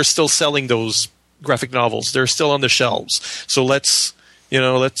we're still selling those graphic novels. They're still on the shelves. So let's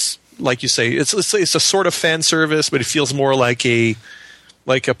like you say, it's a sort of fan service, but it feels more like a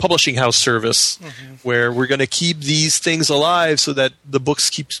publishing house service where we're going to keep these things alive so that the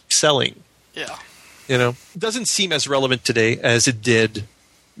books keep selling. Yeah. It doesn't seem as relevant today as it did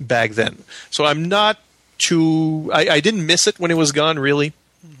back then. So I'm not too... I didn't miss it when it was gone, really.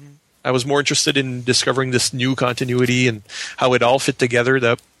 I was more interested in discovering this new continuity and how it all fit together.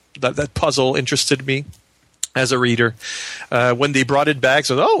 That puzzle interested me as a reader. When they brought it back, I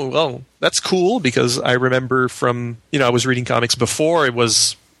said, oh, well, that's cool, because I remember from... I was reading comics before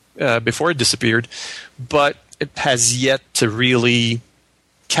it disappeared, but it has yet to really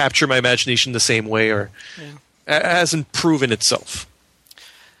capture my imagination the same way, or hasn't proven itself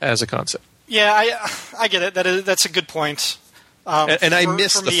as a concept. Yeah, I get it. That's a good point. And I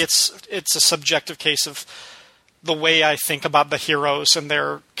miss for me. It's a subjective case of the way I think about the heroes and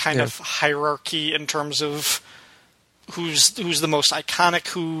their kind of hierarchy in terms of who's the most iconic,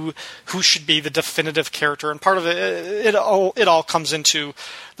 who should be the definitive character. And part of it all comes into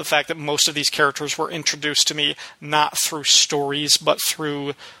the fact that most of these characters were introduced to me not through stories, but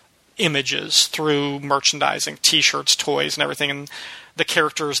through images, through merchandising, T-shirts, toys, and everything. And the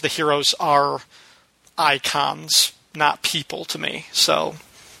characters, the heroes, are icons, not people to me. So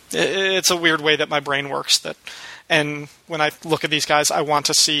it's a weird way that my brain works. And when I look at these guys, I want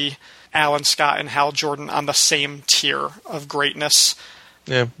to see Alan Scott and Hal Jordan on the same tier of greatness.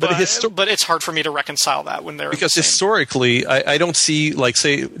 Yeah, but it's hard for me to reconcile that when they're because historically, I don't see, like,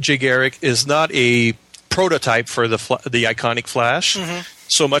 say, Jay Garrick is not a prototype for the iconic Flash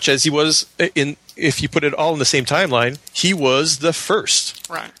so much as he was in. If you put it all in the same timeline, he was the first.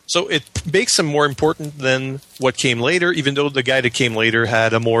 Right. So it makes him more important than what came later, even though the guy that came later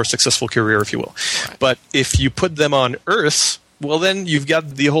had a more successful career, if you will. Right. But if you put them on Earth, well, then you've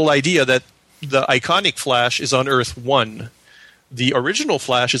got the whole idea that the iconic Flash is on Earth 1. The original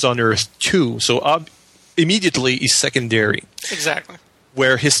Flash is on Earth 2. So immediately he's secondary. Exactly.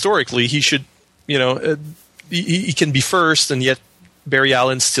 Where historically he should, he can be first, and yet Barry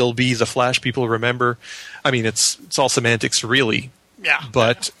Allen still be the Flash people remember. I mean, it's all semantics, really. Yeah.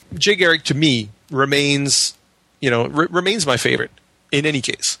 But Jay Garrick, to me, remains my favorite in any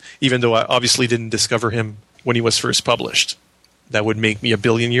case, even though I obviously didn't discover him when he was first published. That would make me 1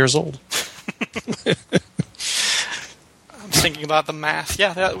 billion years old. I'm thinking about the math.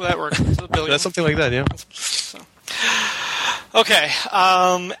 Yeah, that works. It's 1 billion. That's something like that, yeah. So. Okay.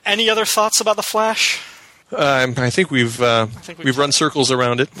 Any other thoughts about the Flash? I think we've run circles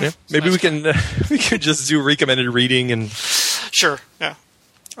around it. Yeah. Maybe we can just do recommended reading and. Sure. Yeah.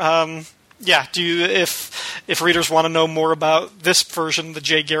 Yeah. If readers want to know more about this version, the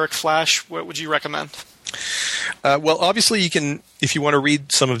Jay Garrick Flash, what would you recommend? Well, obviously, you can, if you want to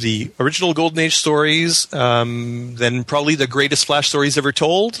read some of the original Golden Age stories, then probably the greatest Flash stories ever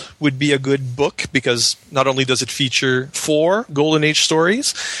told would be a good book, because not only does it feature 4 Golden Age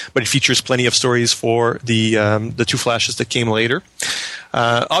stories, but it features plenty of stories for the 2 Flashes that came later.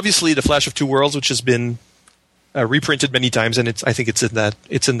 Obviously, the Flash of Two Worlds, which has been reprinted many times, and I think it's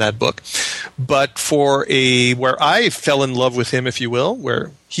in that book. But where I fell in love with him, if you will,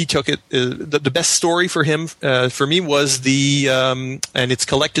 where he took it, the best story for him, for me, was and it's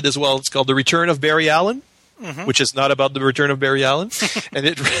collected as well. It's called The Return of Barry Allen, which is not about the return of Barry Allen, and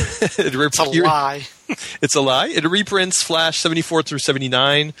it's a lie. It's a lie. It reprints Flash 74 through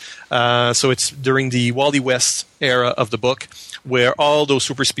 79, so it's during the Wally West era of the book, where all those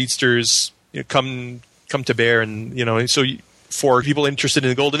super speedsters come to bear, and so for people interested in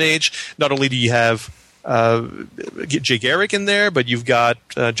the Golden Age, not only do you have Jay Garrick in there, but you've got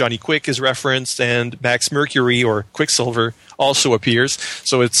Johnny Quick is referenced, and Max Mercury or Quicksilver also appears.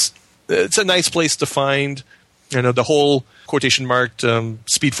 So it's a nice place to find the whole quotation marked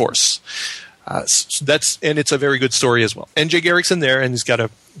Speed Force. And it's a very good story as well. And Jay Garrick's in there, and he's got a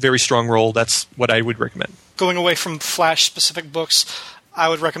very strong role. That's what I would recommend. Going away from Flash specific books, I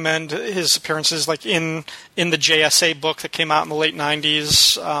would recommend his appearances like in the JSA book that came out in the late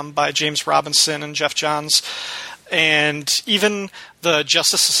 90s by James Robinson and Jeff Johns, and even the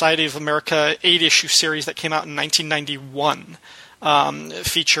Justice Society of America 8-issue series that came out in 1991.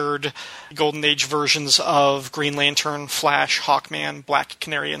 Featured Golden Age versions of Green Lantern, Flash, Hawkman, Black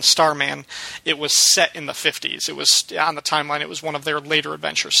Canary, and Starman. It was set in the 50s. It was on the timeline. It was one of their later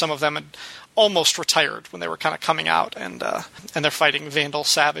adventures. Some of them had almost retired when they were kind of coming out, and they're fighting Vandal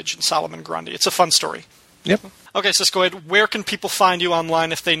Savage and Solomon Grundy. It's a fun story. Yep. Okay, Cisco Ed, where can people find you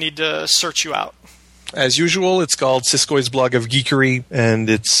online if they need to search you out? As usual, it's called Cisco's Blog of Geekery, and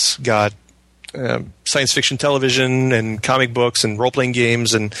it's got science fiction television and comic books and role-playing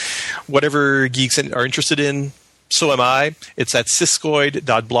games and whatever geeks are interested in. So am I. It's at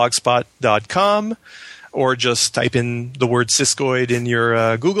ciscoid.blogspot.com, or just type in the word Ciscoid in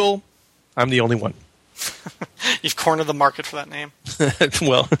your Google. I'm the only one. You've cornered the market for that name.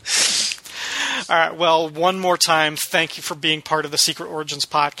 Well. All right. Well, one more time, thank you for being part of the Secret Origins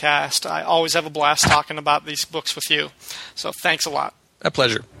podcast. I always have a blast talking about these books with you. So thanks a lot. A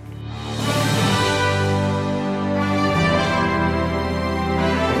pleasure.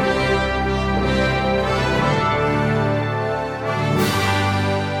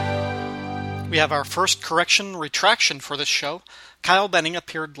 We have our first retraction for this show. Kyle Benning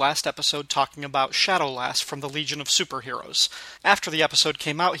appeared last episode talking about Shadowlass from the Legion of Superheroes. After the episode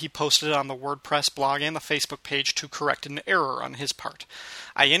came out, he posted it on the WordPress blog and the Facebook page to correct an error on his part.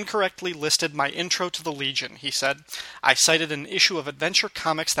 I incorrectly listed my intro to the Legion, he said. I cited an issue of Adventure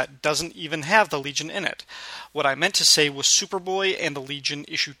Comics that doesn't even have the Legion in it. What I meant to say was Superboy and the Legion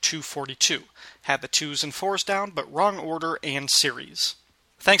issue 242. Had the 2s and 4s down, but wrong order and series.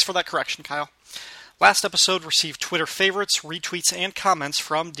 Thanks for that correction, Kyle. Last episode received Twitter favorites, retweets, and comments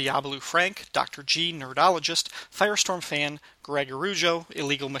from Diablo Frank, Dr. G, Nerdologist, Firestorm Fan, Greg Arujo,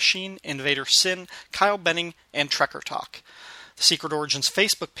 Illegal Machine, Invader Sin, Kyle Benning, and Trekker Talk. The Secret Origins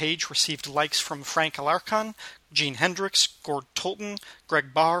Facebook page received likes from Frank Alarcon, Gene Hendricks, Gord Tolton,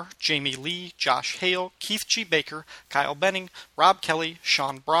 Greg Barr, Jamie Lee, Josh Hale, Keith G. Baker, Kyle Benning, Rob Kelly,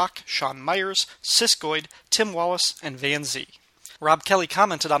 Sean Brock, Sean Myers, Ciscoid, Tim Wallace, and Van Z. Rob Kelly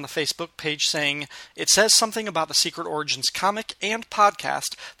commented on the Facebook page saying, "It says something about the Secret Origins comic and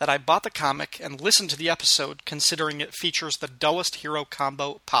podcast that I bought the comic and listened to the episode considering it features the dullest hero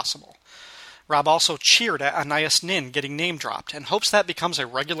combo possible." Rob also cheered at Anais Nin getting name-dropped and hopes that becomes a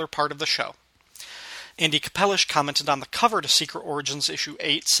regular part of the show. Andy Capellish commented on the cover to Secret Origins issue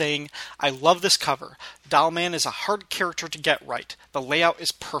 8 saying, "I love this cover. Dollman is a hard character to get right. The layout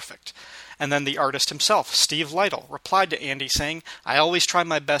is perfect." And then the artist himself, Steve Lytle, replied to Andy saying, "I always try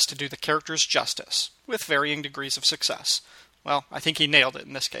my best to do the characters justice, with varying degrees of success." Well, I think he nailed it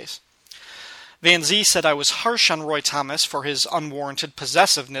in this case. Van Z said I was harsh on Roy Thomas for his unwarranted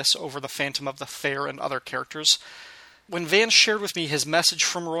possessiveness over the Phantom of the Fair and other characters. When Van shared with me his message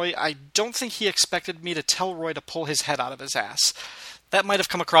from Roy, I don't think he expected me to tell Roy to pull his head out of his ass. That might have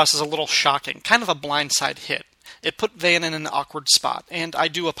come across as a little shocking, kind of a blindside hit. It put Van in an awkward spot, and I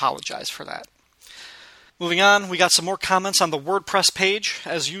do apologize for that. Moving on, we got some more comments on the WordPress page.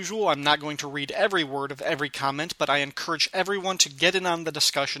 As usual, I'm not going to read every word of every comment, but I encourage everyone to get in on the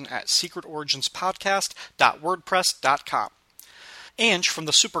discussion at secretoriginspodcast.wordpress.com. Ange from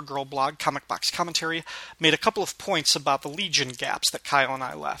the Supergirl blog, Comic Box Commentary, made a couple of points about the Legion gaps that Kyle and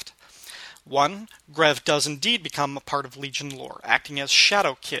I left. 1. Grev does indeed become a part of Legion lore, acting as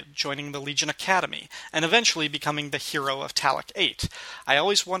Shadow Kid, joining the Legion Academy, and eventually becoming the hero of Talak 8. I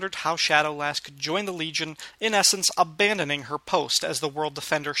always wondered how Shadow Lass could join the Legion, in essence abandoning her post as the world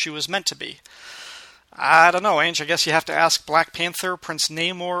defender she was meant to be. I don't know, Ange, I guess you have to ask Black Panther, Prince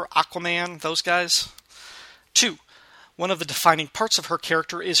Namor, Aquaman, those guys. 2. One of the defining parts of her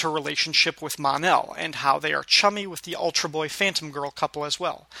character is her relationship with Mon-El, and how they are chummy with the Ultra Boy Phantom Girl couple as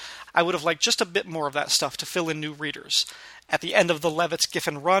well. I would have liked just a bit more of that stuff to fill in new readers. At the end of the Levitz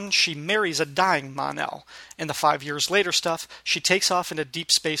Giffen run, she marries a dying Mon-El. In the 5 years later stuff, she takes off into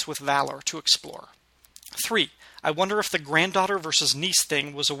deep space with Valor to explore. 3. I wonder if the granddaughter versus niece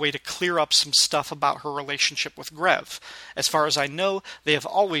thing was a way to clear up some stuff about her relationship with Grev. As far as I know, they have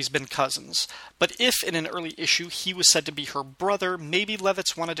always been cousins. But if in an early issue he was said to be her brother, maybe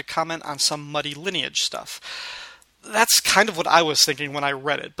Levitz wanted to comment on some muddy lineage stuff. That's kind of what I was thinking when I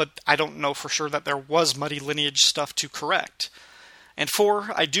read it, but I don't know for sure that there was muddy lineage stuff to correct. And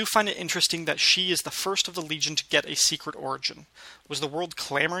 4, I do find it interesting that she is the first of the Legion to get a secret origin. Was the world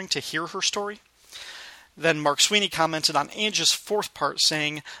clamoring to hear her story? Then Mark Sweeney commented on Ange's 4th part,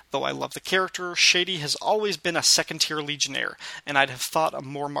 saying, though I love the character, Shady has always been a second-tier Legionnaire, and I'd have thought a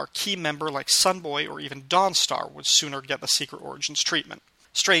more marquee member like Sunboy or even Dawnstar would sooner get the Secret Origins treatment.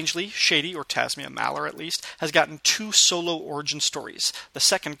 Strangely, Shady, or Tasmia Maller at least, has gotten 2 solo origin stories, the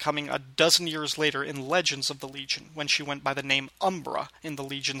second coming a dozen years later in Legends of the Legion, when she went by the name Umbra in the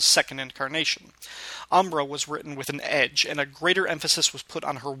Legion's second incarnation. Umbra was written with an edge, and a greater emphasis was put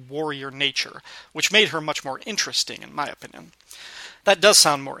on her warrior nature, which made her much more interesting, in my opinion. That does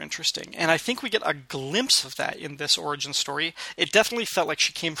sound more interesting, and I think we get a glimpse of that in this origin story. It definitely felt like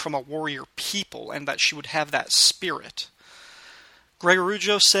she came from a warrior people, and that she would have that spirit.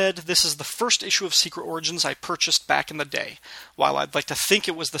 Gregorujo said, this is the first issue of Secret Origins I purchased back in the day. While I'd like to think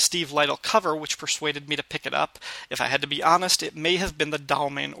it was the Steve Lytle cover which persuaded me to pick it up, if I had to be honest, it may have been the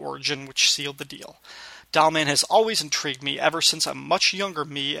Dollman origin which sealed the deal. Dollman has always intrigued me ever since a much younger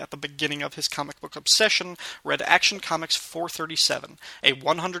me at the beginning of his comic book obsession read Action Comics 437, a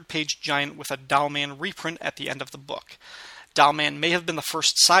 100-page giant with a Dollman reprint at the end of the book. Dollman may have been the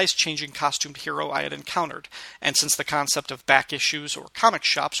first size-changing costumed hero I had encountered, and since the concept of back issues or comic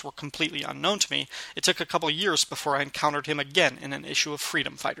shops were completely unknown to me, it took a couple years before I encountered him again in an issue of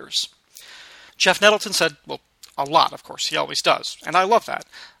Freedom Fighters. Jeff Nettleton said, well, a lot, of course, he always does, and I love that,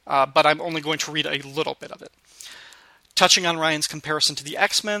 but I'm only going to read a little bit of it. Touching on Ryan's comparison to the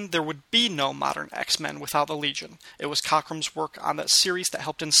X-Men, there would be no modern X-Men without the Legion. It was Cockrum's work on that series that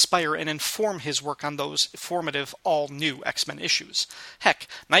helped inspire and inform his work on those formative, all-new X-Men issues. Heck,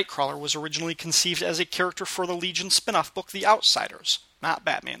 Nightcrawler was originally conceived as a character for the Legion spin-off book The Outsiders, not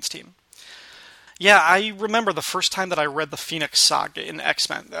Batman's team. Yeah, I remember the first time that I read the Phoenix Saga in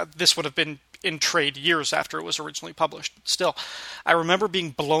X-Men. This would have been in trade years after it was originally published. Still, I remember being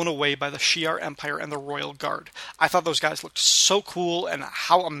blown away by the Shi'ar Empire and the Royal Guard. I thought those guys looked so cool, and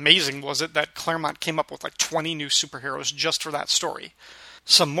how amazing was it that Claremont came up with like 20 new superheroes just for that story.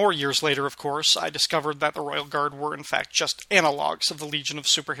 Some more years later, of course, I discovered that the Royal Guard were in fact just analogs of the Legion of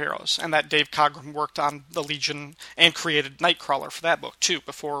Superheroes, and that Dave Cogram worked on the Legion and created Nightcrawler for that book too,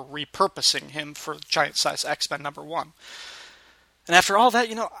 before repurposing him for Giant-Size X-Men #1. And after all that,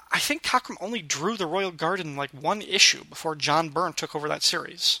 I think Cockrum only drew the Royal Guard in like 1 issue before John Byrne took over that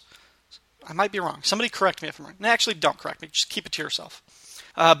series. I might be wrong. Somebody correct me if I'm wrong. No, actually, don't correct me. Just keep it to yourself.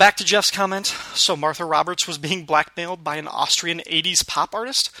 Back to Jeff's comment. So Martha Roberts was being blackmailed by an Austrian 80s pop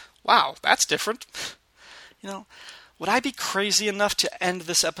artist? Wow, that's different. Would I be crazy enough to end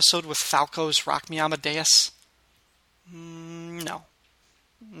this episode with Falco's Rock Me Amadeus? No.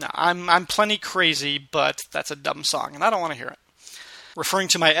 No, I'm plenty crazy, but that's a dumb song, and I don't want to hear it. Referring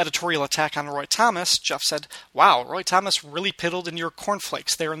to my editorial attack on Roy Thomas, Jeff said, wow, Roy Thomas really piddled in your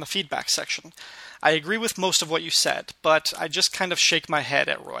cornflakes there in the feedback section. I agree with most of what you said, but I just kind of shake my head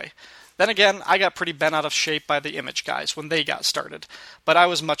at Roy. Then again, I got pretty bent out of shape by the Image guys when they got started, but I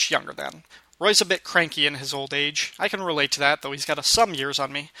was much younger then. Roy's a bit cranky in his old age. I can relate to that, though he's got some years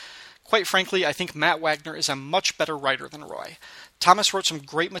on me. Quite frankly, I think Matt Wagner is a much better writer than Roy. Thomas wrote some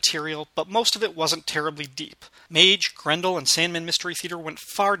great material, but most of it wasn't terribly deep. Mage, Grendel, and Sandman Mystery Theater went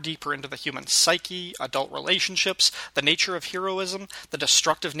far deeper into the human psyche, adult relationships, the nature of heroism, the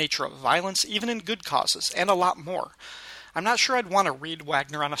destructive nature of violence, even in good causes, and a lot more. I'm not sure I'd want to read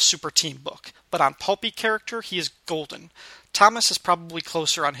Wagner on a super team book, but on pulpy character, he is golden. Thomas is probably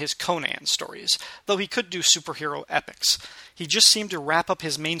closer on his Conan stories, though he could do superhero epics. He just seemed to wrap up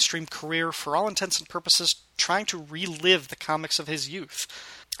his mainstream career, for all intents and purposes, trying to relive the comics of his youth.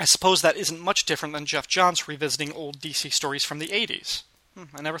 I suppose that isn't much different than Jeff Johns revisiting old DC stories from the 80s.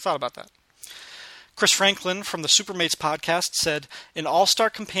 I never thought about that. Chris Franklin from the Supermates podcast said, in All-Star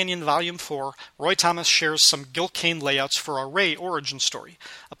Companion Volume 4, Roy Thomas shares some Gil Kane layouts for a Ray origin story.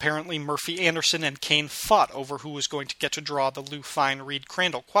 Apparently Murphy Anderson and Kane fought over who was going to get to draw the Lou Fine, Reed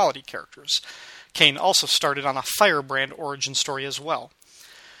Crandall quality characters. Kane also started on a Firebrand origin story as well.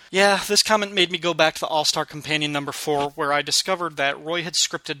 Yeah, this comment made me go back to the All-Star Companion number 4, where I discovered that Roy had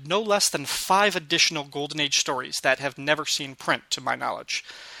scripted no less than 5 additional Golden Age stories that have never seen print, to my knowledge.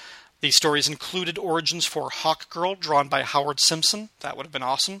 These stories included origins for Hawkgirl, drawn by Howard Simpson. That would have been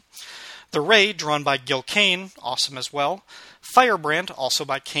awesome. The Ray, drawn by Gil Kane. Awesome as well. Firebrand, also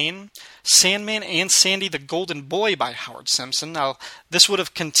by Kane. Sandman and Sandy the Golden Boy by Howard Simpson. Now, this would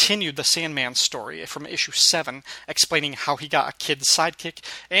have continued the Sandman story from issue 7, explaining how he got a kid's sidekick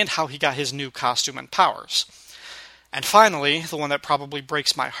and how he got his new costume and powers. And finally, the one that probably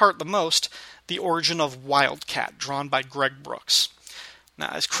breaks my heart the most, the origin of Wildcat, drawn by Greg Brooks.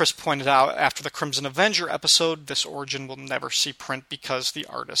 Now, as Chris pointed out after the Crimson Avenger episode, this origin will never see print because the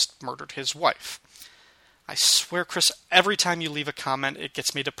artist murdered his wife. I swear, Chris, every time you leave a comment, it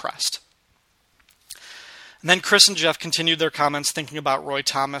gets me depressed. And then Chris and Jeff continued their comments thinking about Roy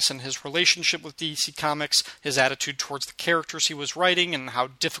Thomas and his relationship with DC Comics, his attitude towards the characters he was writing, and how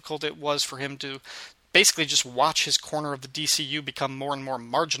difficult it was for him to basically just watch his corner of the DCU become more and more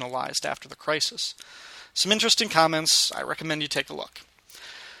marginalized after the crisis. Some interesting comments. I recommend you take a look.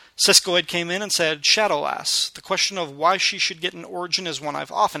 Siskoid came in and said, Shadowlass, the question of why she should get an origin is one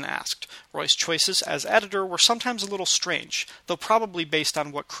I've often asked. Roy's choices as editor were sometimes a little strange, though probably based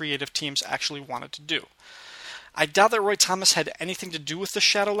on what creative teams actually wanted to do. I doubt that Roy Thomas had anything to do with the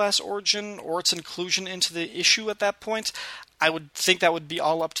Shadowlass origin or its inclusion into the issue at that point. I would think that would be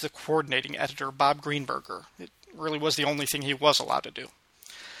all up to the coordinating editor, Bob Greenberger. It really was the only thing he was allowed to do.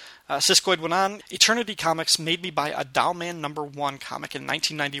 Siskoid went on, Eternity Comics made me buy a Dollman #1 comic in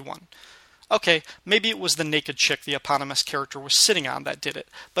 1991. Okay, maybe it was the naked chick the eponymous character was sitting on that did it,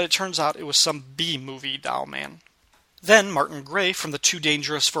 but it turns out it was some B-movie Dollman. Then Martin Gray from the Too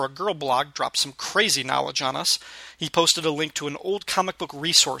Dangerous for a Girl blog dropped some crazy knowledge on us. He posted a link to an old comic book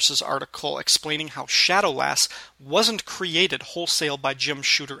resources article explaining how Shadowlass wasn't created wholesale by Jim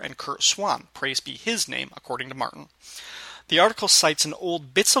Shooter and Kurt Swan, praise be his name, according to Martin. The article cites an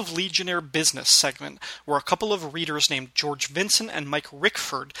old Bits of Legionnaire Business segment where a couple of readers named George Vincent and Mike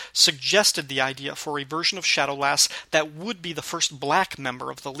Rickford suggested the idea for a version of Shadowlass that would be the first black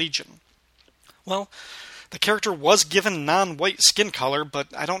member of the Legion. Well, the character was given non-white skin color, but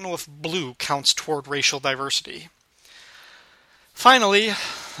I don't know if blue counts toward racial diversity. Finally,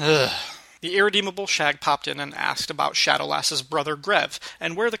 the irredeemable Shag popped in and asked about Shadowlass's brother Grev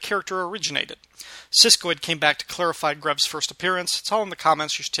and where the character originated. Siskoid came back to clarify Grev's first appearance. It's all in the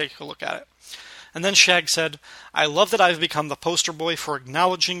comments. You should take a look at it. And then Shag said, I love that I've become the poster boy for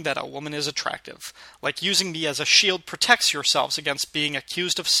acknowledging that a woman is attractive. Like using me as a shield protects yourselves against being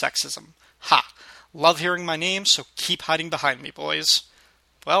accused of sexism. Ha! Love hearing my name, so keep hiding behind me, boys.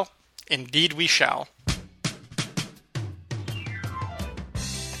 Well, indeed we shall.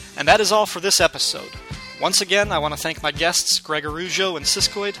 And that is all for this episode. Once again, I want to thank my guests, Greg Arujo and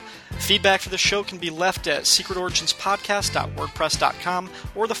Siskoid. Feedback for the show can be left at secretoriginspodcast.wordpress.com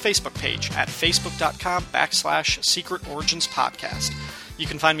or the Facebook page at facebook.com/secretoriginspodcast. You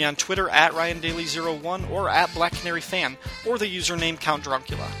can find me on Twitter at RyanDaily01 or at BlackCanaryFan or the username Count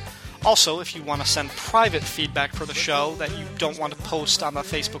Druncula. Also, if you want to send private feedback for the show that you don't want to post on the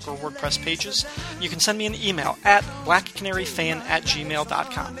Facebook or WordPress pages, you can send me an email at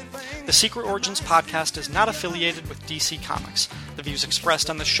blackcanaryfan@gmail.com. The Secret Origins podcast is not affiliated with DC Comics. The views expressed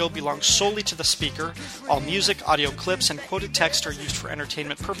on the show belong solely to the speaker. All music, audio clips, and quoted text are used for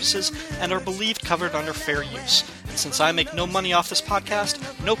entertainment purposes and are believed covered under fair use. And since I make no money off this podcast,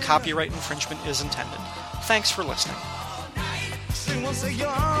 no copyright infringement is intended. Thanks for listening. She was a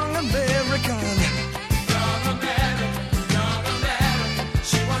young American. Young American, young American.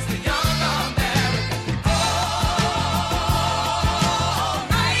 She was the young American. All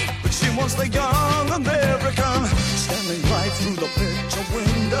right. But she was the young American. Standing right through the picture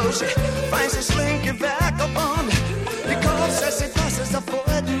window. so she finds a slinky vagabond. Because as it passes,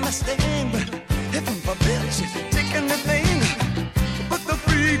 avoiding my stain. But heaven forbid she's taking the thing. But the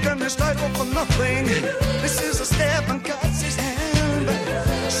freak and his life for nothing. This is a step and cuts his hand.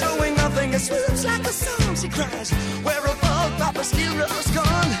 But showing nothing, it swoops like a song. She cries, where have all Papa's heroes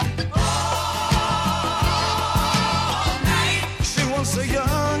gone? All night. She wants a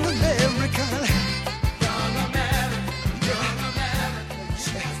young American. Young American. Young American.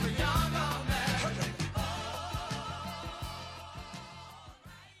 She has the young American.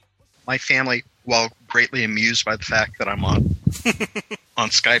 My family, while greatly amused by the fact that I'm on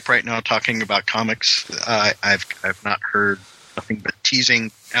Skype right now talking about comics, I've not heard nothing but teasing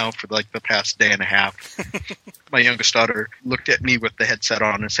now for like the past day and a half. My youngest daughter looked at me with the headset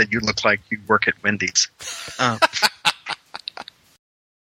on and said, "You look like you work at Wendy's."